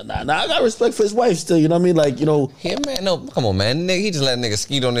 Nah. I got respect for his wife still, you know what I mean? Like, you know. Yeah, man, no, come on, man. Nigga, he just let a nigga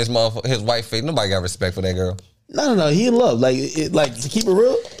skeet on his motherfucker, his wife face. Nobody got respect for that girl. No. He in love. Like, to keep it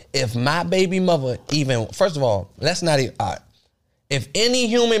real. If my baby mother even, first of all, let's not even. If any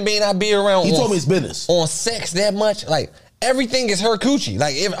human being I be around, he told me it's business on sex that much. Like, everything is her coochie.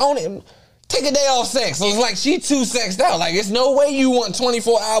 Like, if only take a day off sex. So it's like she too sexed out. Like, it's no way you want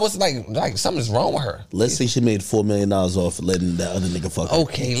 24 hours. Like something's wrong with her. Let's say she made $4 million off letting that other nigga fuck her.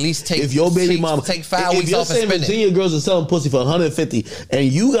 Okay, at least take. If your baby mama take 5 weeks off and spend it. Virginia girls are selling pussy for $150, and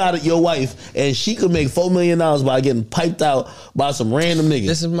you got it, your wife, and she could make $4 million by getting piped out by some random nigga.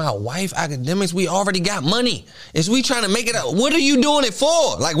 This is my wife. Academics. We already got money. Is we trying to make it out? What are you doing it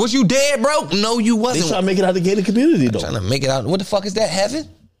for? Like, was you dead, bro? No, you wasn't. They trying to make it out the gated community though. Trying to make it out. What the fuck is that? Heaven?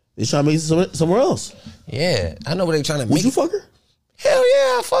 They trying to make it somewhere else. Yeah, I know what they trying to make. Would you fuck her? Hell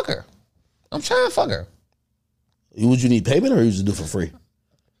yeah, I'll fuck her. I'm trying to fuck her. Would you need payment or you just do it for free?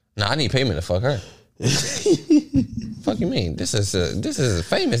 Nah, I need payment to fuck her. Fuck you mean? This is a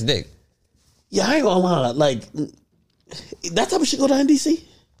famous dick. Yeah, I ain't gonna lie. Like, that type of shit go down in DC?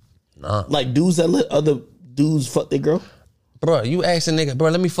 Nah. Like dudes that let other dudes fuck their girl? Bro, you ask a nigga, bro,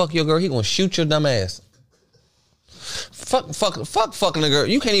 let me fuck your girl. He gonna shoot your dumb ass. Fuck fucking a girl.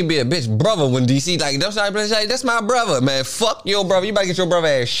 You can't even be a bitch brother when DC like that's my brother, man. Fuck your brother. You better get your brother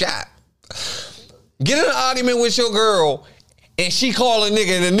ass shot. Get in an argument with your girl and she call a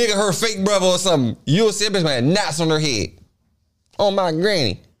nigga and the nigga her fake brother or something. You'll see a bitch man knots on her head. Oh my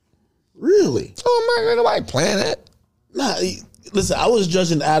granny. Really? Oh my granny, nobody playing that. Nah, listen, I was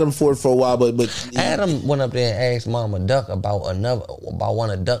judging Adam for it for a while, but Adam went up there and asked Mama Duck about one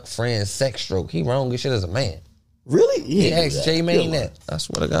of Duck's friend's sex stroke. He wrong as shit as a man. Really? He asked J-Man that. I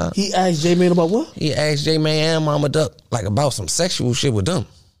swear to God. He asked J-Man about what? He asked J-Man and Mama Duck like about some sexual shit with them.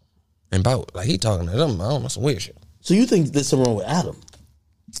 And about like he talking to them, I don't know, some weird shit. So you think there's something wrong with Adam?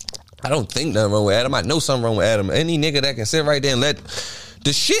 I don't think nothing wrong with Adam. I know something wrong with Adam. Any nigga that can sit right there and let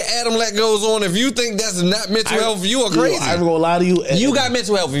the shit Adam let goes on, if you think that's not mental health, you are crazy. I ain't gonna lie to you. You got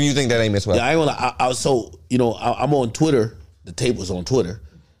mental health if you think that ain't mental health. Yeah, I ain't gonna lie. I'm on Twitter. The tape was on Twitter.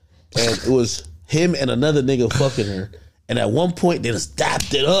 And it was him and another nigga fucking her. And at one point, they just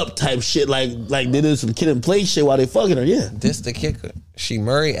dapped it up type shit. Like they did some kid and play shit while they fucking her, yeah. This the kicker. She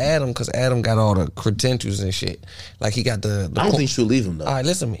married Adam because Adam got all the credentials and shit. Like he got the I don't think she'll leave him though. All right,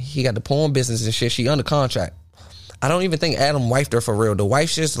 listen to me. He got the porn business and shit. She under contract. I don't even think Adam wifed her for real. The wife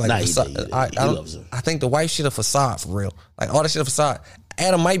shit's like he loves her. I think the wife shit a facade for real. Like all that shit a facade.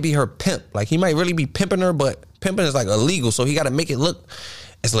 Adam might be her pimp. Like he might really be pimping her, but pimping is like illegal. So he got to make it look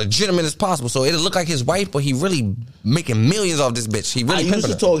as legitimate as possible. So it'll look like his wife, but he really making millions off this bitch. He really I used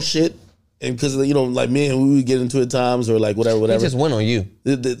to talk shit. And because, like me and we would get into it at times or like whatever. He just went on you.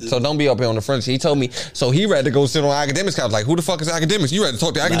 So don't be up here on the front. He told me, so he rather go sit on academics couch. Like, who the fuck is academics? You rather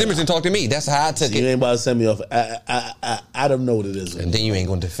talk to academics than talk to me. That's how I took it. You ain't about to send me off. I don't know what it is. And then you ain't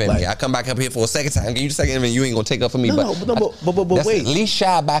going to defend me. I come back up here for a second time. Give you the second and you ain't going to take up for me. But wait. At least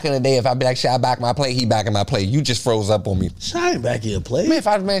Shy back in the day. If I be like, Shy back my play, he back in my play. You just froze up on me. Shy ain't back in your play.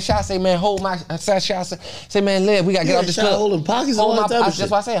 Man, Shy say, man, hold my, Shy say, man, live. We got to get off this club. Holding pockets all that type of shit.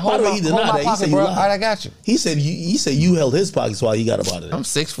 That's why I say, hold my pocket, bro. I got you. He said you held his pockets while he got up out of there. I'm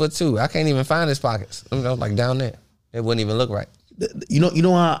 6'2". I can't even find his pockets. I was like down there. It wouldn't even look right. You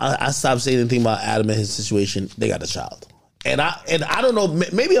know how I stopped saying anything about Adam and his situation? They got a child. And I don't know,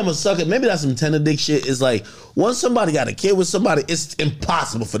 maybe I'm a sucker. Maybe that's some tender dick shit. It's like once somebody got a kid with somebody, it's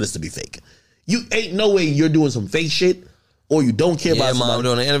impossible for this to be fake. You ain't no way you're doing some fake shit or you don't care about somebody. Mom, I'm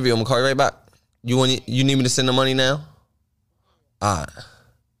doing an interview. I'm gonna call you right back. You need me to send the money now? All right.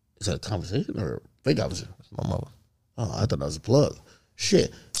 Is that a conversation or a fake conversation? My mother. Oh, I thought that was a plug.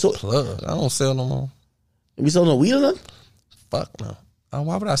 Shit. So plug? I don't sell no more. You sell no weed or nothing? Fuck no.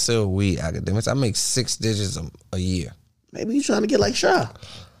 Why would I sell weed, academics? I make 6 digits a year. Maybe you trying to get like Shy.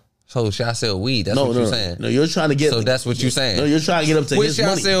 So should I sell weed? That's what you're saying. No, you're trying to get. So that's what you're saying. No, you're trying to get up to his money.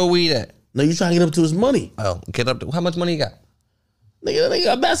 Where should I sell weed at? No, you're trying to get up to his money. Oh, get up to how much money you got? Nigga, they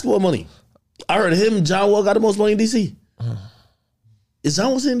got basketball money. I heard him, John Wall got the most money in DC. Is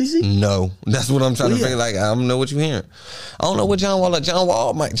John Wall in DC? No, that's what I'm trying to figure. Like, I don't know what you're hearing. I don't know what John Wall. John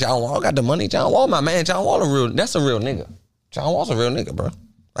Wall got the money. John Wall, my man. John Wall that's a real nigga. John Wall's a real nigga, bro.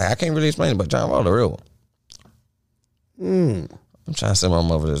 Like, I can't really explain it, but John Wall the real one. I'm trying to send my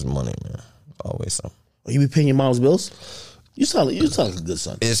mother this money, man. Always something. Oh, you be paying your mom's bills? You sound like a good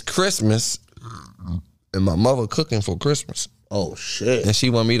son. It's Christmas, and my mother cooking for Christmas. Oh shit! And she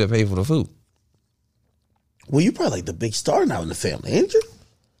want me to pay for the food. Well, you probably like the big star now in the family, ain't you?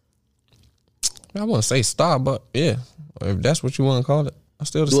 I wouldn't say star, but yeah, if that's what you want to call it, I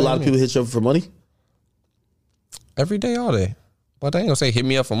still the same. Do a lot of people hit you up for money? Every day, all day. But I ain't gonna say hit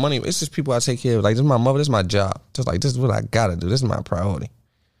me up for money. It's just people I take care of. Like, this is my mother, this is my job. Just like, this is what I gotta do. This is my priority.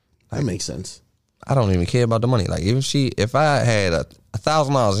 Like, that makes sense. I don't even care about the money. Like, if I had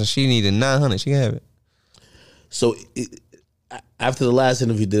 $1,000 and she needed $900, she can have it. So after the last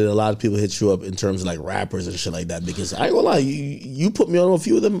interview, did a lot of people hit you up in terms of like rappers and shit like that? Because I ain't gonna lie, you put me on a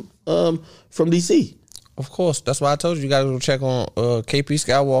few of them from DC. Of course, that's why I told you guys to check on KP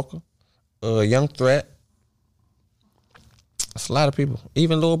Skywalker, Young Threat. That's a lot of people.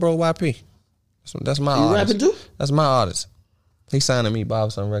 Even Lil Bro YP. That's my You artist. rapping too? That's my artist. He signed to me,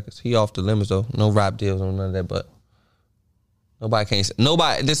 Bob Sun Records. He off the limits though. No rap deals or none of that. But nobody can't sign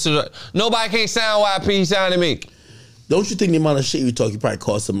YP signing me. Don't you think the amount of shit you talk, you probably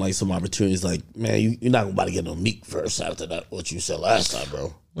cost them like some opportunities? Like, man, you're not about to get no Meek verse after that. What you said last time,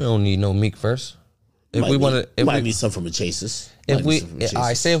 bro. We don't need no Meek verse. If we wanted, might need some from the Chasers.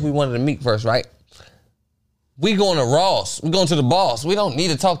 I say if we wanted a Meek verse, right? We going to Ross. We going to the boss. We don't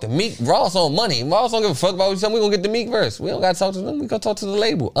need to talk to Meek. Ross on money. Ross don't give a fuck about what we gonna get the Meek verse. We don't got to talk to them. We gonna talk to the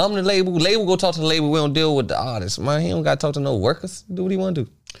label. I'm the label. Label go talk to the label. We don't deal with the artist. Man, he don't got to talk to no workers. Do what he want to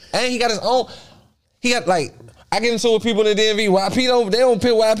do. And he got his own. He got like. I get into it with people in the DMV. They don't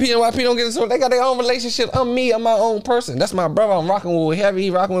pick YP and YP don't get into it. They got their own relationship. I'm me. I'm my own person. That's my brother. I'm rocking with heavy. He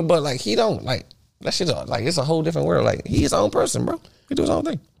rocking with, but like he don't like that shit. Like it's a whole different world. Like he's his own person, bro. He do his own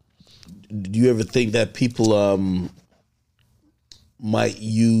thing. Do you ever think that people might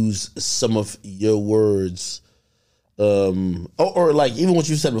use some of your words, or like even what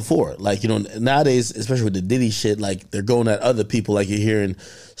you said before, like, you know, nowadays, especially with the Diddy shit, like they're going at other people, like you're hearing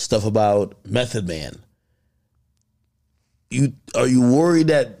stuff about Method Man. Are you worried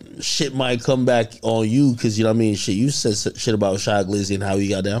that shit might come back on you? Because, you know what I mean, shit, you said shit about Shy Glizzy and how he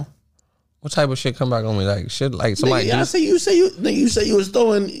got down. What type of shit come back on me? Like shit, like somebody. Nigga, you say you was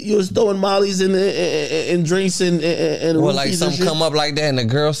throwing mollies and drinks and well, like something come up like that and the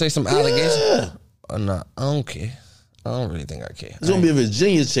girl say some allegations. Yeah. Oh, no, I don't care. I don't really think I care. It's gonna be a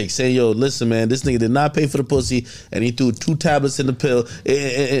Virginia chick saying, "Yo, listen, man, this nigga did not pay for the pussy, and he threw 2 tablets in the pill."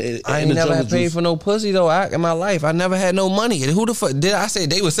 I ain't never had paid for no pussy though. In my life, I never had no money. Who the fuck did I say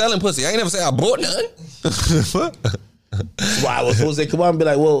they were selling pussy? I ain't never say I bought none. Why I was supposed to say, come on and be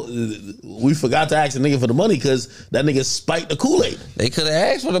like, well, we forgot to ask the nigga for the money because that nigga spiked the Kool-Aid. They could have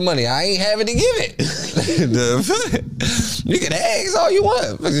asked for the money. I ain't having to give it. You can ask all you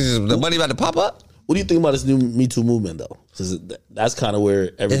want. The money about to pop up. What do you think about this new Me Too movement, though? Because that's kind of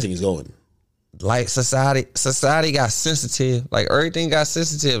where everything is going. Like society got sensitive. Like everything got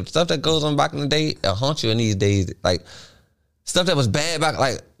sensitive. Stuff that goes on back in the day, it'll haunt you in these days. Like stuff that was bad back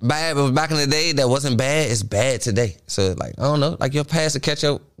in the day that wasn't bad is bad today. So like I don't know, like your past will catch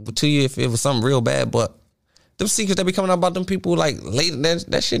up to you if it was something real bad. But them secrets that be coming out about them people, like later,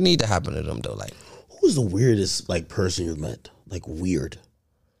 that shit need to happen to them though. Like who's the weirdest like person you've met? Like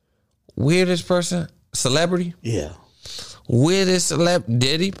weirdest person, celebrity? Yeah. Weirdest celeb,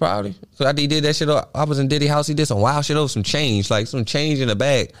 Diddy probably. So I did that shit. I was in Diddy house. He did some wild shit over some change, like some change in a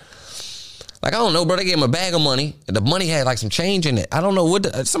bag. Like, I don't know, bro. They gave him a bag of money. The money had, like, some change in it. I don't know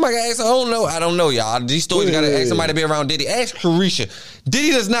what somebody asked. I don't know, y'all. These stories, you got to ask somebody to be around Diddy. Ask Carisha.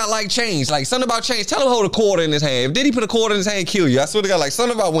 Diddy does not like change. Like, something about change. Tell him hold a quarter in his hand. If Diddy put a quarter in his hand, kill you. I swear to God, like,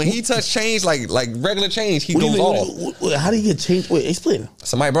 something about when he touch change, like regular change, he goes off. How do you get change? Wait, explain.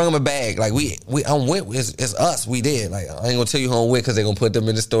 Somebody bring him a bag. Like, I'm with, it's us. We did. Like, I ain't going to tell you who I'm with because they're going to put them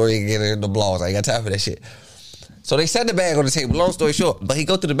in the story and get in the blogs. I ain't got time for that shit. So they set the bag on the table. Long story short, but he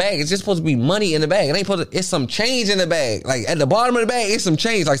go through the bag. It's just supposed to be money in the bag. It ain't supposed to. It's some change in the bag. Like at the bottom of the bag, it's some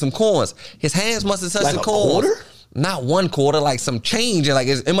change, like some coins. His hands must have touched like the coins. Quarter? Not 1 quarter, like some change. And like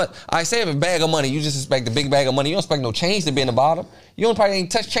it must. I say if a bag of money, you just expect a big bag of money. You don't expect no change to be in the bottom. You don't probably ain't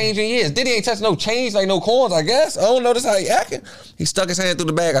touched change in years. Diddy ain't touched no change, like no coins. I guess I don't know. This how he acting. He stuck his hand through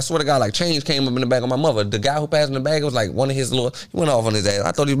the bag. I swear to God, like change came up in the bag of my mother. The guy who passed in the bag was like one of his little. He went off on his ass.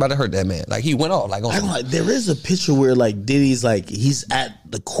 I thought he was about to hurt that man. Like he went off. Like there is a picture where like Diddy's like he's at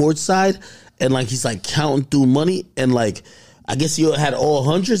the court side and like he's like counting through money and like I guess he had all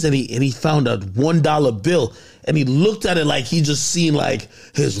hundreds and he found a $1 bill and he looked at it like he just seen like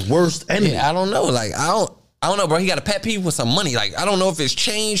his worst enemy. Yeah, I don't know. Like I don't know, bro. He got a pet peeve with some money. Like I don't know if it's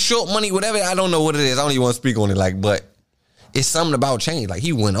change, short money, whatever. I don't know what it is. I don't even want to speak on it. Like, but it's something about change. Like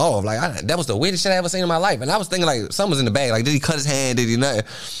he went off. Like that was the weirdest shit I ever seen in my life. And I was thinking like something was in the bag. Like did he cut his hand? Did he nothing?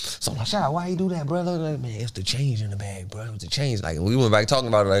 So I'm like, Shy, why you do that, brother? Like, man, it's the change in the bag, bro. It's the change. Like we went back talking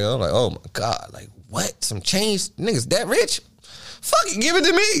about it. Like I'm like, oh my God, like what? Some change? Niggas that rich? Fuck it, give it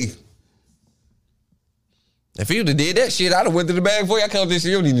to me. If you'd have did that shit, I'd have went to the bag for you. I count this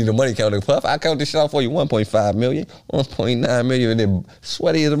shit. You don't even need a money counting, Puff. I count this shit out for you. 1.5 million, 1.9 million, and then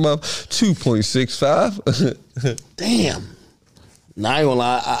sweaty as a month, 2.65. Damn. Nah, I ain't gonna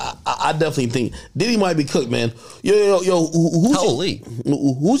lie. I definitely think Diddy might be cooked, man. Yo,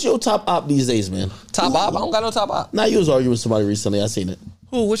 who's your top op these days, man? Top op? I don't got no top op. Nah, you was arguing with somebody recently. I seen it.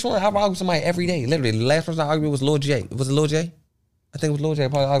 Who? Which one? I argue with somebody every day. Literally, the last person I argued with was Lil J. Was it Lil J? I think it was Lil J.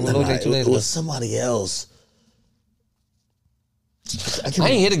 Probably argued with Lil J 2 days It ago. was somebody else. I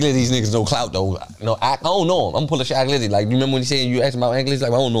ain't here to give these niggas no clout though. No, I don't know him. I'm pulling shit out Glizzy. Like you remember when you said you asked about Glizzy?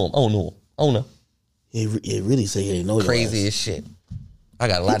 Like I don't know him. I don't know. He really say he ain't know you. Crazy as shit. I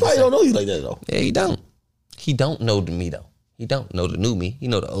got a lot He to probably say. don't know you like that though. Yeah, he don't. He don't know me though. He don't know the new me. He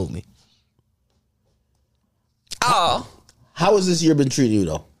know the old me. Oh, How has this year been treating you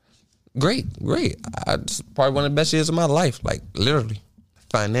though? great. It's probably one of the best years of my life. Like literally,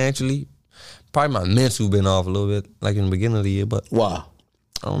 financially. Probably my mental been off a little bit, like in the beginning of the year, but Why?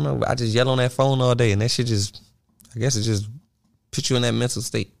 I don't know. I just yell on that phone all day, and that shit just, I guess it just puts you in that mental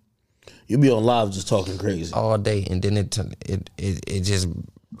state You be on live just talking crazy. all day, and then it just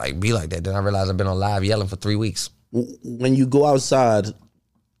like be like that. Then I realize I've been on live yelling for 3 weeks. When you go outside,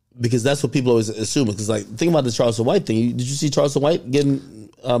 because that's what people always assume. Because like, think about the Charleston White thing. Did you see Charleston White getting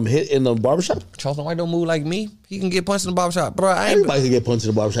hit in the barbershop? Charleston White don't move like me. He can get punched in the barbershop, bro. Everybody can get punched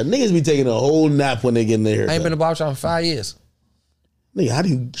in the barbershop. Niggas be taking a whole nap when they get in there. I ain't been in the barbershop in 5 years. Nigga, how do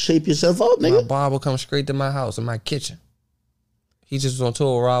you shape yourself up, nigga? My barber comes straight to my house in my kitchen. He just was on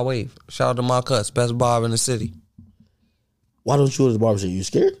tour with Raw Wave. Shout out to Mark Cuts, best barber in the city. Why don't you go to the barbershop? You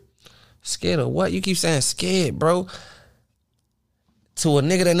scared? Scared of what? You keep saying scared, bro. To a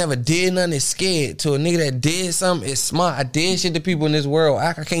nigga that never did nothing is scared. To a nigga that did something is smart. I did shit to people in this world.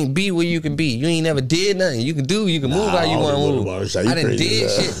 I can't be where you can be. You ain't never did nothing. You can move how you want to move. I done did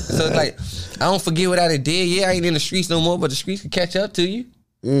shit. So it's like, I don't forget what I done did. Yeah, I ain't in the streets no more, but the streets can catch up to you.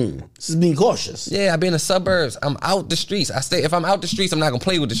 This is being cautious. Yeah, I be in the suburbs. I'm out the streets. If I'm out the streets, I'm not gonna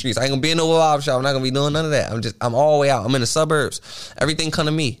play with the streets. I ain't gonna be in no barbershop. I'm not gonna be doing none of that. I'm all the way out. I'm in the suburbs. Everything come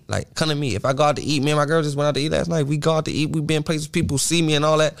to me. Like, come to me. If I go out to eat, me and my girl just went out to eat last night. We go out to eat. We been places people see me and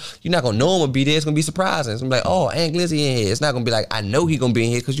all that. You're not gonna know I'm gonna be there. It's gonna be surprising. It's gonna be like, oh, Aunt Glizzy in here. It's not gonna be like, I know he gonna be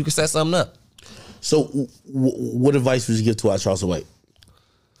in here because you can set something up. So, what advice would you give to our Charleston White?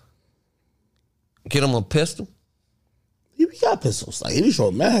 Get him a pistol. He got pistols. Like, he be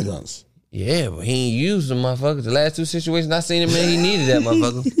showing mad guns. Yeah, but he ain't used them, motherfuckers. The last 2 situations I seen him in, he needed that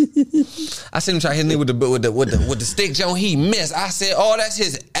motherfucker. I seen him try to hit me with the stick, Joe. He missed. I said, "Oh, that's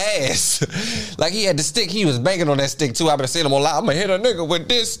his ass." Like he had the stick, he was banging on that stick too. I better seen him on live. I'm gonna hit a nigga with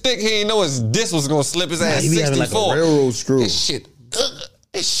this stick. He ain't know his disc was gonna slip his ass. He be having like a railroad screw.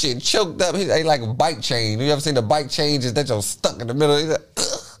 This shit choked up. He ain't like a bike chain. You ever seen the bike chain? Just that just stuck in the middle. He's like,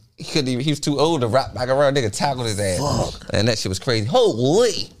 he couldn't even. He was too old to wrap back around. Nigga tackled his ass. Fuck. And that shit was crazy.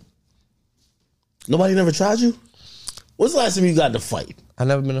 Holy. Nobody never tried you? When's the last time you got in a fight? I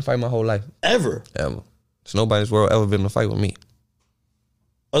never been in a fight my whole life. Ever? Ever. There's nobody in this world ever been in a fight with me.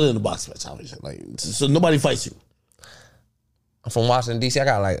 Other than the box fights, obviously. Like, so nobody fights you. I'm from Washington, D.C. I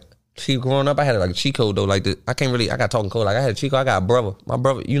got like, growing up, I had like a cheat code though. Like, I got talking code. Like, I had a cheat code. I got a brother. My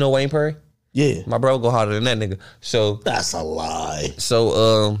brother, you know Wayne Perry? Yeah. My brother go harder than that nigga. So. That's a lie.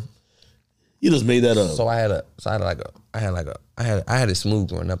 So, You just made that up. So I had it smooth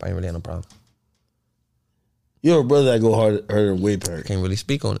growing up. I ain't really had no problem. You have a brother that go harder than Wayne Perry. Can't really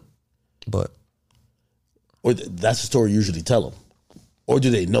speak on it, but Or that's the story you usually tell them. Or do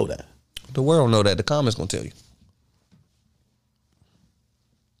they know that? the world know that. The comments gonna tell you.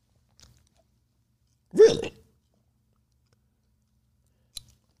 Really?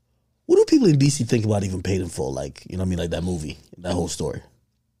 What do people in DC think about even Paid in Full? Like, you know what I mean? Like that movie, that whole story.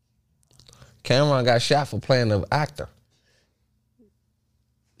 Cameron got shot for playing an actor.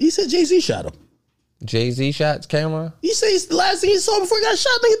 He said Jay-Z shot him. Jay-Z shot Cameron? He said the last thing he saw before he got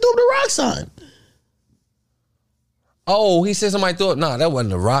shot, nigga threw him the rock sign. Oh, he said somebody thought, nah, that wasn't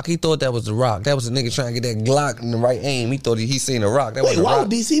the Rock. He thought that was the Rock. That was a nigga trying to get that Glock in the right aim. He thought he seen the Rock. That Wait, wasn't the why Rock.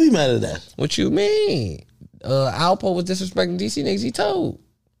 would DC be mad at that? What you mean? Alpo was disrespecting DC niggas, he told.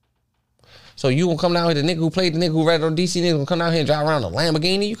 So you gonna come down here, the nigga who played the nigga who read on DC niggas gonna come down here and drive around a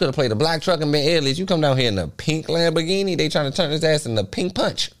Lamborghini? You could have played a black truck and been airless. You come down here in a pink Lamborghini, they trying to turn his ass into Pink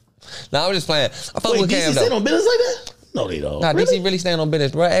Punch. Nah, I'm just playing. I fuck Wait, with DC Cam stand though. on business like that? No, they don't. Nah, Really? DC really stand on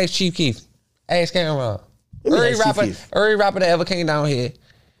business, bro. Ask Chief Keef. Ask Cameron. Let me ask Chief Keef. Every rapper that ever came down here.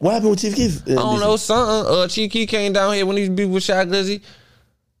 What happened with Chief Keef? I don't know, something. Chief Keef came down here when these people shot Glizzy.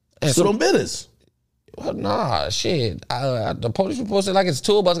 And Stood on business. well, nah, shit. The police report said like his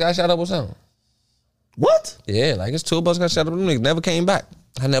tour bus got shot up or something. What? Yeah, like his tour bus got shot up. Them niggas never came back.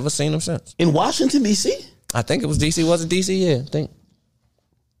 I never seen them since. In Washington, D.C.? I think it was DC. Was it DC? Yeah, I think.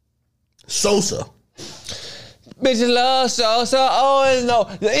 Sosa. Bitches love Sosa. Always know.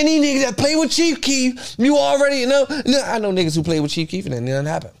 Any niggas that play with Chief Keef, you already know. I know niggas who played with Chief Keef and then nothing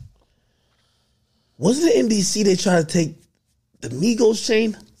happened. Wasn't it in D.C. they tried to take the Migos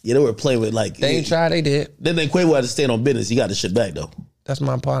chain? Yeah, they were playing with like... They ain't tried, they did. Then Quavo had to stand on business. He got the shit back, though. That's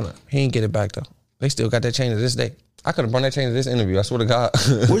my partner. He ain't get it back though. They still got that chain to this day. I could have brought that chain to this interview. I swear to God.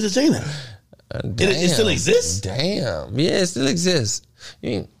 Where's the chain at? It still exists? Damn. Yeah, it still exists.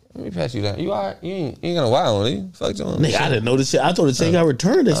 Let me pass you that. You all right? You ain't gonna lie on it. Fuck you on. Nigga, I didn't know this shit. I thought the chain got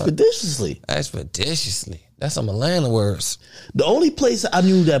returned expeditiously. Expeditiously. That's some Atlanta words. The only place I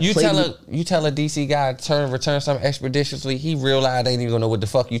knew that you tell a DC guy return something expeditiously, he realized they ain't even gonna know what the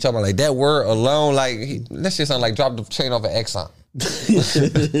fuck you talking about. Like that word alone, like that shit sound like drop the chain off an Exxon.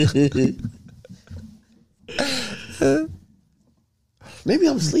 Maybe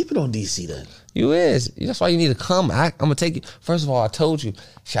I'm sleeping on DC then. You is. That's why you need to come. I'm gonna take you. First of all, I told you,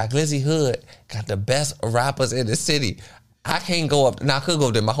 Glizzy Hood got the best rappers in the city. I can't go up. Now I could go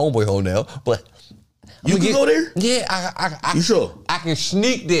up there, my homeboy hole now, but you can go there. Yeah, I. You sure? I can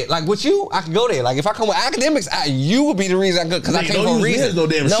sneak there. Like with you, I can go there. Like if I come with academics, you would be the reason I could, because I came for a reason. No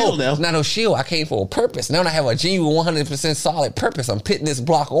damn shield now. Not no shield. I came for a purpose. Now I have a genuine 100% solid purpose. I'm pitting this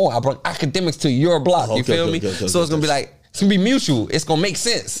block on. I brought academics to your block. You feel me? So it's gonna be like, it's gonna be mutual. It's gonna make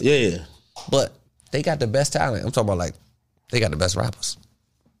sense. Yeah. But they got the best talent. I'm talking about like, they got the best rappers.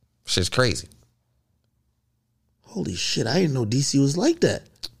 Shit's crazy. Holy shit, I didn't know DC was like that.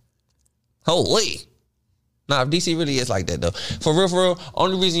 Holy. Nah, if DC really is like that though. For real,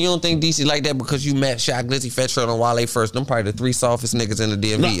 only reason you don't think DC like that because you met Shaq, Glizzy, Fat Trey, and Wale first. Them probably the 3 softest niggas in the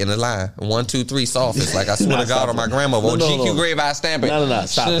DMV in the line. 1, 2, 3 softest. Like I swear to God on my grandmother. On GQ grave, I stamp it. No,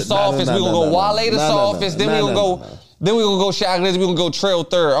 stop it. The softest, we gonna go Wale the softest, then we gonna go... Then we gonna go Shaq Glizzy, we gonna go Trey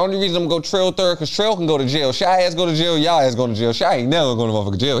third. Only reason I'm gonna go Trey third, because Trey can go to jail. Shy ass go to jail, y'all ass going to jail. Shy ain't never going to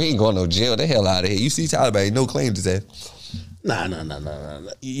motherfucking jail. He ain't going to no jail. The hell out of here. You see Taliban, ain't no claim to that. Nah.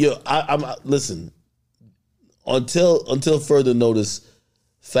 Yo, I'm listen. Until further notice,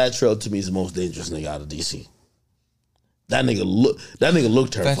 Fat Trey to me is the most dangerous nigga out of DC. That nigga look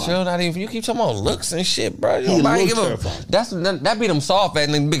terrifying. Fat Trey not even. You keep talking about looks and shit, bro. He look terrifying. That be them soft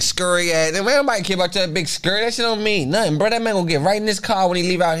ass and big scurry ass. Man, nobody care about that big scurry. That shit don't mean nothing, bro. That man gonna get right in this car when he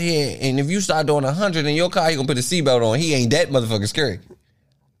leave out here. And if you start doing 100 in your car, he gonna put a seatbelt on. He ain't that motherfucking scary.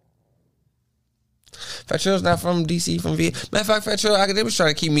 Fat Trey's not from DC, from VA. Matter of fact, Fat Trey, they was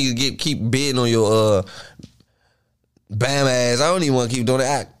trying to keep bidding on your bam ass. I don't even want to keep doing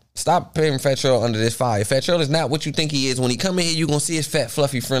that. Stop putting Fat Trey under this fire. Fat Trey is not what you think he is. When he come in here, you gonna see his fat,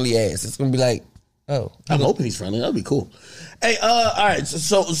 fluffy, friendly ass. It's gonna be like, oh. I'm hoping he's friendly. That'd be cool. Hey, all right.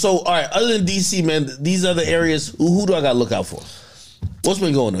 So all right. Other than DC, man, these other areas, who do I gotta look out for? What's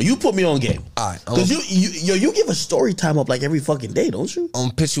been going on? You put me on game. All right. Because you give a story time up like every fucking day, don't you?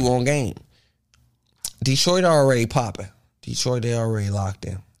 I'm pitch you on game. Detroit already popping. Detroit, they already locked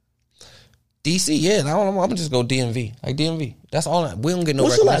in. DC, yeah, I'm gonna just go DMV. Like DMV. That's all. We don't get no.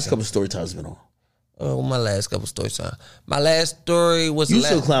 What's your last couple story times been on? My last couple story times. My last story was you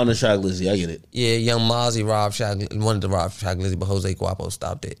still clowning Shaq Glizzy. I get it. Yeah, Young Mozzie robbed Shaq. Wanted to rob Shaq Glizzy, but Jose Guapo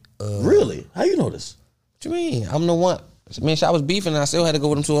stopped it. Really? How you know this? What you mean? I'm the one. Man, Shaq was beefing, and I still had to go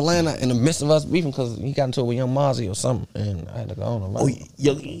with him to Atlanta in the midst of us beefing because he got into it with Young Mozzie or something, and I had to go on him.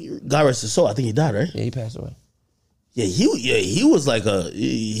 Oh, God rest his soul. I think he died, right? Yeah, he passed away. Yeah, he was like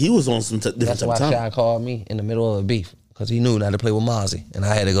he was on some different That's why time. Shaq called me in the middle of a beef because he knew not to play with Mozzie, and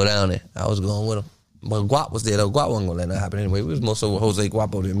I had to go down there. I was going with him, but Guap was there though. Guap wasn't gonna let that happen anyway. It was more so with Jose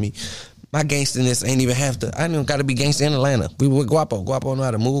Guapo than me. My gangsterness ain't even have to. I ain't even got to be gangster in Atlanta. We were with Guapo. Guapo know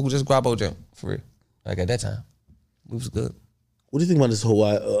how to move. Just Guapo jump for real. Like at that time, we was good. What do you think about this whole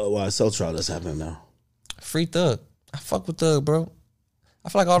YSL trial that's happening now? Free Thug. I fuck with Thug, bro. I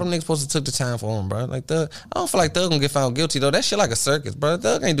feel like all them niggas supposed to took the time for him, bro. Like Thug, I don't feel like Thug gonna get found guilty though. That shit like a circus, bro.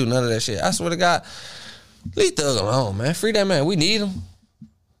 Thug ain't do none of that shit. I swear to God, leave Thug alone, man. Free that man. We need him.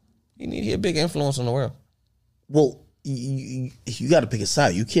 He a big influence on the world. Well, you got to pick a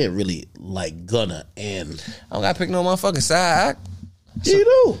side. You can't really like Gunna and I don't gotta pick no motherfucking side. You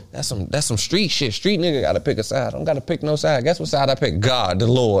do. That's some street shit. Street nigga gotta pick a side. I don't gotta pick no side. Guess what side I pick? God, the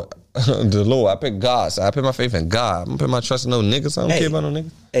Lord. The Lord. I pick God side. I put my faith in God. I don't put my trust in no niggas. I don't care about no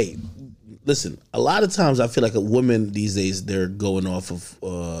niggas. Hey, listen, a lot of times I feel like a woman these days, they're going off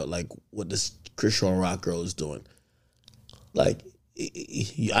of like what this Christian rock girl is doing. Like,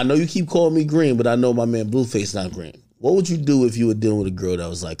 I know you keep calling me green, but I know my man Blueface not green. What would you do if you were dealing with a girl that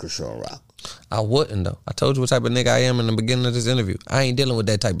was like Christian rock? I wouldn't though. I told you what type of nigga I am in the beginning of this interview. I ain't dealing with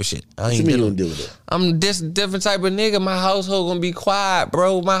that type of shit. What you mean you don't deal with it? I'm this different type of nigga. My household gonna be quiet,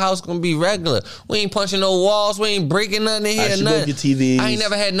 bro. My house gonna be regular. We ain't punching no walls. We ain't breaking nothing in here. Nothing. Your TVs. I ain't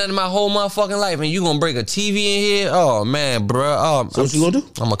never had nothing in my whole motherfucking life, and you gonna break a TV in here? Oh man, bro. So what you gonna do?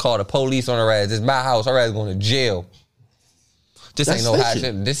 I'm gonna call the police on her ass. It's my house. Her ass going to jail. This ain't no high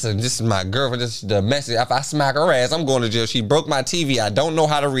shit. This is my girlfriend. This is the message. If I smack her ass, I'm going to jail. She broke my TV. I don't know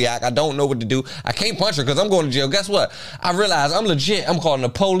how to react. I don't know what to do. I can't punch her because I'm going to jail. Guess what? I realize I'm legit. I'm calling the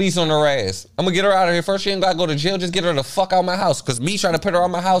police on her ass. I'm going to get her out of here first. She ain't got to go to jail. Just get her the fuck out of my house. Because me trying to put her out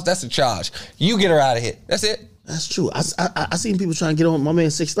of my house, that's a charge. You get her out of here. That's it. That's true. I seen people trying to get on my man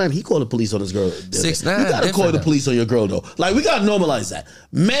 6ix9ine. He called the police on his girl. 6ix9ine. You gotta call the police on your girl though. Like we gotta normalize that.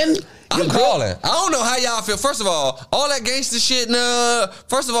 Men, I'm calling. I don't know how y'all feel. First of all that gangster shit.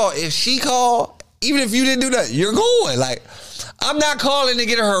 First of all, if she called, even if you didn't do that, you're going. Like, I'm not calling to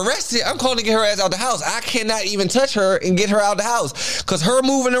get her arrested. I'm calling to get her ass out the house. I cannot even touch her and get her out the house because her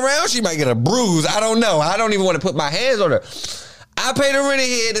moving around, she might get a bruise. I don't know. I don't even want to put my hands on her. I paid her rent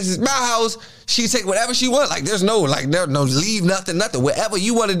here. This is my house. She take whatever she want. Like, there's no leave, nothing. Whatever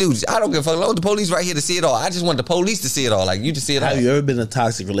you want to do. I don't give a fuck. Load the police right here to see it all. I just want the police to see it all. Like, you just see it all. Have you ever been in a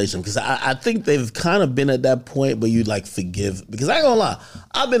toxic relationship? Because I think they've kind of been at that point where you like forgive. Because I ain't gonna lie,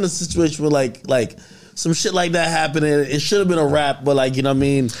 I've been in a situation where like some shit like that happened and it should have been a rap, but like, you know what I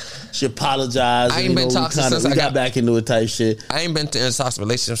mean? She apologized. I ain't been toxic since I got back into it type shit. I ain't been in a toxic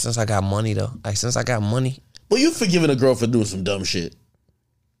relationship since I got money though. Like, since I got money. Well, you forgiving a girl for doing some dumb shit.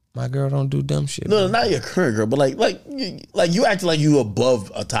 My girl don't do dumb shit. No, not your current girl, but like you acting like you above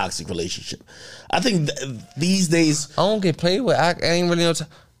a toxic relationship. I think these days I don't get played with. I ain't really know.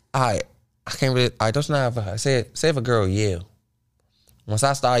 I can't really. I don't know if say if a girl yell. Once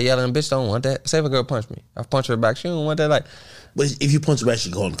I start yelling, bitch don't want that. Say if a girl punch me, I punch her back. She don't want that. Like, but if you punch her back,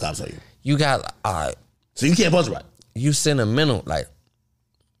 she calling the cops on you. You got so you can't punch her back. You sentimental, like.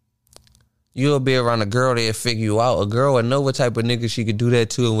 You'll be around a girl that'll figure you out. A girl will know what type of nigga she could do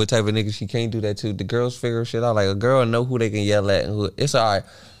that to and what type of nigga she can't do that to. The girls figure shit out. Like, a girl will know who they can yell at and who. It's all right.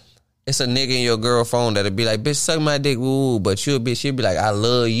 It's a nigga in your girl phone that'll be like, bitch, suck my dick, woo. But she'll be like, I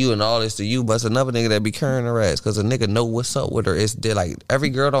love you and all this to you. But it's another nigga that be carrying her ass because a nigga know what's up with her. It's like, every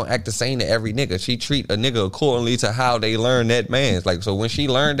girl don't act the same to every nigga. She treat a nigga accordingly to how they learn that man's. Like, so when she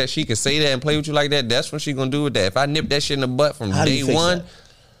learned that she can say that and play with you like that, that's when she gonna do with that. If I nip that shit in the butt from day one. That?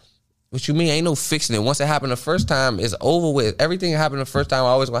 What you mean? Ain't no fixing it. Once it happened the first time, it's over with. Everything that happened the first time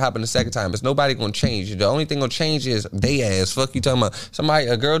always gonna happen the second time. It's nobody gonna change. The only thing gonna change is they ass. Fuck you talking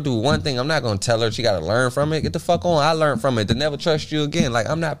about. A girl do one thing, I'm not gonna tell her she gotta learn from it. Get the fuck on. I learned from it to never trust you again. Like,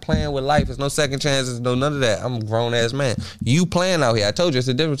 I'm not playing with life. There's no second chances, no none of that. I'm a grown ass man. You playing out here. I told you it's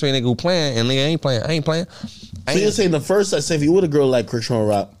the difference between a nigga who playing and nigga ain't playing. I ain't playing. So you're saying the first time, say if you with a girl like Christian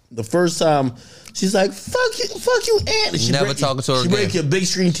Rock, the first time she's like, fuck you, and she never talking to her again. She break your big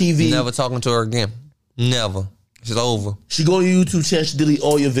screen TV. Never talking to her again. Never. It's over. She go on your YouTube channel, she delete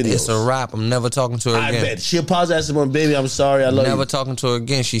all your videos. It's a wrap. I'm never talking to her again. I bet. She apologized to me, baby, I'm sorry, I love you. Never talking to her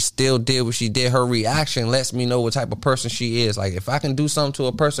again. She still did what she did. Her reaction lets me know what type of person she is. Like, if I can do something to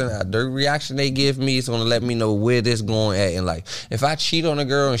a person, the reaction they give me is going to let me know where this going at in life. If I cheat on a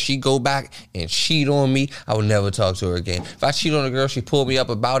girl and she go back and cheat on me, I will never talk to her again. If I cheat on a girl, she pull me up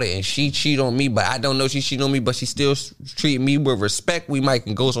about it and she cheat on me, but I don't know she cheat on me, but she still treat me with respect, we might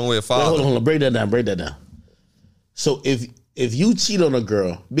can go somewhere far. Hold on. Break that down. So if you cheat on a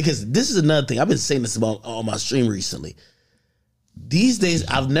girl, because this is another thing, I've been saying this about on my stream recently. These days,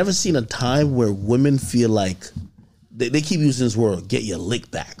 I've never seen a time where women feel like they keep using this word, get your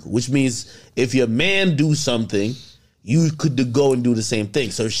lick back, which means if your man do something, you could go and do the same thing.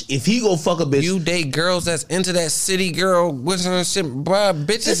 So if he go fuck a bitch, you date girls that's into that city girl, what's her shit, bruh,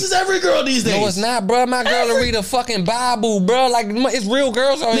 bitches. This is every girl these days. No, it's not, bruh. My girl will read a fucking Bible, bruh. Like, it's real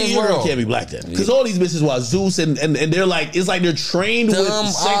girls out in this world. Can't be black then, because all these bitches watch Zeus and they're like, it's like they're trained with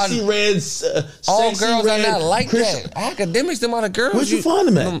sexy reds. All girls are not like that. Academics, them are the girls. Where'd you find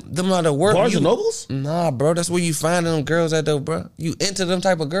them at? Them are the work. Barnes and Nobles? Nah, bro. That's where you find them girls at though, bro. You into them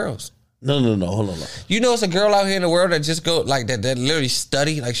type of girls. No. Hold on. You know it's a girl out here in the world that just go like that literally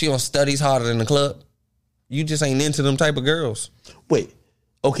study. Like, she on studies harder than the club. You just ain't into them type of girls. Wait.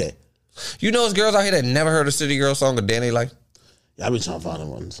 Okay. You know it's girls out here that never heard a City Girl song a day in their life? Yeah, I've been trying to find them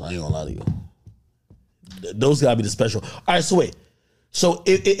one, so I ain't gonna lie to you. Those gotta be the special. All right, so wait. So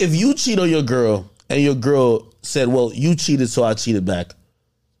if you cheat on your girl and your girl said, well, you cheated, so I cheated back.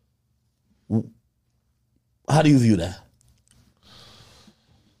 How do you view that?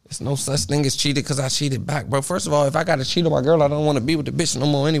 There's no such thing as cheated because I cheated back, bro. First of all, if I got to cheat on my girl, I don't want to be with the bitch no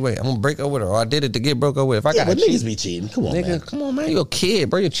more anyway. I'm going to break up with her, or I did it to get broke up with. If I got to cheat. Niggas be cheating. Come on, nigga, man. Come on, man. You're a kid,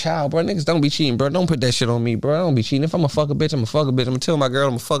 bro. You're a child, bro. Niggas don't be cheating, bro. Don't put that shit on me, bro. I don't be cheating. If I'm going to fuck a bitch, I'm going to fuck a bitch. I'm going to tell my girl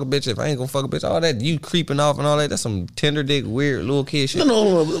I'm going to fuck a bitch. If I ain't going to fuck a bitch, all that, you creeping off and all that, that's some tender dick, weird little kid shit.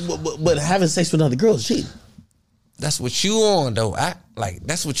 No, but having sex with another girl is cheating. That's what you on, though.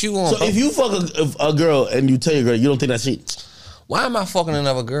 That's what you on. So if you fuck a girl and you tell your girl, you don't think that's cheating? Why am I fucking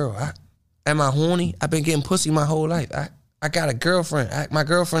another girl? Am I horny? I've been getting pussy my whole life. I got a girlfriend. My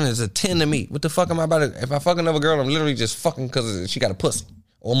girlfriend is a 10 to me. What the fuck am I about to... If I fuck another girl, I'm literally just fucking because she got a pussy.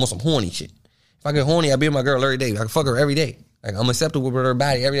 Almost some horny shit. If I get horny, I be with my girl every day. I can fuck her every day. Like, I'm acceptable with her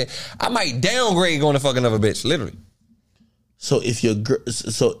body every day. I might downgrade going to fuck another bitch, literally. So if your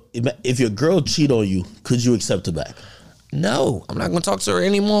girl cheat on you, could you accept her back? No, I'm not gonna talk to her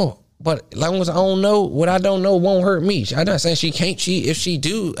anymore. But as long as I don't know, what I don't know won't hurt me. I'm not saying she can't cheat. If she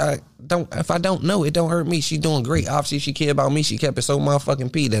do, if I don't know, it don't hurt me. She's doing great. Obviously, she cared about me. She kept it so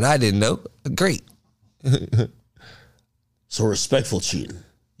motherfucking pee that I didn't know. Great. So respectful cheating.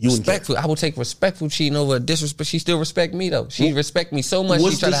 Respectful. I will take respectful cheating over disrespect. She still respect me though. She respect me so much.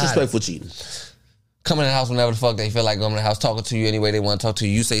 What's she try disrespectful to hide it. cheating? Coming in the house whenever the fuck they feel like going to the house, talking to you any way they want to talk to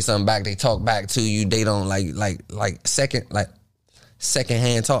you. You say something back, they talk back to you. They don't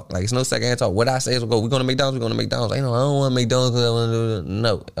secondhand talk. Like, it's no secondhand talk. What I say is, we're going to McDonald's, we're going to McDonald's. I don't want McDonald's because I want to do it.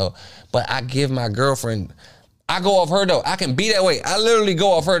 No. But I give my girlfriend, I go off her though. I can be that way. I literally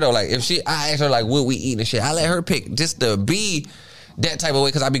go off her though. Like, if I ask her like, what we eat and shit, I let her pick just to be that type of way,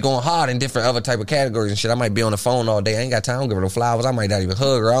 because I be going hard in different other type of categories and shit. I might be on the phone all day. I ain't got time to give her no flowers. I might not even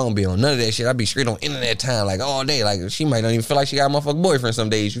hug her. I don't be on none of that shit. I be straight on internet time, like all day. Like, she might not even feel like she got a motherfucking boyfriend some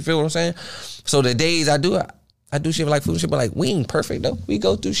days. You feel what I'm saying? So the days I do shit like food and shit, but like, we ain't perfect though. We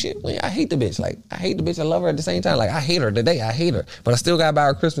go through shit. I hate the bitch. Like, I hate the bitch. I love her at the same time. Like, I hate her today. I hate her. But I still gotta buy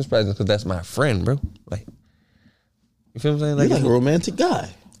her Christmas presents because that's my friend, bro. Like, you feel what I'm saying? You're like a romantic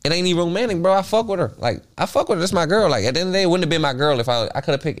guy. It ain't even romantic, bro. I fuck with her. Like, I fuck with her. That's my girl. Like, at the end of the day, it wouldn't have been my girl if I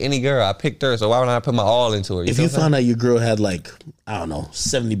could have picked any girl. I picked her, so why would I put my all into her? If you found out your girl had like, I don't know,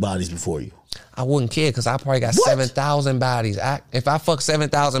 70 bodies before you, I wouldn't care because I probably got 7,000 bodies. If I fuck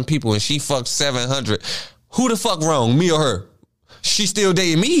 7,000 people and she fucked 700, who the fuck wrong, me or her? She still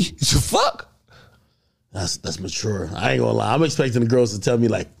dating me. So fuck. That's mature. I ain't gonna lie. I'm expecting the girls to tell me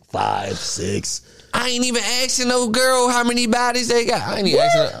like 5, 6. I ain't even asking no girl how many bodies they got. I ain't even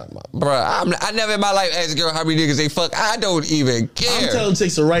asking, bro. I never in my life asked a girl how many niggas they fuck. I don't even care. I'm telling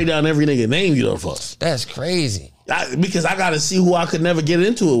chicks to write down every nigga name you don't fuck. That's crazy. Because I gotta see who I could never get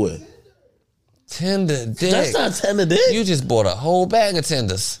into it with. Tender dick. That's not tender dick. You just bought a whole bag of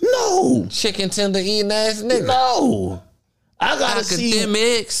tenders. No. Chicken tender eating ass nigga. No. I gotta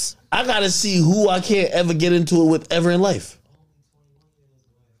see who I can't ever get into it with ever in life.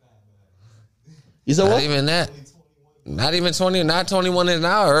 You said what? Not even that. Not even 20, not 21 an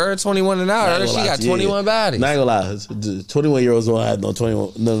hour. 21 an hour. She got 21 bodies. Not gonna lie. 21-year-olds don't have no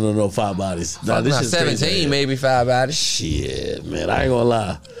 21, no 5 bodies. Nah, this not is 17, crazy, maybe 5 bodies. Shit, man. I ain't gonna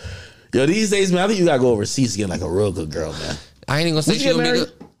lie. Yo, these days, man, I think you gotta go overseas to get like a real good girl, man. I ain't even gonna say she gonna be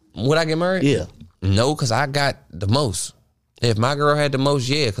good. Would I get married? Yeah. No, because I got the most. If my girl had the most,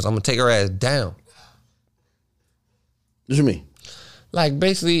 yeah, because I'm gonna take her ass down. What you mean? Like,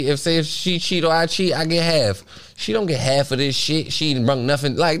 basically, if she cheat or I cheat, I get half. She don't get half of this shit. She didn't bring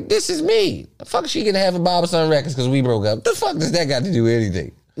nothing. Like, this is me. The fuck she getting half of Bob Son Records because we broke up? The fuck does that got to do with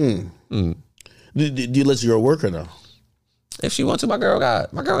anything? Do you let your girl work or no? If she wants to, my girl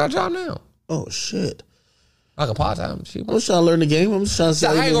got a job now. Oh, shit. Like a part-time. I'm just trying to learn the game. I'm just trying to say.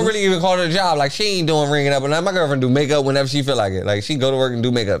 I ain't gonna really even call her a job. Like, she ain't doing ringing up. And my girlfriend do makeup whenever she feel like it. Like, she go to work and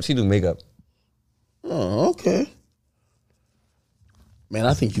do makeup. She do makeup. Oh, okay. Man,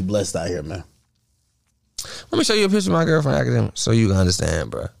 I think you blessed out here, man. Let me show you a picture of my girlfriend academic so you can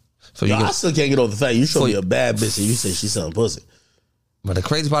understand, bro. So I still can't get over the fact you showed me a bad bitch and you said she's selling pussy. But the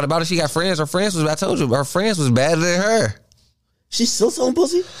crazy part about it, she got friends. Her friends was, I told you, her friends was better than her. She's still selling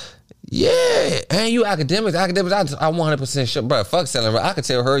pussy? Yeah. And you academics, I 100% sure. Bro, fuck selling her. I could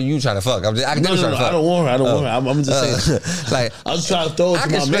tell her you trying to fuck. I'm just academics trying to fuck. I don't want her. I'm just saying. Like, I was trying to throw it to my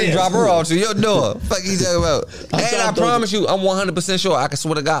man. I can straight drop her off to your door. Fuck you talking about. And I promise you, I'm 100% sure. I can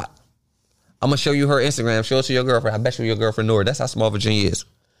swear to God. I'm going to show you her Instagram. Show it to your girlfriend. I bet you your girlfriend know her. That's how small Virginia is.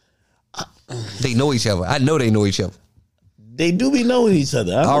 They know each other. I know they know each other. They do be knowing each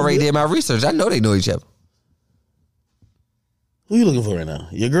other. I already did my research. I know they know each other. Who you looking for right now?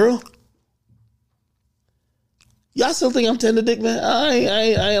 Your girl? Y'all still think I'm tender dick, man? I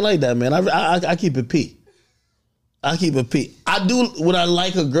ain't like that, man. I keep it P. I keep it P. I do, when I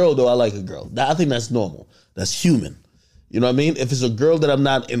like a girl, though, I like a girl. I think that's normal. That's human. You know what I mean? If it's a girl that I'm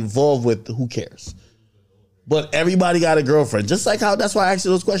not involved with, who cares? But everybody got a girlfriend. Just like how, that's why I asked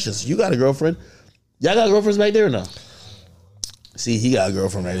you those questions. You got a girlfriend. Y'all got girlfriends back there or no? See, he got a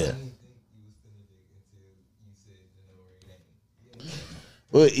girlfriend right there.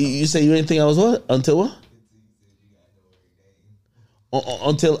 Wait, you say you didn't think I was what? Until what?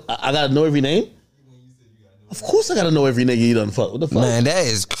 Until I gotta know every name? Of course I gotta know every nigga you done fuck. What the fuck? Man, that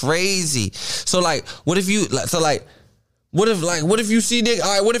is crazy. So like, what if you, so like, What if you see niggas?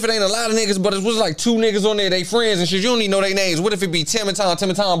 All right, what if it ain't a lot of niggas, but it was like 2 niggas on there, they friends and shit. You don't even know their names. What if it be Tim and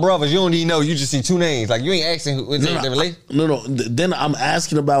Tom brothers? You don't even know. You just see 2 names. Like you ain't asking who is their relation. No. Then I'm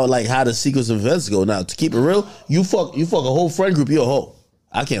asking about like how the sequence of events go. Now to keep it real, you fuck a whole friend group. You're a hoe.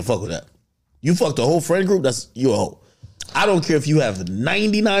 I can't fuck with that. You fucked a whole friend group. You're a hoe. I don't care if you have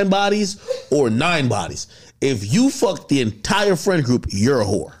 99 bodies or 9 bodies. If you fuck the entire friend group, you're a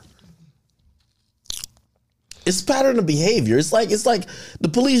whore. It's pattern of behavior. It's like the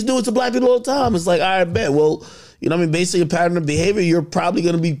police do it to black people all the time. It's like, all right, bet. Well, you know what I mean? Based on your pattern of behavior, you're probably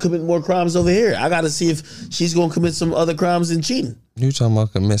going to be committing more crimes over here. I got to see if she's going to commit some other crimes than cheating. You talking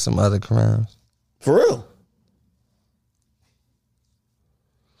about commit some other crimes? For real.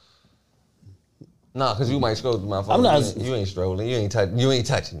 Nah, because you might scroll through my phone. I'm not. You ain't strolling. You ain't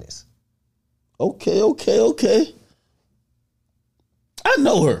touching this. Okay. I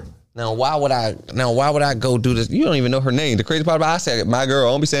know her. Now why would I go do this? You don't even know her name. The crazy part about it, I said my girl.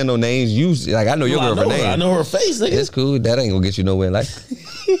 I don't be saying no names. You like I know your girl for name. I know her face. Nigga. It's cool. That ain't gonna get you nowhere in life.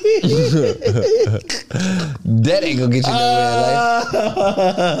 That ain't gonna get you nowhere in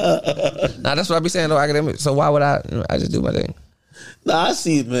life. Nah, that's what I be saying though. Academic. So why would I? I just do my thing. Nah, I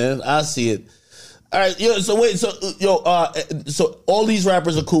see it, man. I see it. All right, so all these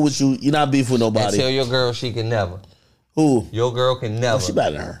rappers are cool with you. You're not beefing with nobody. And tell your girl she can never. Who? Your girl can never. Oh, she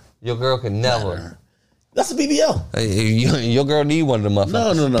better than her. Your girl can never. That's a BBL. Your girl need one of them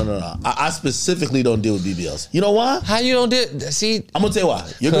motherfuckers. No. I specifically don't deal with BBLs. You know why? How you don't deal? See, I'm gonna tell you why.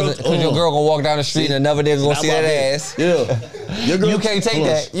 Because your girl gonna walk down the street and another nigga gonna see that ass. Yeah. Your girl, you can't take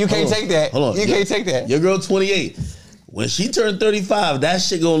that. You can't take that. Hold on. You can't take that. Your girl 28. When she turned 35, that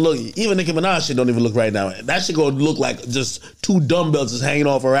shit gonna look, even Nicki Minaj shit don't even look right now. That shit gonna look like just 2 dumbbells just hanging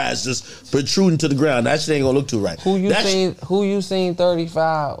off her ass, just protruding to the ground. That shit ain't gonna look too right. Who you seen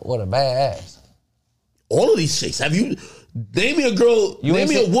 35 with a bad ass? All of these chicks. Have you, name me a girl, name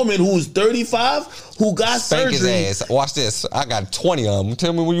me a woman who's 35 who got Spank surgery. his ass. Watch this. I got 20 of them.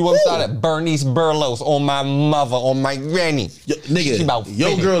 Tell me when you want to start at Bernice Burlos on my mother, on my granny. Nigga,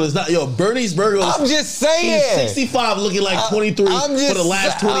 your girl is not, Bernice Burgos. I'm just saying. She's 65 looking like 23 for the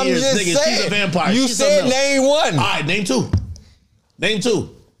last 20 years. Nigga, saying. she's a vampire. You said name one. All right, name 2. Name 2.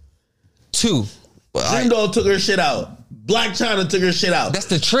 2. Dream Doll took her shit out. Black China took her shit out. That's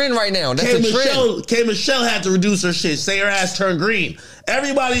the trend right now. That's the trend. K. Michelle had to reduce her shit. Say her ass turned green.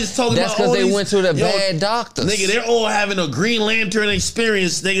 Everybody's talking That's about. That's because they went to the bad doctors. Nigga, they're all having a Green Lantern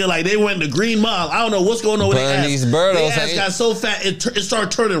experience. Nigga, like they went to Green Mile. I don't know what's going on with their ass. Their ass got so fat it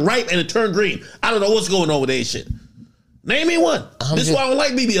started turning ripe and it turned green. I don't know what's going on with their shit. Name me one. This is why I don't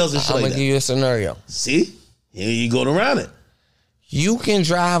like BBLs and shit like that. I'm gonna give you a scenario. See, here you going around it. You can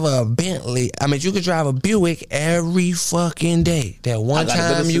drive a Bentley. You can drive a Buick every fucking day. That one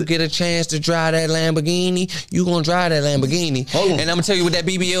time you get a chance to drive that Lamborghini, you gonna drive that Lamborghini. And I'm gonna tell you what that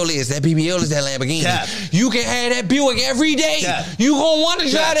BBL is. That BBL is that Lamborghini. Cap. You can have that Buick every day. Cap. You gonna want to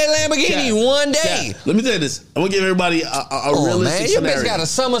drive that Lamborghini one day. Let me tell you this. I'm gonna give everybody a realistic Your scenario. bitch got a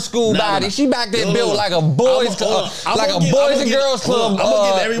summer school body. She back there built like a boys club, like a boys and girls club. I'm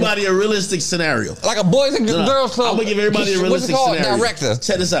gonna give everybody a realistic scenario. Like a boys and girls club. I'm gonna give everybody a realistic scenario. Director.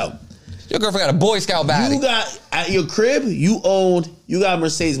 Check this out. Your girlfriend got a Boy Scout body. You got at your crib, you got a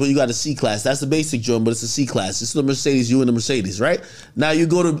Mercedes, but you got a C class. That's the basic joint, but it's a C class. It's the Mercedes, you in the Mercedes, right? Now you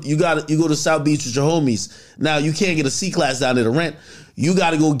go to South Beach with your homies. Now you can't get a C class down there to rent. You got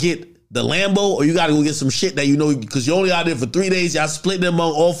to go get the Lambo, or you got to go get some shit that you know, because you're only out there for 3 days. Y'all split them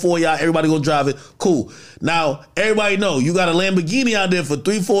among all 4 of y'all. Everybody gonna drive it. Cool. Now everybody know you got a Lamborghini out there for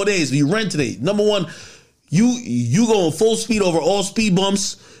 3-4 days. You rented it. Number one, you going full speed over all speed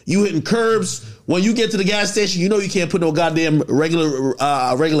bumps. You hitting curbs. When you get to the gas station, you know you can't put no goddamn regular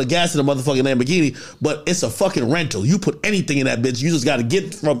gas in a motherfucking Lamborghini, but it's a fucking rental. You put anything in that bitch. You just got to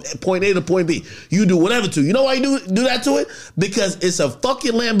get from point A to point B. You do whatever to. You know why you do that to it? Because it's a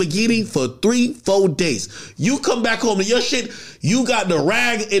fucking Lamborghini for 3-4 days. You come back home to your shit, you got the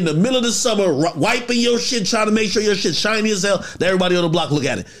rag in the middle of the summer wiping your shit, trying to make sure your shit shiny as hell, that everybody on the block look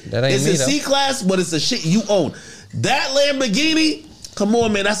at it. It's a C-class, but it's a shit you own. That Lamborghini... Come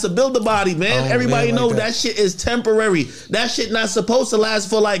on, man. That's a build the body, man. Everybody know that shit is temporary. That shit not supposed to last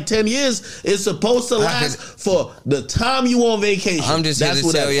for like 10 years. It's supposed to last for the time you on vacation. I'm just here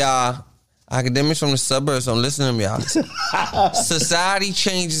to tell y'all, Academics from the suburbs don't listen to me, y'all. Society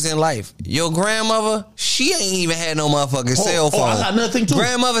changes in life. Your grandmother, she ain't even had no motherfucking cell phone. I got nothing too.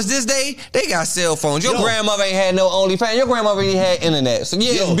 Grandmothers this day, they got cell phones. Your grandmother ain't had no OnlyFans. Your grandmother ain't had internet. So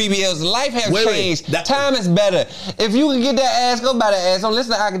yeah, it's BBLs. Life has changed. Time is better. If you can get that ass, go buy that ass. Don't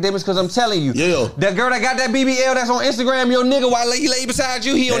listen to Academics because I'm telling you. That girl that got that BBL that's on Instagram, your nigga, while he lay beside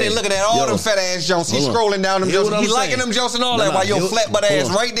you, he on there looking at all them fat ass Jones. He's scrolling down them Jones. He liking them Jones and all that while your flat butt ass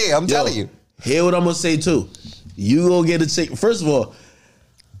right there. I'm telling you. Hear what I'm gonna say too. You gonna get a chick. First of all,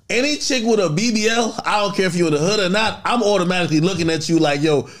 any chick with a BBL, I don't care if you're in the hood or not, I'm automatically looking at you like,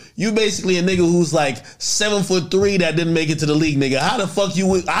 yo, you basically a nigga who's like 7'3" that didn't make it to the league, nigga. How the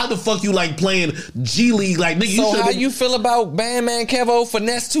fuck you like playing G League, like nigga? So how you feel about Bandman Kevo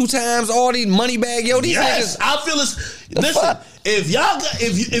finesse 2 times all these money bag? Yo, these niggas. I feel it's. Listen, if y'all got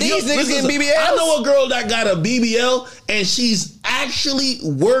if these niggas getting BBLs. I know a girl that got a BBL and she's actually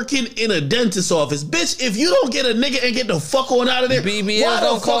working in a dentist's office. Bitch, if you don't get a nigga and get the fuck on out of there, BBL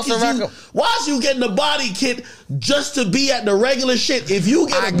don't cost a record. Why is you getting a body kit just to be at the regular shit? If you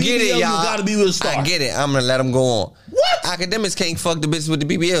get a BBL, you gotta be with a star. I get it. I'm gonna let them go on. What? Academics can't fuck the bitches with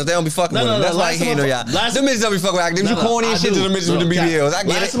the BBLs. They don't be fucking with them. That's why I hate y'all. Them bitches don't be fucking with academics. You corny and shit to the bitches with the BBLs. I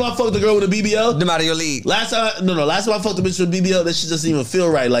get it. Last time I fucked a girl with a BBL, them out of your league. Last time I fucked a bitch with a BBL, that shit doesn't even feel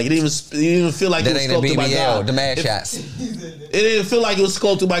right. Like it didn't even feel like that it was sculpted by God. The mad shots. It didn't feel like it was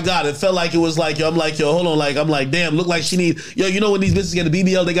sculpted by God. It felt like it was like, yo, I'm like, yo, hold on, like I'm like, damn, look like she need, yo, you know when these bitches get a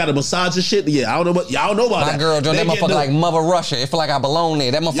BBL, they got a massage and shit. Yeah, I don't know, but y'all know about that. My girl, John, that motherfucker like Mother Russia. It feel like I belong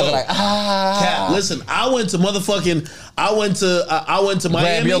there. That motherfucker like Cat, listen, I went to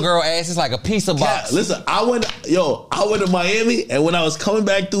Miami. Grab your girl ass. It's like a pizza box. Cat, listen, I went to Miami, and when I was coming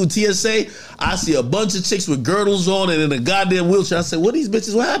back through TSA, I see a bunch of chicks with girdles on and in a goddamn wheelchair. I said, what these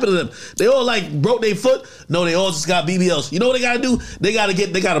bitches? What happened to them? They all like broke their foot? No, they all just got BBLs. You know what they gotta do? They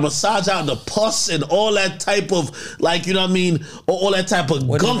gotta massage out the pus and all that type of, like, you know what I mean? All that type of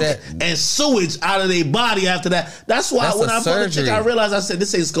gunk and sewage out of their body after that. That's why when I fucked a chick, I realized, I said,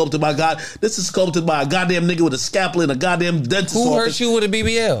 this ain't sculpted by God. This is sculpted by a goddamn nigga with a scalpel and a goddamn dentist. Who hurt you with a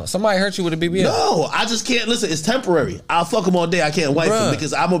BBL? Somebody hurt you with a BBL. No, I just can't. Listen, it's temporary. I'll fuck them all day. I can't wipe them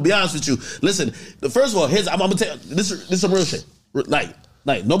because I'm gonna be honest with you. Listen, first of all, I'm gonna tell you, this is some real shit. Like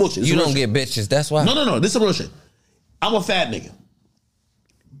no bullshit. You don't get bitches. That's why. No. This is some real shit. I'm a fat nigga.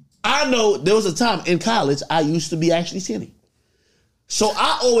 I know there was a time in college I used to be actually skinny. So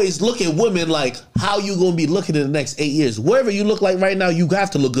I always look at women like, how you gonna be looking in the next 8 years? Wherever you look like right now, you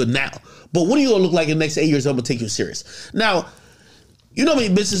have to look good now. But what are you gonna look like in the next 8 years? I'm gonna take you serious. Now, you know me,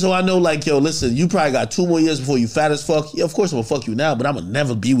 bitches, so I know, like, yo, listen, you probably got 2 more years before you fat as fuck. Yeah, of course I'm gonna fuck you now, but I'm gonna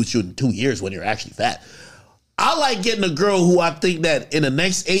never be with you in 2 years when you're actually fat. I like getting a girl who I think that in the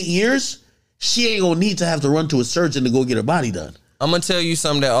next 8 years, she ain't gonna need to have to run to a surgeon to go get her body done. I'm gonna tell you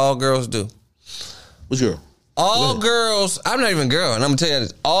something that all girls do. What's girl? All girls, I'm not even a girl, and I'm gonna tell you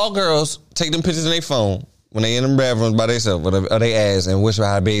this. All girls take them pictures in their phone when they in them bathrooms by themselves or their ass and wish about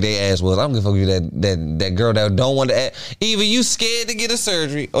how big their ass was. I don't give a fuck with you, that girl that don't want to ask. Either you scared to get a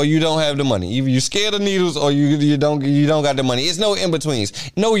surgery or you don't have the money. Either you scared of needles or you don't got the money. It's no in betweens.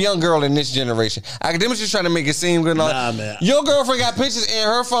 No young girl in this generation. Academics just trying to make it seem good. Nah, man. Your girlfriend got pictures in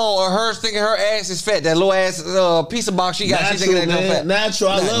her phone or hers thinking her ass is fat. That little ass pizza box she got. Natural, she thinking that fat. Natural.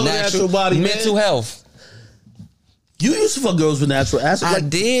 I love natural body. Mental health. You used to fuck girls with natural ass. I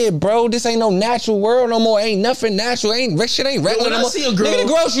did, bro. This ain't no natural world no more. Ain't nothing natural. Shit ain't regular no more. See a girl, nigga,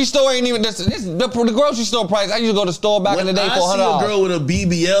 the grocery store ain't even the grocery store price. I used to go to the store back in the day for $100. I see a girl with a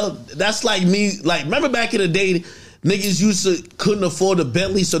BBL. That's like me. Like, remember back in the day, niggas couldn't afford a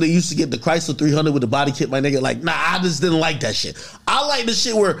Bentley, so they used to get the Chrysler 300 with the body kit. My nigga, like, nah, I just didn't like that shit. I like the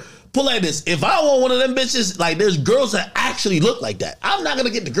shit where. Put like this, if I want one of them bitches, like there's girls that actually look like that. I'm not gonna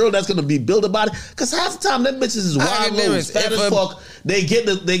get the girl that's gonna be built about it, because half the time them bitches is wild, fat as fuck. They get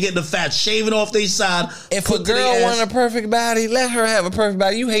the fat shaving off their side. If a girl want a perfect body, let her have a perfect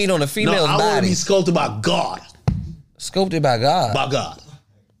body. You hate on a female's body. I want to be sculpted by God. Sculpted by God? By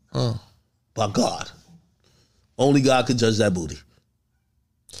God. By God. Only God could judge that booty.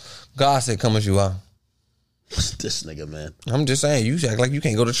 God said, come as you are. This nigga, man. I'm just saying, you act like you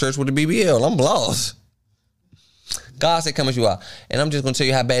can't go to church with a BBL. I'm lost. God said, come as you are. And I'm just going to tell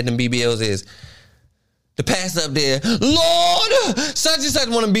you how bad them BBLs is. The pastor up there, Lord, such and such,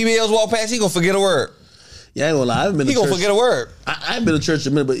 one of them BBLs walk past, he going to forget a word. Yeah, I ain't gonna lie. I haven't been to church. He gonna forget a word. I ain't been to church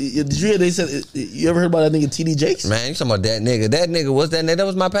in a minute, but did you hear they said, you ever heard about that nigga TD Jakes? Man, you talking about that nigga. That nigga was that nigga. That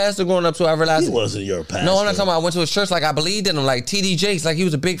was my pastor growing up, so I realized. He wasn't your pastor. No, I'm not talking about I went to a church like I believed in him, like TD Jakes, like he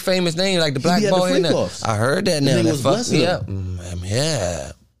was a big famous name, like the black boy in there. I heard that now. That nigga was blessing me up.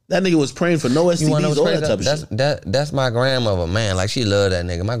 Yeah. That nigga was praying for no STDs, all that type of shit. That's my grandmother, man. Like, she loved that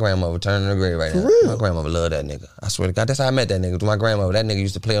nigga. My grandmother turning the grave right now. For real? My grandmother loved that nigga. I swear to God, that's how I met that nigga. With my grandmother. That nigga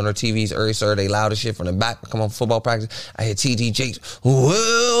used to play on her TVs early Saturday, loud as shit from the back. Come on football practice. I hear TD Jakes.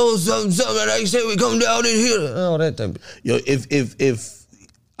 Well, something they say we come down in here. Oh, that thing. Yo, if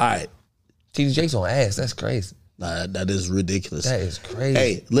all right. TD Jakes on ass. That's crazy. Nah, that is ridiculous. That is crazy.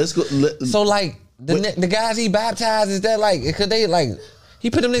 Hey, let's go. So, like, the guys he baptized, is that like, could they, like, he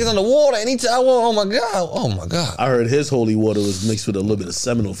put them niggas on the water and oh my God. I heard his holy water was mixed with a little bit of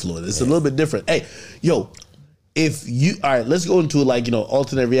seminal fluid. It's a little bit different. Hey, yo, all right, let's go into like,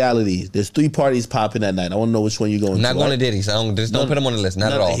 alternate reality. There's 3 parties popping that night. I want to know which one you're going to. I'm not going to Diddy, so don't put him on the list.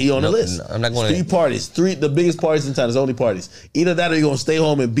 Not at all. He on the list. No, I'm not going to. 3 parties. The biggest parties in town. There's only parties. Either that or you're going to stay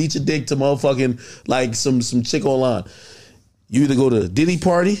home and beat your dick to motherfucking like some chick online. You either go to Diddy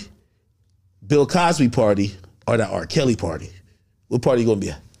party, Bill Cosby party, or that R. Kelly party. What party you going to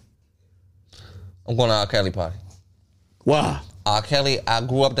be at? I'm going to R. Kelly party. Why? R. Kelly, I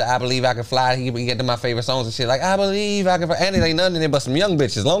grew up to I Believe I Can Fly. He get to my favorite songs and shit. Like, I believe I can fly. And it ain't nothing in there but some young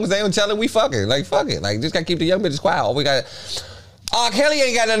bitches. As long as they don't tell it, we fucking. Like, fuck it. Like, just got to keep the young bitches quiet. All we got... R. Kelly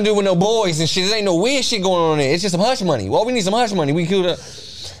ain't got nothing to do with no boys and shit. There ain't no weird shit going on there. It's just some hush money. Well, we need some hush money. We could...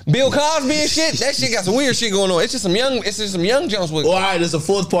 Bill Cosby and shit, that shit got some weird shit going on. It's just some young jumps with. Well, all right, there's a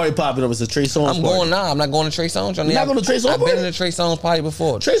 4th party popping up. It's a Trey Songz party. I'm not going to Trey Songz. You're not going to Trey Songz party? I've been to Trey Songz party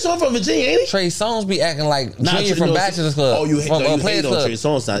before. Trey Songz from Virginia, ain't he? Trey Songz be acting like Junior from Bachelor's Club. Oh, you hate on Trey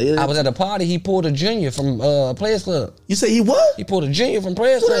Songz now. I was at a party, he pulled a Junior from Players Club. You say he what? He pulled a Junior from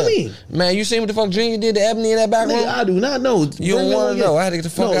Players Club. What do you mean? Man, you seen what the fuck Junior did to Ebony in that back room? I do not know. You don't want to know. I had to get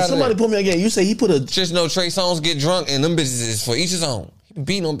the fuck out of there. Somebody put me again. You say he put a... Just know Trey Songz get drunk and them bitches is for each his own. He be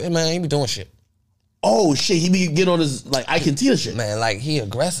beating on, man, he be doing shit. Oh shit, he be getting on his like I Can Tina shit. Man, like he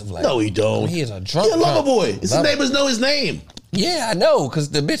aggressive. Like no, he don't. He is a drunk. He a lover boy. His neighbors know his name. Yeah, I know, cause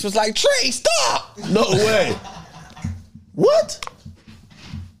the bitch was like, Trey, stop. No way. What?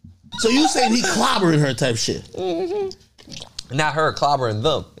 So you saying he clobbering her type shit? Mm-hmm. Not her clobbering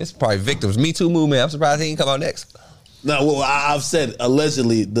them. It's probably victims. Me Too movement. I'm surprised he didn't come out next. No, well, I've said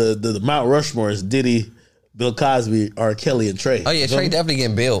allegedly the Mount Rushmore is Diddy, Bill Cosby, R. Kelly, and Trey. Oh yeah, Trey definitely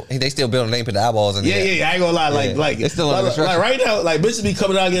getting built. They still building. They ain't put the eyeballs in there. Yeah. I ain't gonna lie. Like it's still under construction. Like right now, like bitches be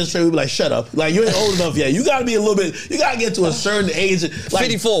coming out against Trey. We be like, shut up. Like you ain't old enough yet. You gotta be a little bit. You gotta get to a certain age. Like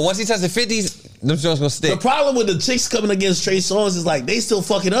 54. Once he touches the 50s, them joints gonna stick. The problem with the chicks coming against Trey Songz is like they still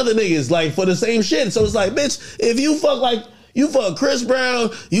fucking other niggas like for the same shit. So it's like, bitch, if you fuck like. You fuck Chris Brown,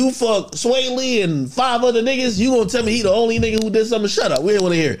 you fuck Sway Lee and 5 other niggas, you gonna tell me he the only nigga who did something? Shut up. We ain't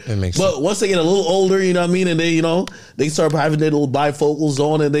wanna hear it. But sense. Once they get a little older, you know what I mean, and they, they start having their little bifocals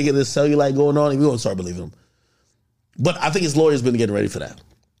on and they get this cellulite going on, and we gonna start believing them. But I think his lawyer's been getting ready for that.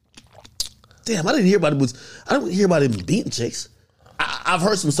 Damn, I didn't hear about him beating chicks. I've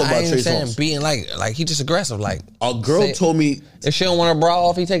heard some stuff about Trey Songz. Beating like he just aggressive. Like a girl told me if she don't want her bra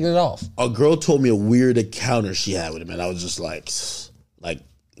off, he taking it off. A girl told me a weird encounter she had with him, and I was just like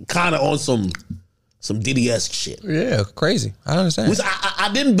kind of on some Diddy-esque shit. Yeah, crazy. I understand. Which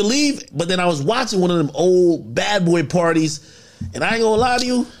I didn't believe, but then I was watching one of them old bad boy parties, and I ain't gonna lie to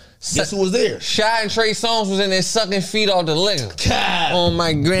you. Guess who was there? Shy and Trey Songz was in there sucking feet off the liquor. God. On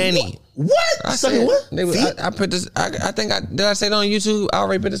my granny. What? I said, what? I put this. I think did I say it on YouTube? I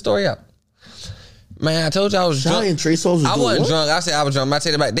already put the story up. Man, I told you I was drunk. And Trey Songz was I wasn't what? drunk. I said I was drunk. I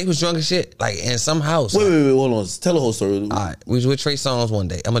take it back. They was drunk as shit, like in some house. Wait, hold on. Tell the whole story. All right, we was with Trey Songz one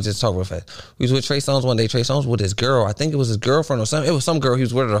day. I'm gonna just talk real fast. We was with Trey Songz one day. Trey Songz with his girl. I think it was his girlfriend or something. It was some girl he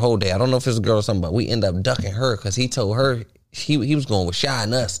was with her the whole day. I don't know if it was a girl or something, but we ended up ducking her because he told her he was going with Shy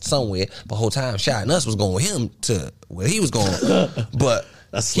and us somewhere. But the whole time Shy and us was going with him to where he was going. But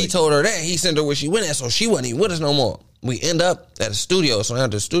he told her that. He sent her where she went at, so she wasn't even with us no more. We end up at a studio. So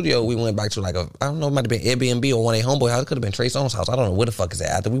after the studio, we went back to like I don't know, it might have been Airbnb or one of homeboy house. It could have been Trey Songz house. I don't know where the fuck is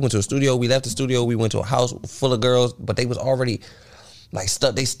that. After we went to a studio, we left the studio, we went to a house full of girls, but they was already like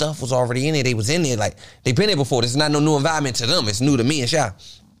stuff. They stuff was already in there. They was in there like they been there before. This is not no new environment to them. It's new to me and Shy.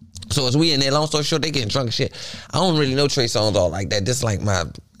 So as we in there, long story short, they getting drunk and shit. I don't really know Trey Songz all like that. This is like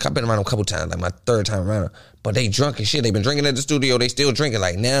I've been around him a couple times, like my 3rd time around him. But they drunk and shit. They been drinking at the studio. They still drinking.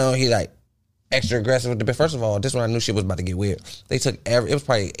 Like now he like extra aggressive with the. First of all, this one I knew shit was about to get weird. They took it was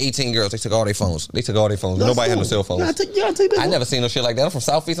probably 18 girls. They took all their phones. Nobody had no cell phones. Y'all take that. I never seen no shit like that. I'm from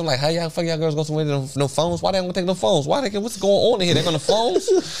Southeast. I'm like, how y'all girls go somewhere with no phones? Why they don't take no phones? What's going on in here? They're gonna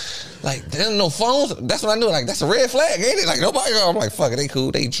phones? Like there's no phones. That's what I knew. Like that's a red flag, ain't it? Like nobody. I'm like, fuck it, they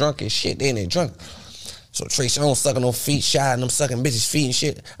cool. They drunk and shit. They in there drunk. So Trey Songz sucking on feet, Shy and them sucking bitches' feet and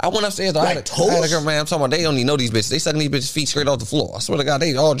shit. I went upstairs. I had a girl, man. I'm talking about they don't even know these bitches. They sucking these bitches' feet straight off the floor. I swear to God,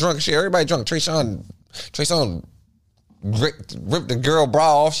 they all drunk and shit. Everybody drunk. Trey Songz ripped the girl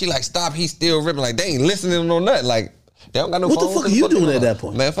bra off. She like, stop. He still ripping. Like, they ain't listening to nothing. Like, they don't got no What phone. the fuck are you doing at that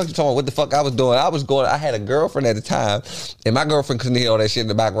point? Man, fuck you talking about what the fuck I was doing. I had a girlfriend at the time, and my girlfriend couldn't hear all that shit in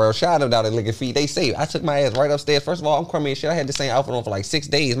the background. Shout out down there licking feet. They say I took my ass right upstairs. First of all, I'm crummy as shit. I had the same outfit on for like 6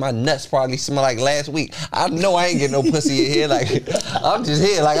 days. My nuts probably smell like last week. I know I ain't getting no pussy in here. Like, I'm just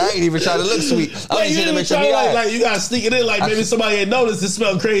here. Like, I ain't even trying to look sweet. I'm just here to make sure like you gotta sneak it in. Like, maybe somebody ain't noticed it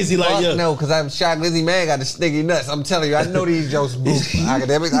smell crazy. Like, yeah. No, because I'm shot. Glizzy man got the sticky nuts. I'm telling you, I know these jokes boost.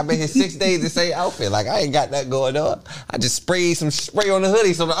 Academics. I've been here 6 days the same outfit. Like, I ain't got that going on. I just sprayed some spray on the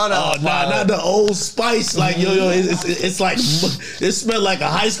hoodie so the other. Oh nah, not the Old Spice. Like yo, it's like it smelled like a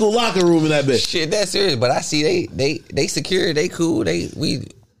high school locker room in that bitch. Shit, that's serious. But I see they secure, they cool,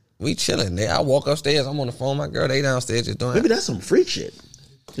 we chilling. I walk upstairs, I'm on the phone, my girl, they downstairs just doing. Maybe that's some freak shit.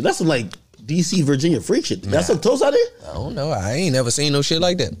 That's some like DC, Virginia freak shit. That's some toast out there. I don't know. I ain't never seen no shit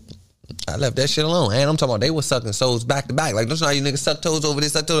like that. I left that shit alone. And I'm talking about they was sucking souls back to back. Like, don't you know how you niggas suck toes over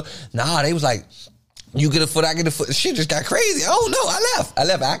this, suck toes? Nah, they was like, you get a foot, I get a foot. Shit just got crazy. Oh no, I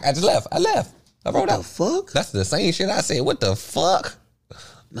left. I just left. I wrote out. What the fuck? That's the same shit I said. What the fuck?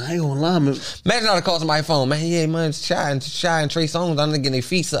 Nah, I ain't gonna lie, man. Imagine I call somebody phone, man. Yeah, man, Shy and Trey Songz. I'm getting their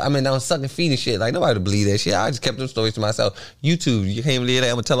feet. I mean, I'm sucking feet and shit. Like, nobody would believe that shit. I just kept them stories to myself. YouTube, you can't believe that.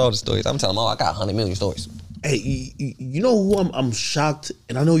 I'm gonna tell all the stories. I'm telling them, I got 100 million stories. Hey, you know who I'm shocked,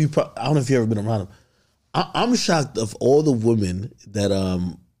 and I know you. I don't know if you ever been around him. I'm shocked of all the women that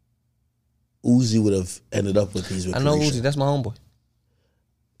Uzi would have ended up with. These. I know Uzi. That's my homeboy.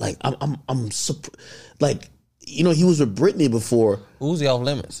 Like I'm like, you know, he was with Britney before. Uzi off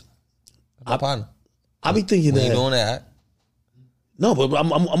limits. My partner. I be thinking when that. You doing that? No, but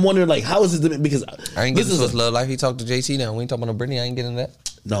I'm wondering like how is it because I ain't getting to his love life. He talked to JT now. We ain't talking about no Britney. I ain't getting that.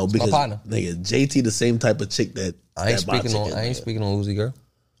 No, it's because my partner. Nigga, JT the same type of chick that I ain't speaking on Uzi, girl.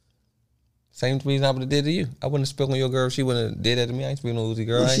 Same reason I would have did to you. I wouldn't have spoken on your girl if she wouldn't have did that to me. I ain't speaking on Uzi,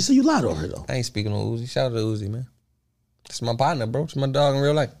 girl. Well, she said you lied on her though. I ain't speaking on Uzi. Shout out to Uzi, man. It's my partner, bro. It's my dog in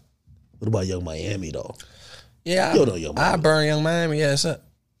real life. What about Young Miami though? Yeah, you know Young Miami. I burn Young Miami. Yeah, it's up.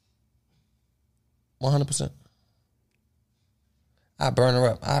 100%. I burn her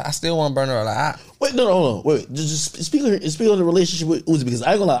up. I still want to burn her up. Like, wait, no, hold on. Wait. Just speak on the relationship with Uzi because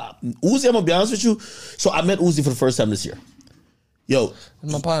I ain't gonna lie. Uzi, I'm gonna be honest with you. So I met Uzi for the first time this year. Yo,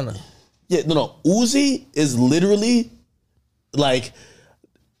 my partner. Yeah, no. Uzi is literally like,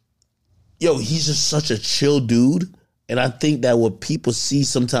 yo, he's just such a chill dude. And I think that what people see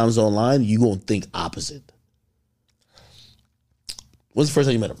sometimes online, you gonna think opposite. When's the first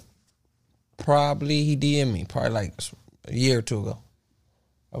time you met him? Probably he DM'd me. Probably like a year or two ago.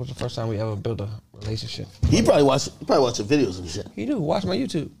 That was the first time we ever built a relationship. He probably watch your videos and shit. He do. Watch my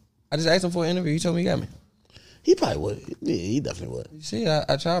YouTube. I just asked him for an interview. He told me he got me. He probably would. Yeah, he definitely would. You see,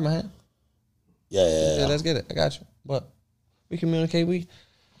 I tried my hand. Yeah, let's get it. I got you. But we communicate. We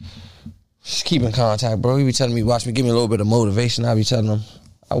just keep in contact, bro. He be telling me, watch me, give me a little bit of motivation. I be telling him,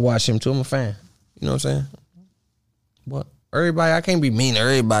 I watch him too. I'm a fan. You know what I'm saying? But everybody, I can't be mean to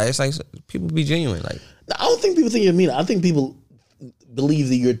everybody. It's like people be genuine. Like, I don't think people think you're mean. I think people believe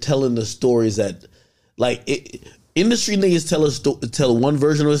that you're telling the stories that, like, industry niggas tell one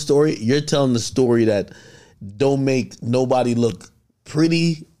version of a story. You're telling the story that don't make nobody look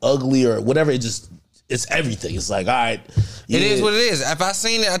pretty, ugly, or whatever. It's everything. It's like, all right. Yeah. It is what it is. If I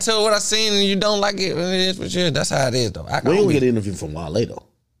seen it, I tell you what I seen, and you don't like it, it is what it is. That's how it is, though. We ain't gonna get an interview from Wale, though.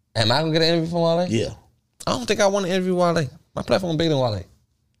 Am I gonna get an interview from Wale? Yeah. I don't think I want to interview Wale. My platform bigger than Wale.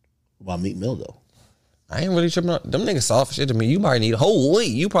 About Meek Mill, though. I ain't really tripping on them niggas soft shit to me. You probably need holy.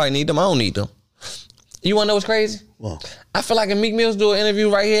 You probably need them. I don't need them. You wanna know what's crazy? Well, I feel like if Meek Mills do an interview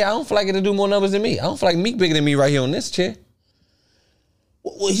right here, I don't feel like it'll do more numbers than me. I don't feel like Meek bigger than me right here on this chair.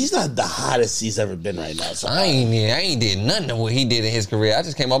 Well, he's not the hottest he's ever been right now. So I ain't did nothing of what he did in his career. I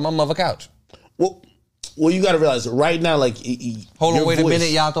just came off my mother couch. Well, you got to realize right now, like, hold on, wait a minute.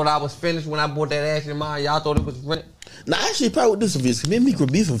 Y'all thought I was finished when I bought that ass in mine. Y'all thought it was rent. Nah, actually, probably would do some views. Me and Meek were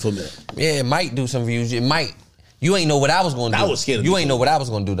beefing for a minute. Yeah, it might do some views. It might. You ain't know what I was gonna do. I was scared of you. Ain't know what I was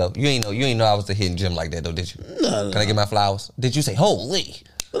gonna do though. You ain't know I was the hidden gem like that though, did you? No. Can I get my flowers? Did you say holy?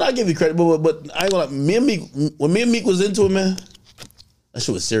 But I give you credit, but I ain't gonna lie. When me and Meek was into it, man, that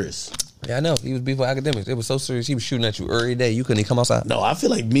shit was serious. Yeah, I know. He was before academics. It was so serious. He was shooting at you every day. You couldn't even come outside. No, I feel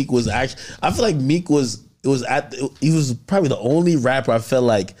like Meek was actually. I feel like Meek was. He was probably the only rapper I felt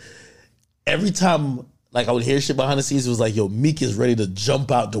like every time, like, I would hear shit behind the scenes, it was like, yo, Meek is ready to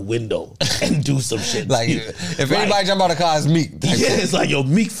jump out the window and do some shit. Like, if anybody jump out of the car, it's Meek. Yeah, it's like, yo,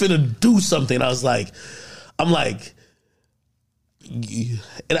 Meek finna do something. I'm like,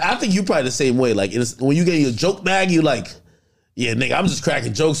 and I think you probably the same way. Like, when you get your joke bag, you like, yeah, nigga, I'm just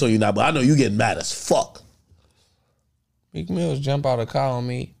cracking jokes on you now, but I know you getting mad as fuck. Meek Mills jump out of the car on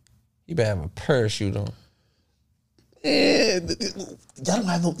me. He better have a parachute on. Yeah, y'all don't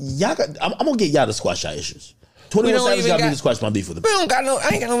have no. Y'all got. I'm gonna get y'all to squash y'all issues. 21 Savage got me to squash my beef with him. I ain't got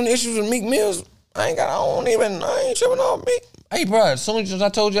no issues with Meek Mills. I ain't tripping off Meek. Hey, bro, as soon as I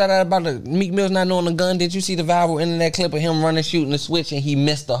told you that about the Meek Mills not knowing the gun, did you see the viral internet clip of him running, shooting the switch, and he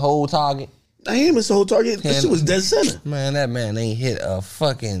missed the whole target? I ain't missed the whole target. That shit was dead center. Man, that man ain't hit a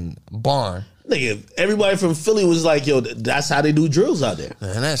fucking barn. Nigga, everybody from Philly was like, yo, that's how they do drills out there.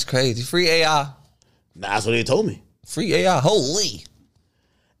 Man, that's crazy. Free AI. Nah, that's what they told me. Free AI. Holy.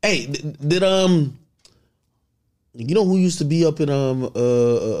 Hey, did you know who used to be up in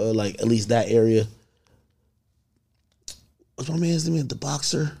like at least that area? What's my man's name? The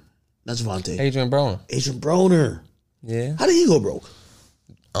boxer? Not Javante. Adrien Broner. Adrien Broner. Yeah. How did he go broke?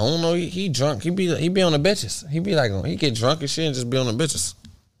 I don't know. He drunk. He be on the bitches. He be like, he get drunk and shit and just be on the bitches.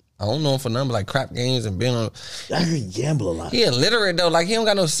 I don't know him for nothing like crap games and being on. I heard he gamble a lot. He illiterate though. Like he don't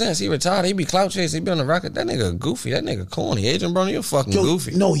got no sense. He retired. He be clout chasing. He be on the rocket. That nigga goofy. That nigga corny. Adrien Broner, you're fucking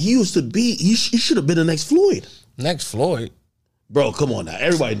goofy. No, he used to be. He should have been the next Floyd. Next Floyd. Bro, come on now.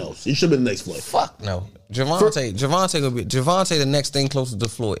 Everybody knows. He should have been the next Floyd. Fuck no. Javante the next thing closer to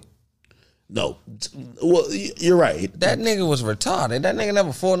Floyd. No. Well, you're right. That nigga was retarded. That nigga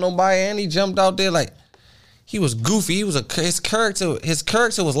never fought nobody and he jumped out there like he was goofy. His character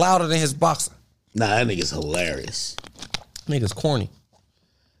was louder than his boxing. Nah, that nigga's hilarious. Nigga's corny.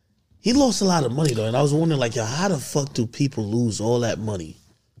 He lost a lot of money though, and I was wondering like, yo, how the fuck do people lose all that money?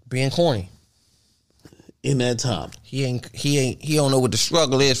 Being corny. In that time. He don't know what the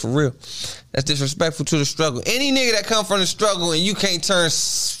struggle is for real. That's disrespectful to the struggle. Any nigga that come from the struggle and you can't turn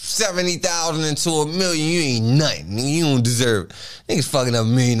 70,000 into $1 million, you ain't nothing. You don't deserve it. Niggas fucking up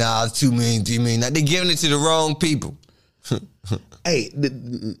 $1 million, $2 million, $3 million. They giving it to the wrong people. Hey,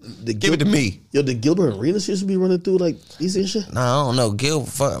 give it to me. Yo, did Gilbert Arenas used to be running through like these and shit? Nah, I don't know.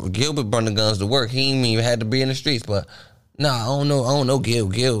 Gilbert brought the guns to work. He ain't even had to be in the streets, but nah, I don't know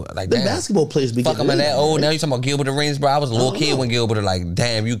Gil. Like the basketball players be fuck him at that old. Right? Now you talking about Gilbert Arenas, bro? I was a little kid when Gilbert like,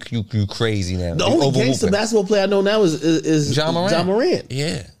 damn, you crazy now. The only gangster basketball player I know now is John Morant. John Morant.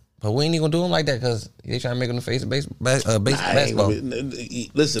 Yeah. But we ain't even gonna do him like that because they trying to make him the face of basketball.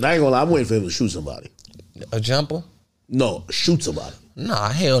 Listen, I ain't gonna lie. I'm waiting for him to shoot somebody. A jumper? No, shoot somebody. Nah,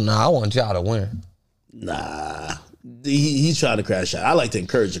 hell nah. I want y'all to win. Nah. He's trying to crash out. I like to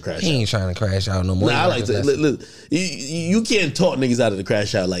encourage the crash out. He ain't trying to crash out no more. Nah, I like to. Look, you can't talk niggas out of the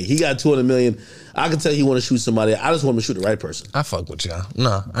crash out. Like, he got $200 million. I can tell he want to shoot somebody. I just want him to shoot the right person. I fuck with y'all.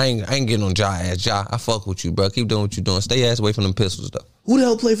 Nah, I ain't getting on Ja ass. Ja, I fuck with you, bro. Keep doing what you doing. Stay ass away from them pistols, though. Who the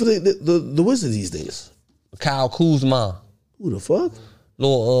hell play for the Wizards these days? Kyle Kuzma. Who the fuck?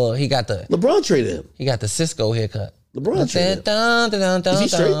 Lord, he got the LeBron traded him. He got the Cisco haircut. LeBron traded him. Is he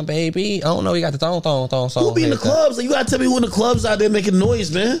straight? Baby. I don't know. He got the thong song. Who be in the clubs? Like, you gotta tell me who in the clubs out there making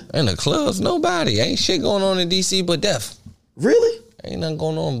noise, man. In the clubs, nobody. Ain't shit going on in DC but death. Really? Ain't nothing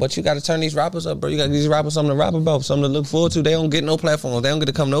going on. But you got to turn these rappers up, bro. You got these rappers something to rap about, something to look forward to. They don't get no platforms. They don't get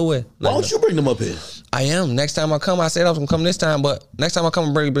to come nowhere. Why don't you bring them up here? I am. Next time I come, I said I was gonna come this time, but next time I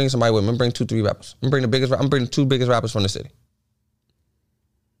come, I'm bring somebody with me. I'm bring 2-3 rappers. I'm bring the 2 biggest rappers from the city.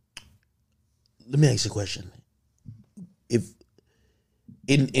 Let me ask you a question. If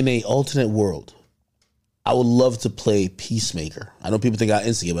in a alternate world, I would love to play Peacemaker. I know people think I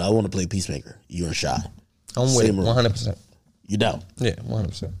instigate, but I want to play Peacemaker. You and Shy. I'm with it 100%. You down? Yeah,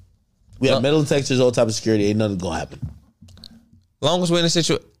 100%. We have metal detectors, all type of security. Ain't nothing gonna happen. Long as we're in a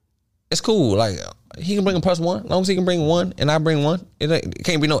situation, it's cool. Like, he can bring a +1. Long as he can bring 1 and I bring 1, it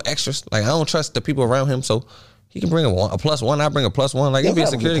can't be no extras. Like, I don't trust the people around him, so he can bring a +1. I bring a +1. Like, he'll be a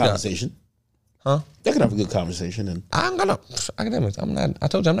security guard. Huh? They can have a good conversation. And I'm gonna academics. I'm not. I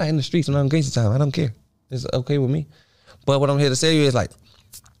told you I'm not in the streets. I'm not on gangster time. I don't care. It's okay with me. But what I'm here to say to you is like,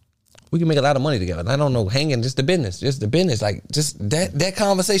 we can make a lot of money together. I don't know, hanging, just the business. Like, just that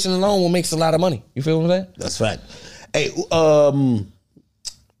conversation alone will make us a lot of money. You feel what I'm saying? That's fact. Hey,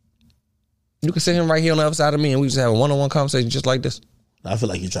 you can sit him right here on the other side of me, and we just have a one-on-one conversation just like this. I feel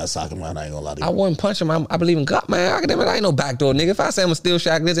like you try to sock him out. I ain't gonna lie to you. I wouldn't punch him. I believe in God, man. I ain't no backdoor nigga. If I say I'm a steal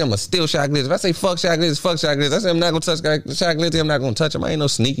Shaq Glizzy, I'm a steal Shaq Glizzy. If I say fuck Shaq Glizzy, fuck Shaq Glizzy. If I say I'm not gonna touch Shaq Glizzy, I'm not gonna touch him. I ain't no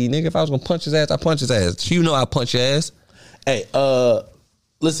sneaky nigga. If I was gonna punch his ass, I punch his ass. You know I punch your ass. Hey,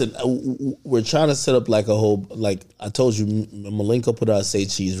 listen, we're trying to set up like a whole, like I told you, Malenko put out Say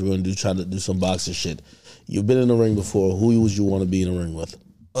Cheese. We're gonna try to do some boxing shit. You've been in the ring before. Who would you want to be in the ring with?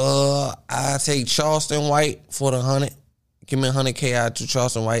 I take Charleston White for the 100. Give me 100K out to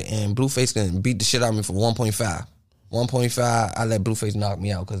Charleston White, and Blueface can beat the shit out of me for 1.5. 1.5, I let Blueface knock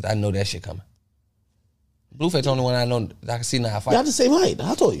me out because I know that shit coming. Blueface the only one I know that I can see now. Y'all the same height.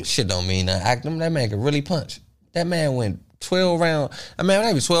 I told you. Shit don't mean nothing. That man can really punch. That man went 12 rounds. I mean, not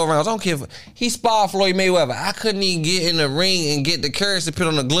even 12 rounds. I don't care if he sparred Floyd Mayweather. I couldn't even get in the ring and get the courage to put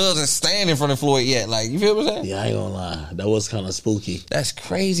on the gloves and stand in front of Floyd yet. Like, you feel what I'm saying? Yeah, I ain't gonna lie. That was kind of spooky. That's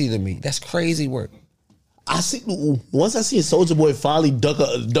crazy to me. That's crazy work. Once I see a Soulja Boy finally duck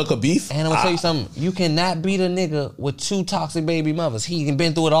a beef. And I'm gonna tell you something. You cannot beat a nigga with 2 toxic baby mothers. He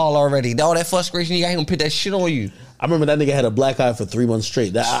been through it all already. All that frustration, he gonna put that shit on you. I remember that nigga had a black eye for 3 months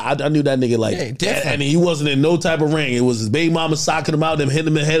straight. I knew that nigga like, different. And he wasn't in no type of ring. It was his baby mama socking him out, them hitting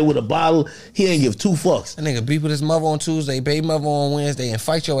him in the head with a bottle. He ain't give 2 fucks. That nigga beat with his mother on Tuesday, baby mother on Wednesday, and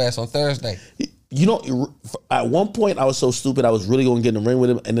fight your ass on Thursday. You know, at one point I was so stupid I was really going to get in the ring with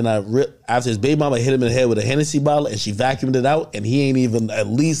him, and then after his baby mama hit him in the head with a Hennessy bottle, and she vacuumed it out, and he ain't even at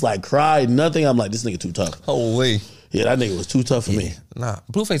least like cried, nothing. I'm like, this nigga too tough. Holy. Yeah, that nigga was too tough for me. Nah,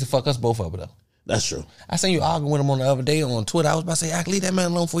 Blueface will fuck us both up though. That's true. I seen you arguing with him on the other day on Twitter. I was about to say, I can leave that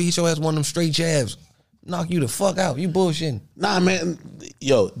man alone before he hit your ass one of them straight jabs. Knock you the fuck out. You bullshitting. Nah, man.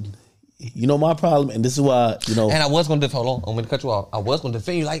 Yo, you know my problem, and this is why, you know. And I was gonna hold on, I'm gonna cut you off. I was gonna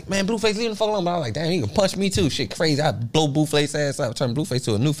defend you, like, man, Blueface, leave him the fuck alone. But I was like, damn, he can punch me too. Shit crazy. I blow Blueface ass up, turn Blueface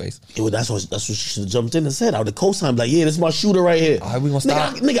to a new face. Yeah, well, that's what you should have jumped in and said. I would have co-signed, like, yeah, this is my shooter right here. All right, we gonna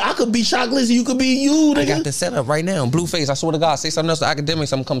stop. Nigga, I could be Shot Glizzy, you could be you, nigga. I got the setup right now. Blueface, I swear to God, say something else to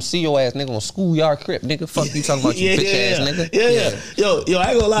academics, I'm gonna come see your ass, nigga, on schoolyard crib, nigga. Fuck you talking about, you bitch ass nigga. Yeah. Yo, I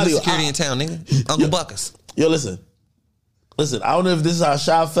ain't gonna lie to you. Security in town, nigga. Uncle Buckers. Yo, listen, I don't know if this is how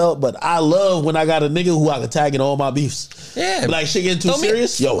Shot felt, but I love when I got a nigga who I can tag in all my beefs. Yeah. Like, shit getting too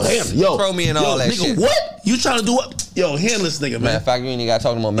serious? Yo, throw me in all that nigga, shit. What? You trying to do what? Yo, handle this nigga, man. Matter of fact, you ain't even got to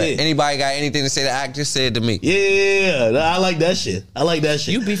talk to my man. Yeah. Anybody got anything to say to act, just say it to me. Yeah, I like that shit.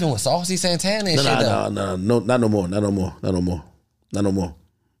 You beefing with Saucy Santana and shit, though. No, not no more.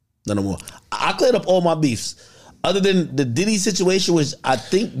 I cleared up all my beefs. Other than the Diddy situation, which I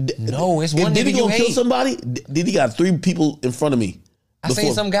think... No, it's one Diddy nigga you gonna kill hate. somebody, Diddy got 3 people in front of me. I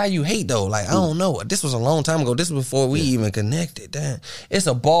seen some guy you hate, though. Like, I don't know. This was a long time ago. This was before we even connected. Damn. It's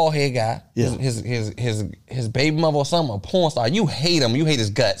a bald head guy. Yeah. His baby mother or something, a porn star. You hate him. You hate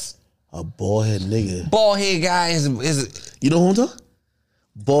his guts. A bald head nigga. Bald head guy is... You know who I'm talking?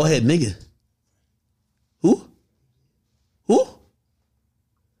 Bald head nigga. Who?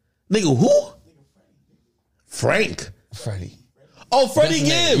 Nigga, who? Freddie. Oh, Freddie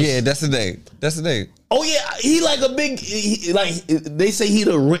Gibbs. Yeah, that's the name. Oh yeah, he like a big. Like they say he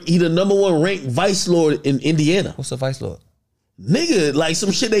the number 1 ranked vice lord in Indiana. What's the vice lord? Nigga, like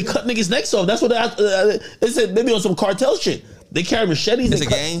some shit they cut niggas' necks off. That's what they said. They be on some cartel shit. They carry machetes. It's a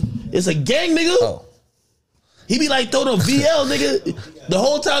gang? It's a gang, nigga. Oh. He be like throwing on VL, nigga. The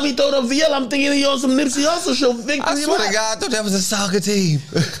whole time he throwing on VL, I'm thinking he on some Nipsey Hussle show. Victory I swear to God, I thought that was a soccer team.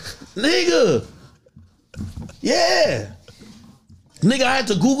 Nigga. Yeah. Nigga, I had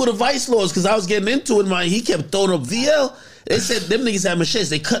to Google the vice lords because I was getting into it. He kept throwing up VL. They said them niggas had machetes.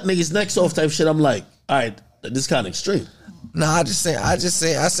 They cut niggas' necks off type shit. I'm like, all right, this kind of extreme. Nah, I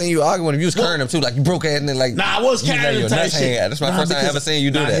seen you arguing with him. You was carrying him too, like you broke ass and then like. Nah, I was carrying him type shit. That's my first time ever seeing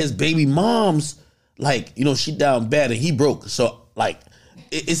you do that. His baby mom's, like, you know, she down bad and he broke. So, like,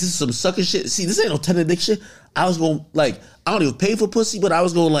 it's just some sucker shit. See, this ain't no tender dick shit. I was going, like, I don't even pay for pussy, but I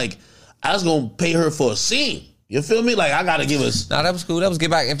was going to pay her for a scene. You feel me? Like, I got to give us. Nah, that was cool. That was get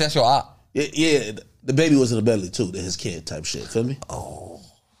back if that's your op. Yeah, the baby was in the belly too. His kid type shit. Feel me? Oh.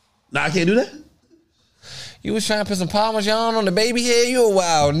 Nah, I can't do that. You was trying to put some Parmesan on the baby head? You a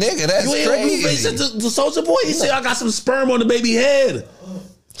wild nigga. That's crazy. He said the Soulja Boy, he said, I got some sperm on the baby head.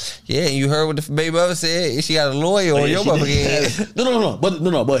 Yeah, you heard what the baby mother said. She got a lawyer on your motherfucking head.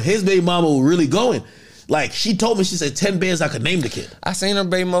 No. But his baby mama was really going. Like, she told me, she said 10 bands I could name the kid. I seen her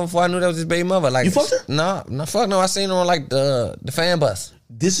baby mother before I knew that was his baby mother. Like, you fucked her? Nah, fuck no. I seen her on like the fan bus.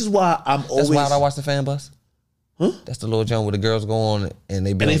 This is why I'm always. That's why I watch the fan bus. Huh? That's the little joint where the girls go on and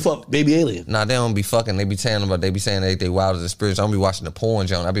they be. And they fuck baby alien. Nah, they don't be fucking. They be saying they wild as a spirit. So I don't be watching the porn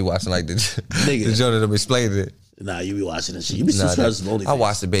joint. I be watching like the joint that explained it. Nah, you be watching that shit. You be subscribed to OnlyFans. I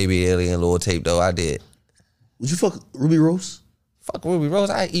watched the baby alien little tape though. I did. Would you fuck Ruby Rose? Fuck Ruby Rose.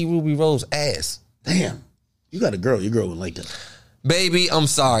 I eat Ruby Rose ass. Damn. You got a girl. Your girl would like that. Baby, I'm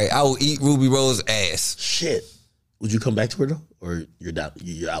sorry. I will eat Ruby Rose ass. Shit. Would you come back to her though, or you're down?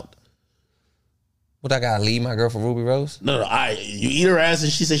 You're out. What, I gotta leave my girl for Ruby Rose? No. You eat her ass,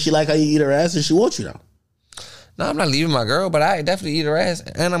 and she said she like how you eat her ass, and she wants you now. No, I'm not leaving my girl, but I definitely eat her ass,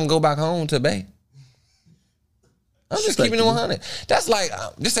 and I'm gonna go back home to Bay. I'm just keeping it 100. That's like,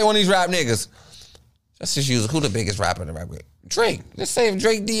 just say one of these rap niggas. Let's just use who the biggest rapper in the rap game. Drake. Let's say if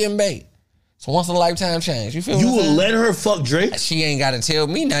Drake, D, and Bay. It's once in a lifetime change. You feel me? You would let her fuck Drake? She ain't got to tell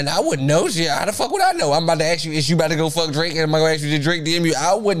me nothing. I wouldn't know. How the fuck would I know? I'm about to ask you, is you about to go fuck Drake? And am I going to ask you to Drake DM you?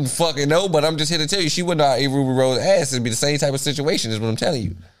 I wouldn't fucking know, but I'm just here to tell you, she wouldn't know how Ruby Rose ass. It'd be the same type of situation is what I'm telling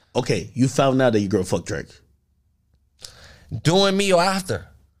you. Okay, you found out that your girl fucked Drake. During me or after?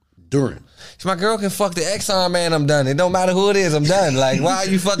 During. If my girl can fuck the Exxon man, I'm done. It don't matter who it is, I'm done. Like, why are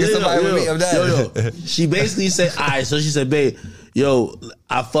you fucking somebody with me? I'm done. She basically said, all right, so she said, babe, yo,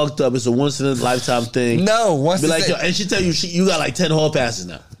 I fucked up. It's a once in a lifetime thing. No, once be like, yo, and she tell you you got like 10 hall passes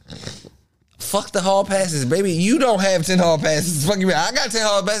now. Fuck the hall passes, baby. You don't have 10 hall passes. Fuck you, man. I got 10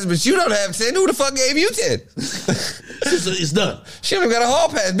 hall passes, but you don't have 10. Who the fuck gave you 10? It's done. She don't even got a hall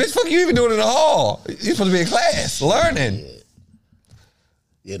pass. Bitch, fuck you even doing it in the hall. You're supposed to be in class, learning.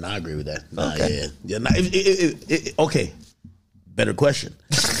 Yeah, no, I agree with that. Nah, okay. Yeah. Nah, okay. Better question.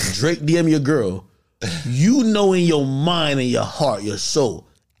 Drake DM your girl. You know in your mind and your heart, your soul,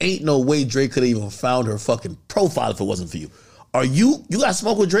 ain't no way Drake could have even found her fucking profile if it wasn't for you. You got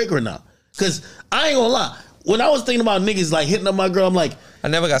smoke with Drake or not? Because I ain't gonna lie. When I was thinking about niggas like hitting up my girl, I'm like, I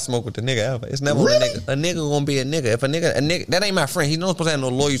never got smoked with the nigga ever. It's never really? a nigga. A nigga gonna be a nigga. If a nigga, that ain't my friend. He's not supposed to have no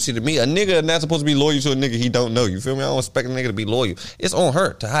loyalty to me. A nigga not supposed to be loyal to a nigga he don't know. You feel me? I don't expect a nigga to be loyal. It's on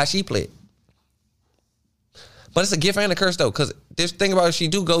her to how she played. But it's a gift and a curse though, because this thing about if she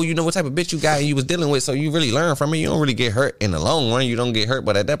do go, you know what type of bitch you got and you was dealing with, so you really learn from it. You don't really get hurt in the long run. You don't get hurt,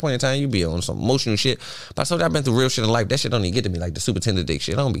 but at that point in time, you be on some emotional shit. But I told you I've been through real shit in life. That shit don't even get to me, like the super tender dick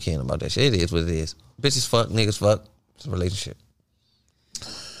shit. I don't be caring about that shit. It is what it is. Bitches fuck, niggas fuck. It's a relationship.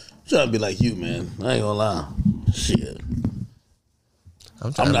 I'm trying to be like you, man. I ain't gonna lie. Shit.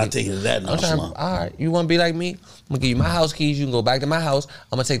 I'm not taking it that nonchalant. All right, you want to be like me? I'm gonna give you my house keys. You can go back to my house.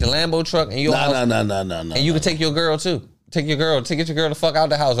 I'm gonna take the Lambo truck and your house. No. And you can take your girl too. Take your girl. Get your girl the fuck out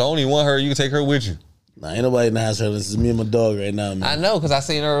the house. I only want her. You can take her with you. Nah, ain't nobody in the house. This is me and my dog right now, man. I know, because I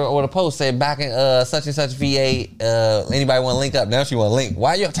seen her on a post saying back in such and such VA. Anybody want to link up? Now she want to link.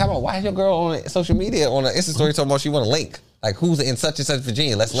 Why is your girl on social media on an Insta story talking about she want to link? Like who's in such and such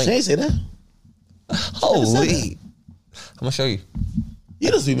Virginia? Let's link. She ain't say that. Holy! I'm gonna show you. You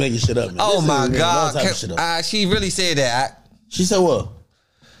just be making shit up, man. Oh my God! She really said that. She said what?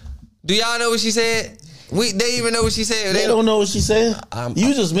 Do y'all know what she said? They even know what she said. They don't know what she said.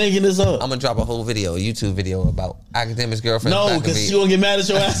 You just making this up. I'm gonna drop a whole video, a YouTube video about Academic's girlfriend. No, because she gonna get mad at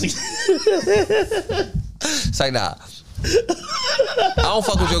your ass. It's like nah. I don't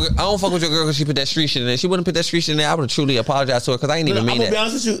fuck with your girl because she put that street shit in there. She wouldn't put that street shit in there. I would have truly apologized to her because I ain't even mean that. I'm gonna be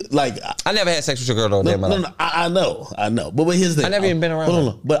honest with you. Like I never had sex with your girl though. No, I know. But here's the thing. I never even been around. Hold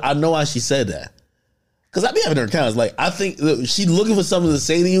on. But I know why she said that. Because I be having her accounts. Like I think she looking for something to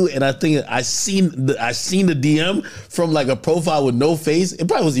say to you, and I think I seen the DM from like a profile with no face. It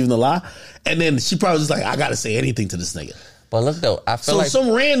probably wasn't even a lie. And then she probably was just like, I gotta say anything to this nigga. But look though, I feel like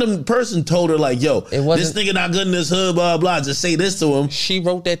some random person told her like, yo, this nigga not good in this hood, blah, blah, just say this to him. She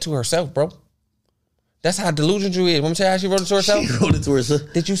wrote that to herself, bro. That's how delusional you is. Want me to tell you how she wrote it to herself? She wrote it to herself.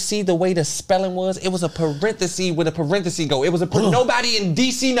 Did you see the way the spelling was? It was a parenthesis with a parenthesis go. It was nobody in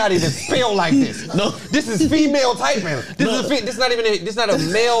DC not even spell like this. No, this is female typing. This not a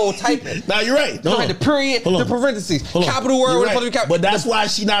male typing. Nah, you're right. No, the period, the parentheses, capital word. Right. But that's why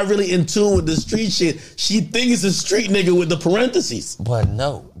she not really in tune with the street shit. She thinks it's a street nigga with the parentheses. But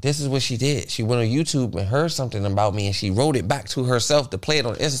no, this is what she did. She went on YouTube and heard something about me, and she wrote it back to herself to play it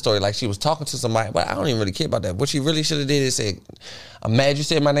on Insta story like she was talking to somebody. But I don't even really care about that. What she really should have did is say, I'm mad you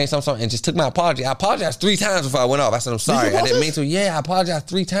said my name, something, and just took my apology. I apologized 3 times before I went off. I said, I'm sorry. I didn't mean to. Yeah, I apologized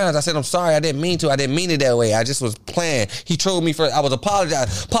 3 times. I said, I'm sorry. I didn't mean to. I didn't mean it that way. I just was playing. He trolled me first. I was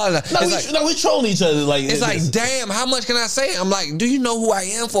apologizing. We trolling each other. Like it's like, damn, how much can I say? I'm like, do you know who I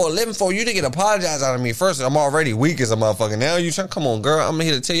am for a living? For you to get apologized out of me first, I'm already weak as a motherfucker. Now you trying, come on, girl. I'm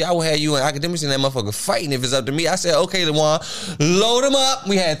here to tell you, I will have you and Academics and that motherfucker fighting if it's up to me. I said, okay, LeJuan, load them up.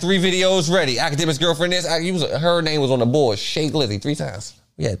 We had 3 videos ready. Academics girlfriend this. Her name was on the board. Glizzy 3 times.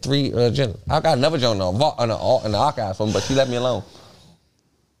 We had 3 genders. I got another joint in the archives from, but she left me alone.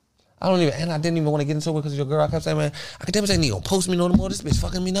 I didn't even want to get into it because of your girl. I kept saying, man, Academics ain't gonna post me no more. This bitch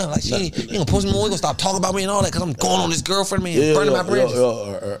fucking me now. Like, she ain't gonna post me no more. We gonna stop talking about me and all that because I'm going on this girlfriend, man, burning my bridges.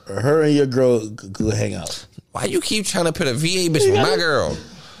 Her and your girl could hang out. Why you keep trying to put a VA bitch with my girl?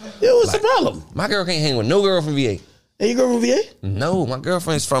 Yeah, what's the problem? My girl can't hang with no girl from VA. And your girl from VA? No, my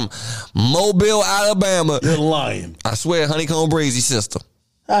girlfriend's from Mobile, Alabama. You're lying. I swear, Honeycomb Brazy sister.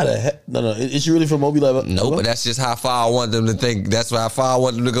 How the heck? No. Is she really from Mobile, Alabama? No, but that's just how far I want them to think. That's how far I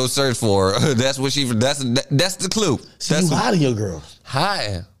want them to go search for her. That's what she. That's the clue. So you hiding your girl?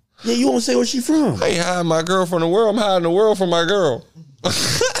 Hiding. Yeah, you won't say where she from. I ain't hiding my girl from the world. I'm hiding the world from my girl.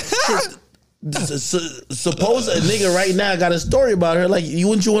 Suppose a nigga right now got a story about her. Like,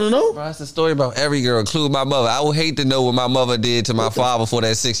 wouldn't you want to know? Bro, that's a story about every girl, including my mother. I would hate to know what my mother did to my father for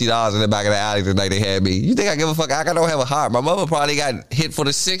that $60 in the back of the alley the night they had me. You think I give a fuck? I don't have a heart. My mother probably got hit for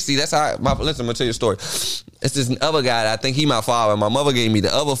the 60. That's how. Listen, I'm gonna tell you a story. It's this other guy. I think he my father. My mother gave me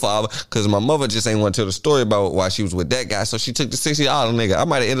the other father because my mother just ain't want to tell the story about why she was with that guy. So she took the $60 nigga. I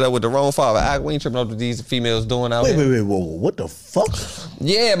might have ended up with the wrong father. We ain't tripping up what these females doing out here. Wait, whoa, what the fuck?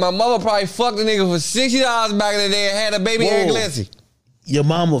 Yeah, my mother probably fucked the nigga for $60 back in the day and had a baby and Glizzy. Your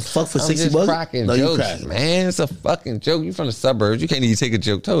mom will fuck for $60? I'm just cracking jokes, man. It's a fucking joke. You from the suburbs. You can't even take a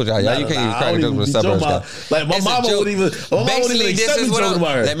joke. Told y'all. You can't even crack a joke from the suburbs. Like, my mama wouldn't even accept me talking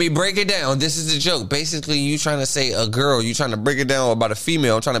about her. Let me break it down. This is the joke. Basically, you trying to say a girl. You trying to break it down about a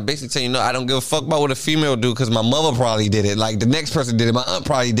female. I'm trying to basically tell you, no, I don't give a fuck about what a female do because my mother probably did it. Like, the next person did it. My aunt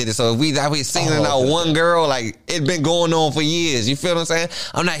probably did it. So if we out here singling out one girl, like, it been going on for years. You feel what I'm saying?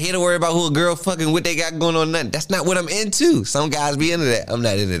 I'm not here to worry about who a girl fucking what they got going on. Nothing. That's not what I'm into. Some guys be into that. I'm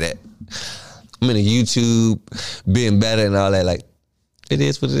not into that. I'm into YouTube, being better and all that. Like, it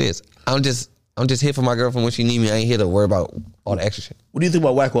is what it is. I'm just here for my girlfriend when she need me. I ain't here to worry about all the extra shit. What do you think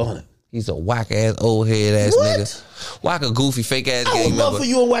about Whack 100? He's a whack ass, old head ass nigga. Whack a goofy, fake ass gang member. I would love for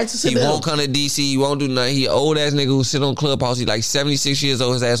you and Whack to sit down. He won't come to DC. He won't do nothing. He an old ass nigga who sit on Clubhouse. He like 76 years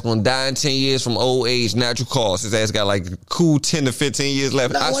old. His ass gonna die in 10 years from old age, natural cause. His ass got like cool 10 to 15 years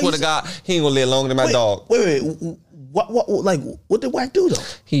left. I swear to God, he ain't gonna live longer than my dog. Wait. What did Whack do though?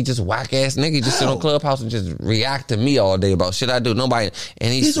 He just whack ass nigga. He just sit on Clubhouse and just react to me all day about shit I do. Nobody.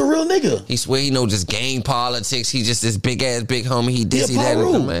 And he's a real nigga. He swear he know just gang politics. He just this big ass big homie. He dissy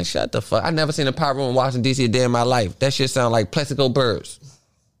that. Man, shut the fuck. I never seen a pot room in Washington DC a day in my life. That shit sound like Plaxico Birds.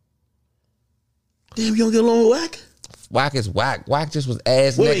 Damn, you don't get along with Whack? Whack is whack. Whack just was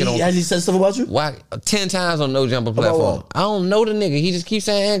ass naked on. Has he said stuff about you? Whack 10 times on No Jumper platform. I don't know the nigga. He just keeps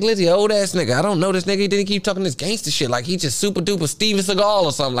saying Aunt Glizzy, old ass nigga. I don't know this nigga. He didn't keep talking this gangster shit like he just super duper Steven Seagal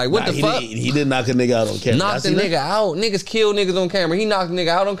or something. Like what the fuck? He did knock a nigga out on camera. Knocked the nigga out. Niggas kill niggas on camera. He knocked the nigga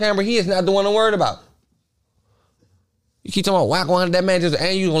out on camera. He is not the one I'm worried about. You keep talking about Whack 100. That man just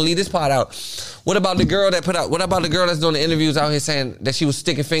and you gonna leave this part out. What about the girl that put out? What about the girl that's doing the interviews out here saying that she was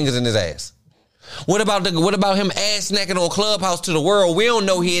sticking fingers in his ass? What about him ass naked on Clubhouse to the world? We don't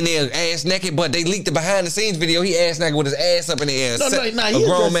know he in there ass naked, but they leaked the behind the scenes video. He ass naked with his ass up in the air. A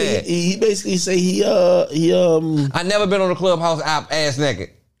grown man. He basically say he I never been on the Clubhouse app ass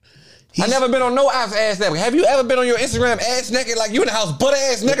naked. I never been on no apps ass naked. Have you ever been on your Instagram ass naked? Like you in the house butt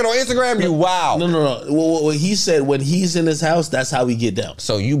ass naked on Instagram? You wow. No. What he said when he's in his house, that's how we get down.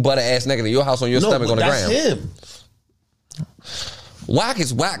 So you butt ass naked in your house on your stomach on the ground. That's him. Whack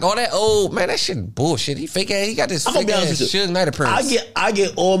is whack. All that old man, that shit bullshit. He fake ass. He got this fake ass Suge Knight appearance. I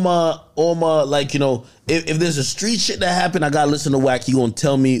get all my like, you know, if there's a street shit that happened, I gotta listen to Whack. He gonna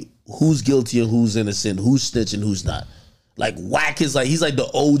tell me who's guilty and who's innocent, who's snitching, who's not. Like Whack is like he's like the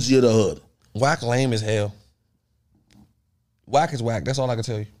OG of the hood. Whack lame as hell. Whack is whack. That's all I can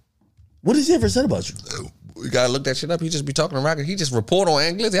tell you. What has he ever said about you? We gotta look that shit up. He just be talking to Rocket. He just report on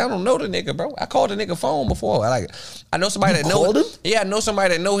Aunt Glizzy. I don't know the nigga, bro. I called the nigga phone before. I know somebody that know him. Yeah, I know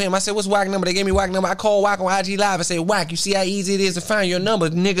somebody that know him. I said, what's Whack number? They gave me Whack number. I called Whack on IG Live. I said, Whack, you see how easy it is to find your number?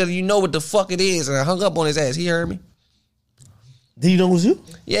 Nigga, you know what the fuck it is. And I hung up on his ass. He heard me. Did he know it was you?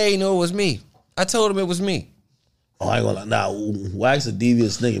 Yeah, he knew it was me. I told him it was me. Oh, I ain't gonna lie. Nah, Whack's a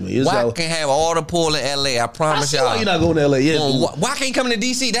devious nigga, man. Whack can have all the pull in LA. I promise y'all. Why you not going to LA? Yeah, Whack ain't coming to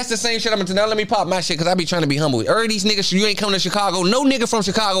DC. That's the same shit I'm gonna tell. Now let me pop my shit because I be trying to be humble. These niggas, you ain't coming to Chicago. No nigga from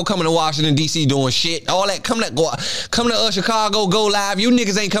Chicago coming to Washington DC doing shit. All that come to Chicago, go live. You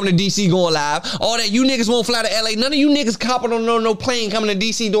niggas ain't coming to DC going live. All that you niggas won't fly to LA. None of you niggas copping on no plane coming to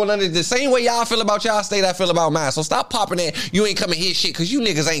DC doing none of this. The same way y'all feel about y'all state, I feel about mine. So stop popping that. You ain't coming here shit because you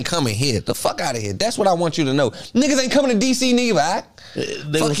niggas ain't coming here. The fuck out of here. That's what I want you to know. Niggas ain't coming to DC neither.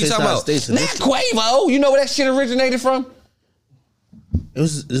 Fuck you talking about? Not Quavo. You know where that shit originated from?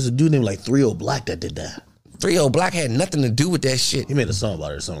 There's a dude named like 3-0 Black that did that. 3-0 Black had nothing to do with that shit. He made a song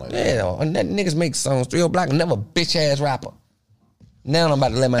about it or something like that. Yeah, and that niggas make songs. 3-0 Black never bitch ass rapper. Now I'm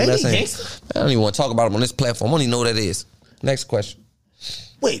about to let my nuts in. I don't even want to talk about him on this platform. I don't even know what that is. Next question.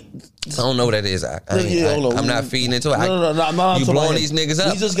 Wait. I don't know what that is. I'm not feeding into it. No, I'm not. You blowing these niggas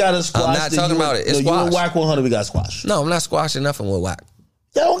up. We just got to squash. I'm not talking about it. It's you and Whack 100, we got squash. No, I'm not squashing nothing with Whack.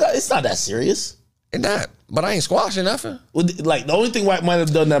 It's not that serious. It's not. But I ain't squashing nothing. Like, the only thing Whack might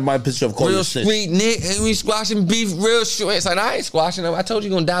have done that might piss you off. Real sweet Nick, and we squashing beef real short. It's like, I ain't squashing him. I told you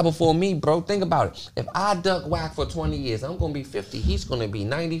you're going to die before me, bro. Think about it. If I duck Whack for 20 years, I'm going to be 50. He's going to be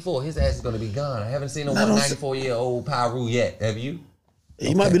 94. His ass is going to be gone. I haven't seen no 94-year-old Pyru yet. Have you?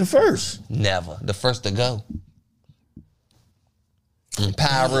 He might be the first. Never. The first to go.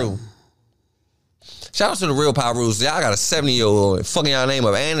 Pyru. Shout out to the real Pyrus. Y'all got a 70-year-old fucking y'all name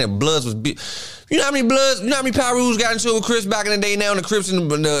up, and the Bloods was. You know how many Pyrus got into it with Crips back in the day? Now the Crips and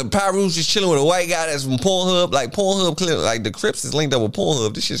the Pyrus just chilling with a white guy that's from Pornhub. Like Pornhub, like the Crips is linked up with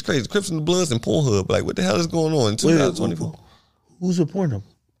Pornhub. This shit's crazy. The Crips and the Bloods and Pornhub. Like what the hell is going on in 2024? Who's with Pornhub?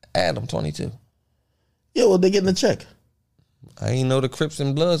 Adam 22. Yeah, well they getting a check. I ain't know the Crips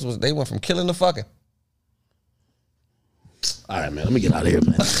and Bloods they went from killing to fucking. All right, man. Let me get out of here,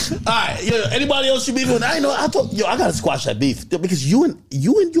 man. All right, yo. Anybody else you beefing with? I thought, I gotta squash that beef because you and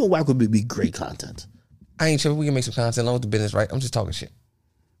Wack would be great content. I ain't sure we can make some content along with the business, right? I'm just talking shit.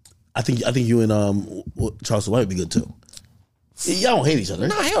 I think you and Charleston White would be good too. Y'all don't hate each other.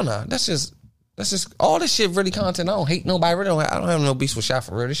 Nah, hell nah. That's just all this shit really content. I don't hate nobody. I don't have no beef with Shy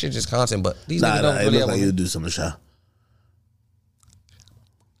for real. This shit just content, but these niggas don't really have like you do something to Shy.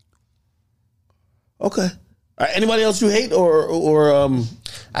 Okay. All right, anybody else you hate or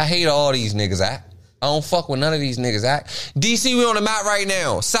I hate all these niggas, I don't fuck with none of these niggas, DC, we on the map right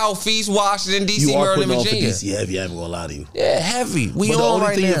now. Southeast Washington, DC, Maryland, Virginia. DC heavy, I ain't gonna lie to you. Yeah, heavy. We but on right now. The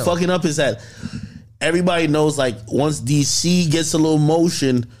only thing you're fucking up is that everybody knows, like, once DC gets a little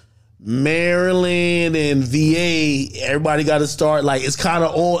motion, Maryland and VA, everybody got to start. Like, it's kind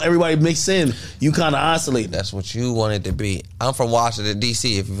of all, everybody mixed in. You kind of oscillate. That's what you wanted to be. I'm from Washington,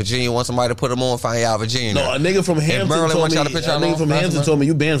 D.C. If Virginia wants somebody to put them on, find y'all Virginia. No, a nigga from Hampton told me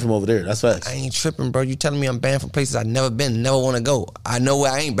you banned from over there. That's facts. I ain't tripping, bro. You telling me I'm banned from places I've never been, never want to go. I know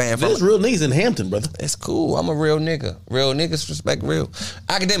where I ain't banned from. There's real niggas in Hampton, brother. It's cool. I'm a real nigga. Real niggas respect real.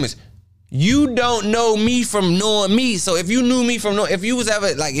 Academics. You don't know me from knowing me. So if you knew me from knowing, if you was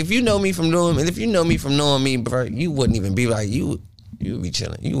ever like, if you know me from knowing, and if you know me from knowing me, bro, you wouldn't even be like, you would be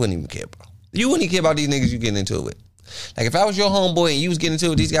chilling. You wouldn't even care, bro. You wouldn't even care about these niggas you getting into it with. Like if I was your homeboy and you was getting into it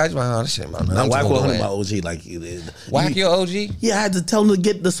with these guys, you'd be like, oh, this shit, man. I'm Whack was my OG. Like, Whack your OG? Yeah, I had to tell him to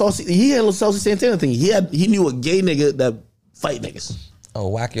get the saucy. He had a Saucy Santana thing. He knew a gay nigga that fight niggas. Oh,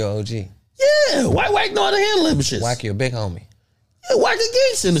 Whack your OG. Yeah, Whack know how to handle them shit. Whack your big homie. Yeah, Whack a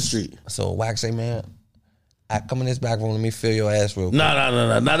gangster in the street. So Whack say, man, I come in this back room, let me feel your ass real quick.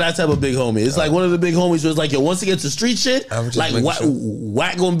 No. Not that type of big homie. It's like one of the big homies where it's like, yo, once he gets to street shit, like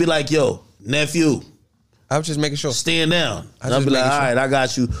Whack gonna be like, yo, nephew. I was just making sure. Stand down. And I'll be like, all right, I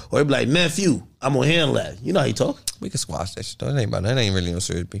got you. Or he'll be like, nephew, I'm gonna handle that. You know how he talk. We can squash that shit. That ain't really no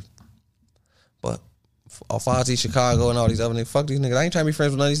serious beef. But Fonzie, Chicago, and all these other niggas, fuck these niggas. I ain't trying to be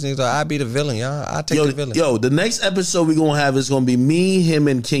friends with none of these niggas. I be the villain, y'all. I take the villain. Yo, the next episode we're gonna have is gonna be me, him,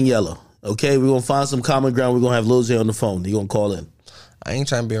 and King Yellow. Okay, we're gonna find some common ground. We're gonna have Lil J on the phone. He gonna call in. I ain't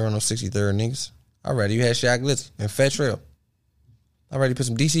trying to be around no 63rd niggas. Already, you had Shaq Glizzy and Fat Trail. I already put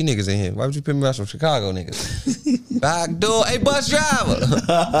some DC niggas in here. Why would you put me around some Chicago niggas? Back door, hey bus driver.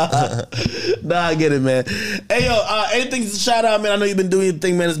 Nah, I get it, man. Hey yo, anything to shout out, man? I know you've been doing your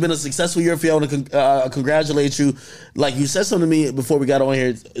thing, man. It's been a successful year for you. I want to congratulate you. Like you said something to me before we got on here.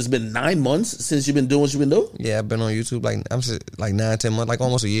 It's been 9 months since you've been doing what you've been doing. Yeah, I've been on YouTube like 9, 10 months, like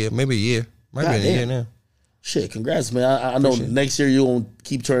almost a year, maybe a year. Might be a year now. Shit, congrats, man. I know next year you're going to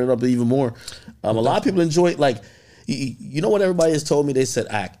keep turning up even more. A lot of people enjoy it. Like, you know what everybody has told me? They said,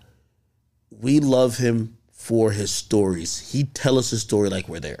 we love him for his stories. He tell us his story like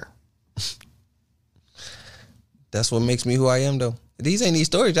we're there. That's what makes me who I am, though. These ain't these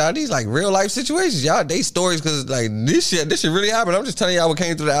stories, y'all. These like real life situations, y'all. They stories because like this shit really happened. I'm just telling y'all what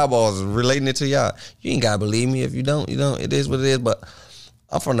came through the eyeballs, relating it to y'all. You ain't gotta believe me if you don't. You don't. It is what it is. But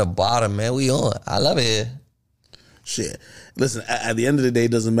I'm from the bottom, man. We on. I love it here. Shit. Listen, at the end of the day,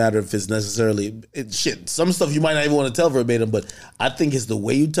 it doesn't matter if it's necessarily shit. Some stuff you might not even want to tell verbatim, but I think it's the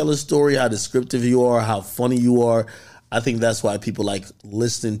way you tell a story, how descriptive you are, how funny you are. I think that's why people like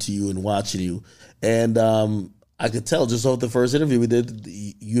listening to you and watching you. And I could tell just off the first interview we did,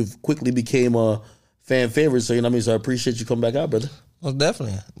 you've quickly became a fan favorite. So you know what I mean. So I appreciate you coming back out, brother. Well,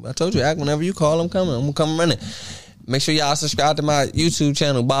 definitely. I told you, whenever you call, I'm coming. I'm gonna come running. Make sure y'all subscribe to my YouTube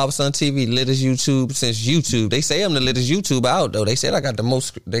channel, Bob Son TV, littest YouTube since YouTube. They say I'm the littest YouTuber out though. They said I got the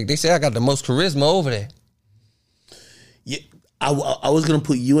most. They say I got the most charisma over there. Yeah, I was gonna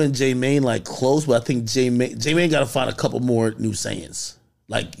put you and J Main like close, but I think J Main got to find a couple more new sayings.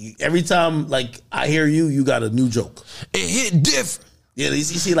 Like every time, like I hear you, you got a new joke. It hit different. Yeah, you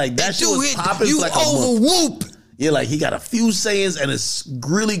see, like that shit was popping. You like over whoop. Yeah, like he got a few sayings and it's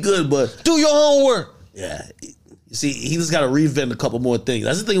really good, but do your homework. Yeah. You see, he just got to reinvent a couple more things.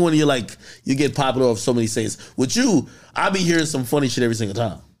 That's the thing when you're like, you get popular off so many sayings. With you, I be hearing some funny shit every single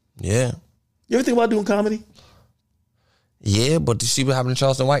time. Yeah. You ever think about doing comedy? Yeah, but to see what happened to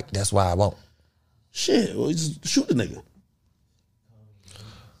Charleston White, that's why I won't. Shit, well, just shoot the nigga.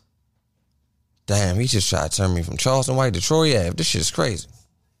 Damn, he just tried to turn me from Charleston White to Troy Ave. This shit is crazy.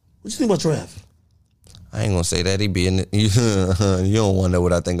 What you think about Troy Ave? I ain't gonna say that. He be in you don't want to know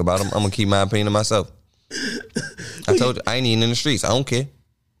what I think about him. I'm gonna keep my opinion to myself. I told you, I ain't even in the streets. I don't care.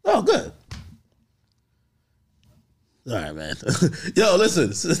 Oh, good. All right, man. Yo,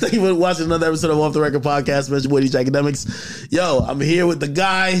 listen. Thank you for watching another episode of Off the Record Podcast. Special boy, DJ Academics. Yo, I'm here with the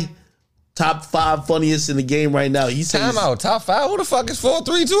guy, top 5 funniest in the game right now. He says, time out. Top 5? Who the fuck is 4,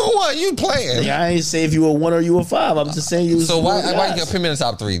 3, 2, and 1? You playing? I ain't say if you were 1 or you were 5. I'm just saying you. So why you put me in the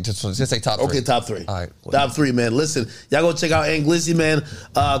top 3? Just say top 3. Okay, top 3. All right. Top 3, man. Listen, y'all go check out Glizzy, man.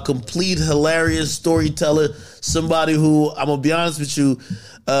 Complete, hilarious storyteller. Somebody who, I'm going to be honest with you,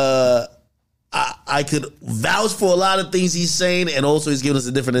 I could vouch for a lot of things he's saying, and also he's giving us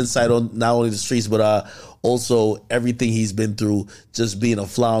a different insight on not only the streets, but also everything he's been through, just being a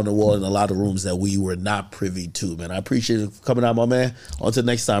fly on the wall in a lot of rooms that we were not privy to, man. I appreciate you coming out, my man. Until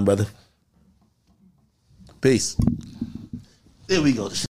next time, brother. Peace. There we go.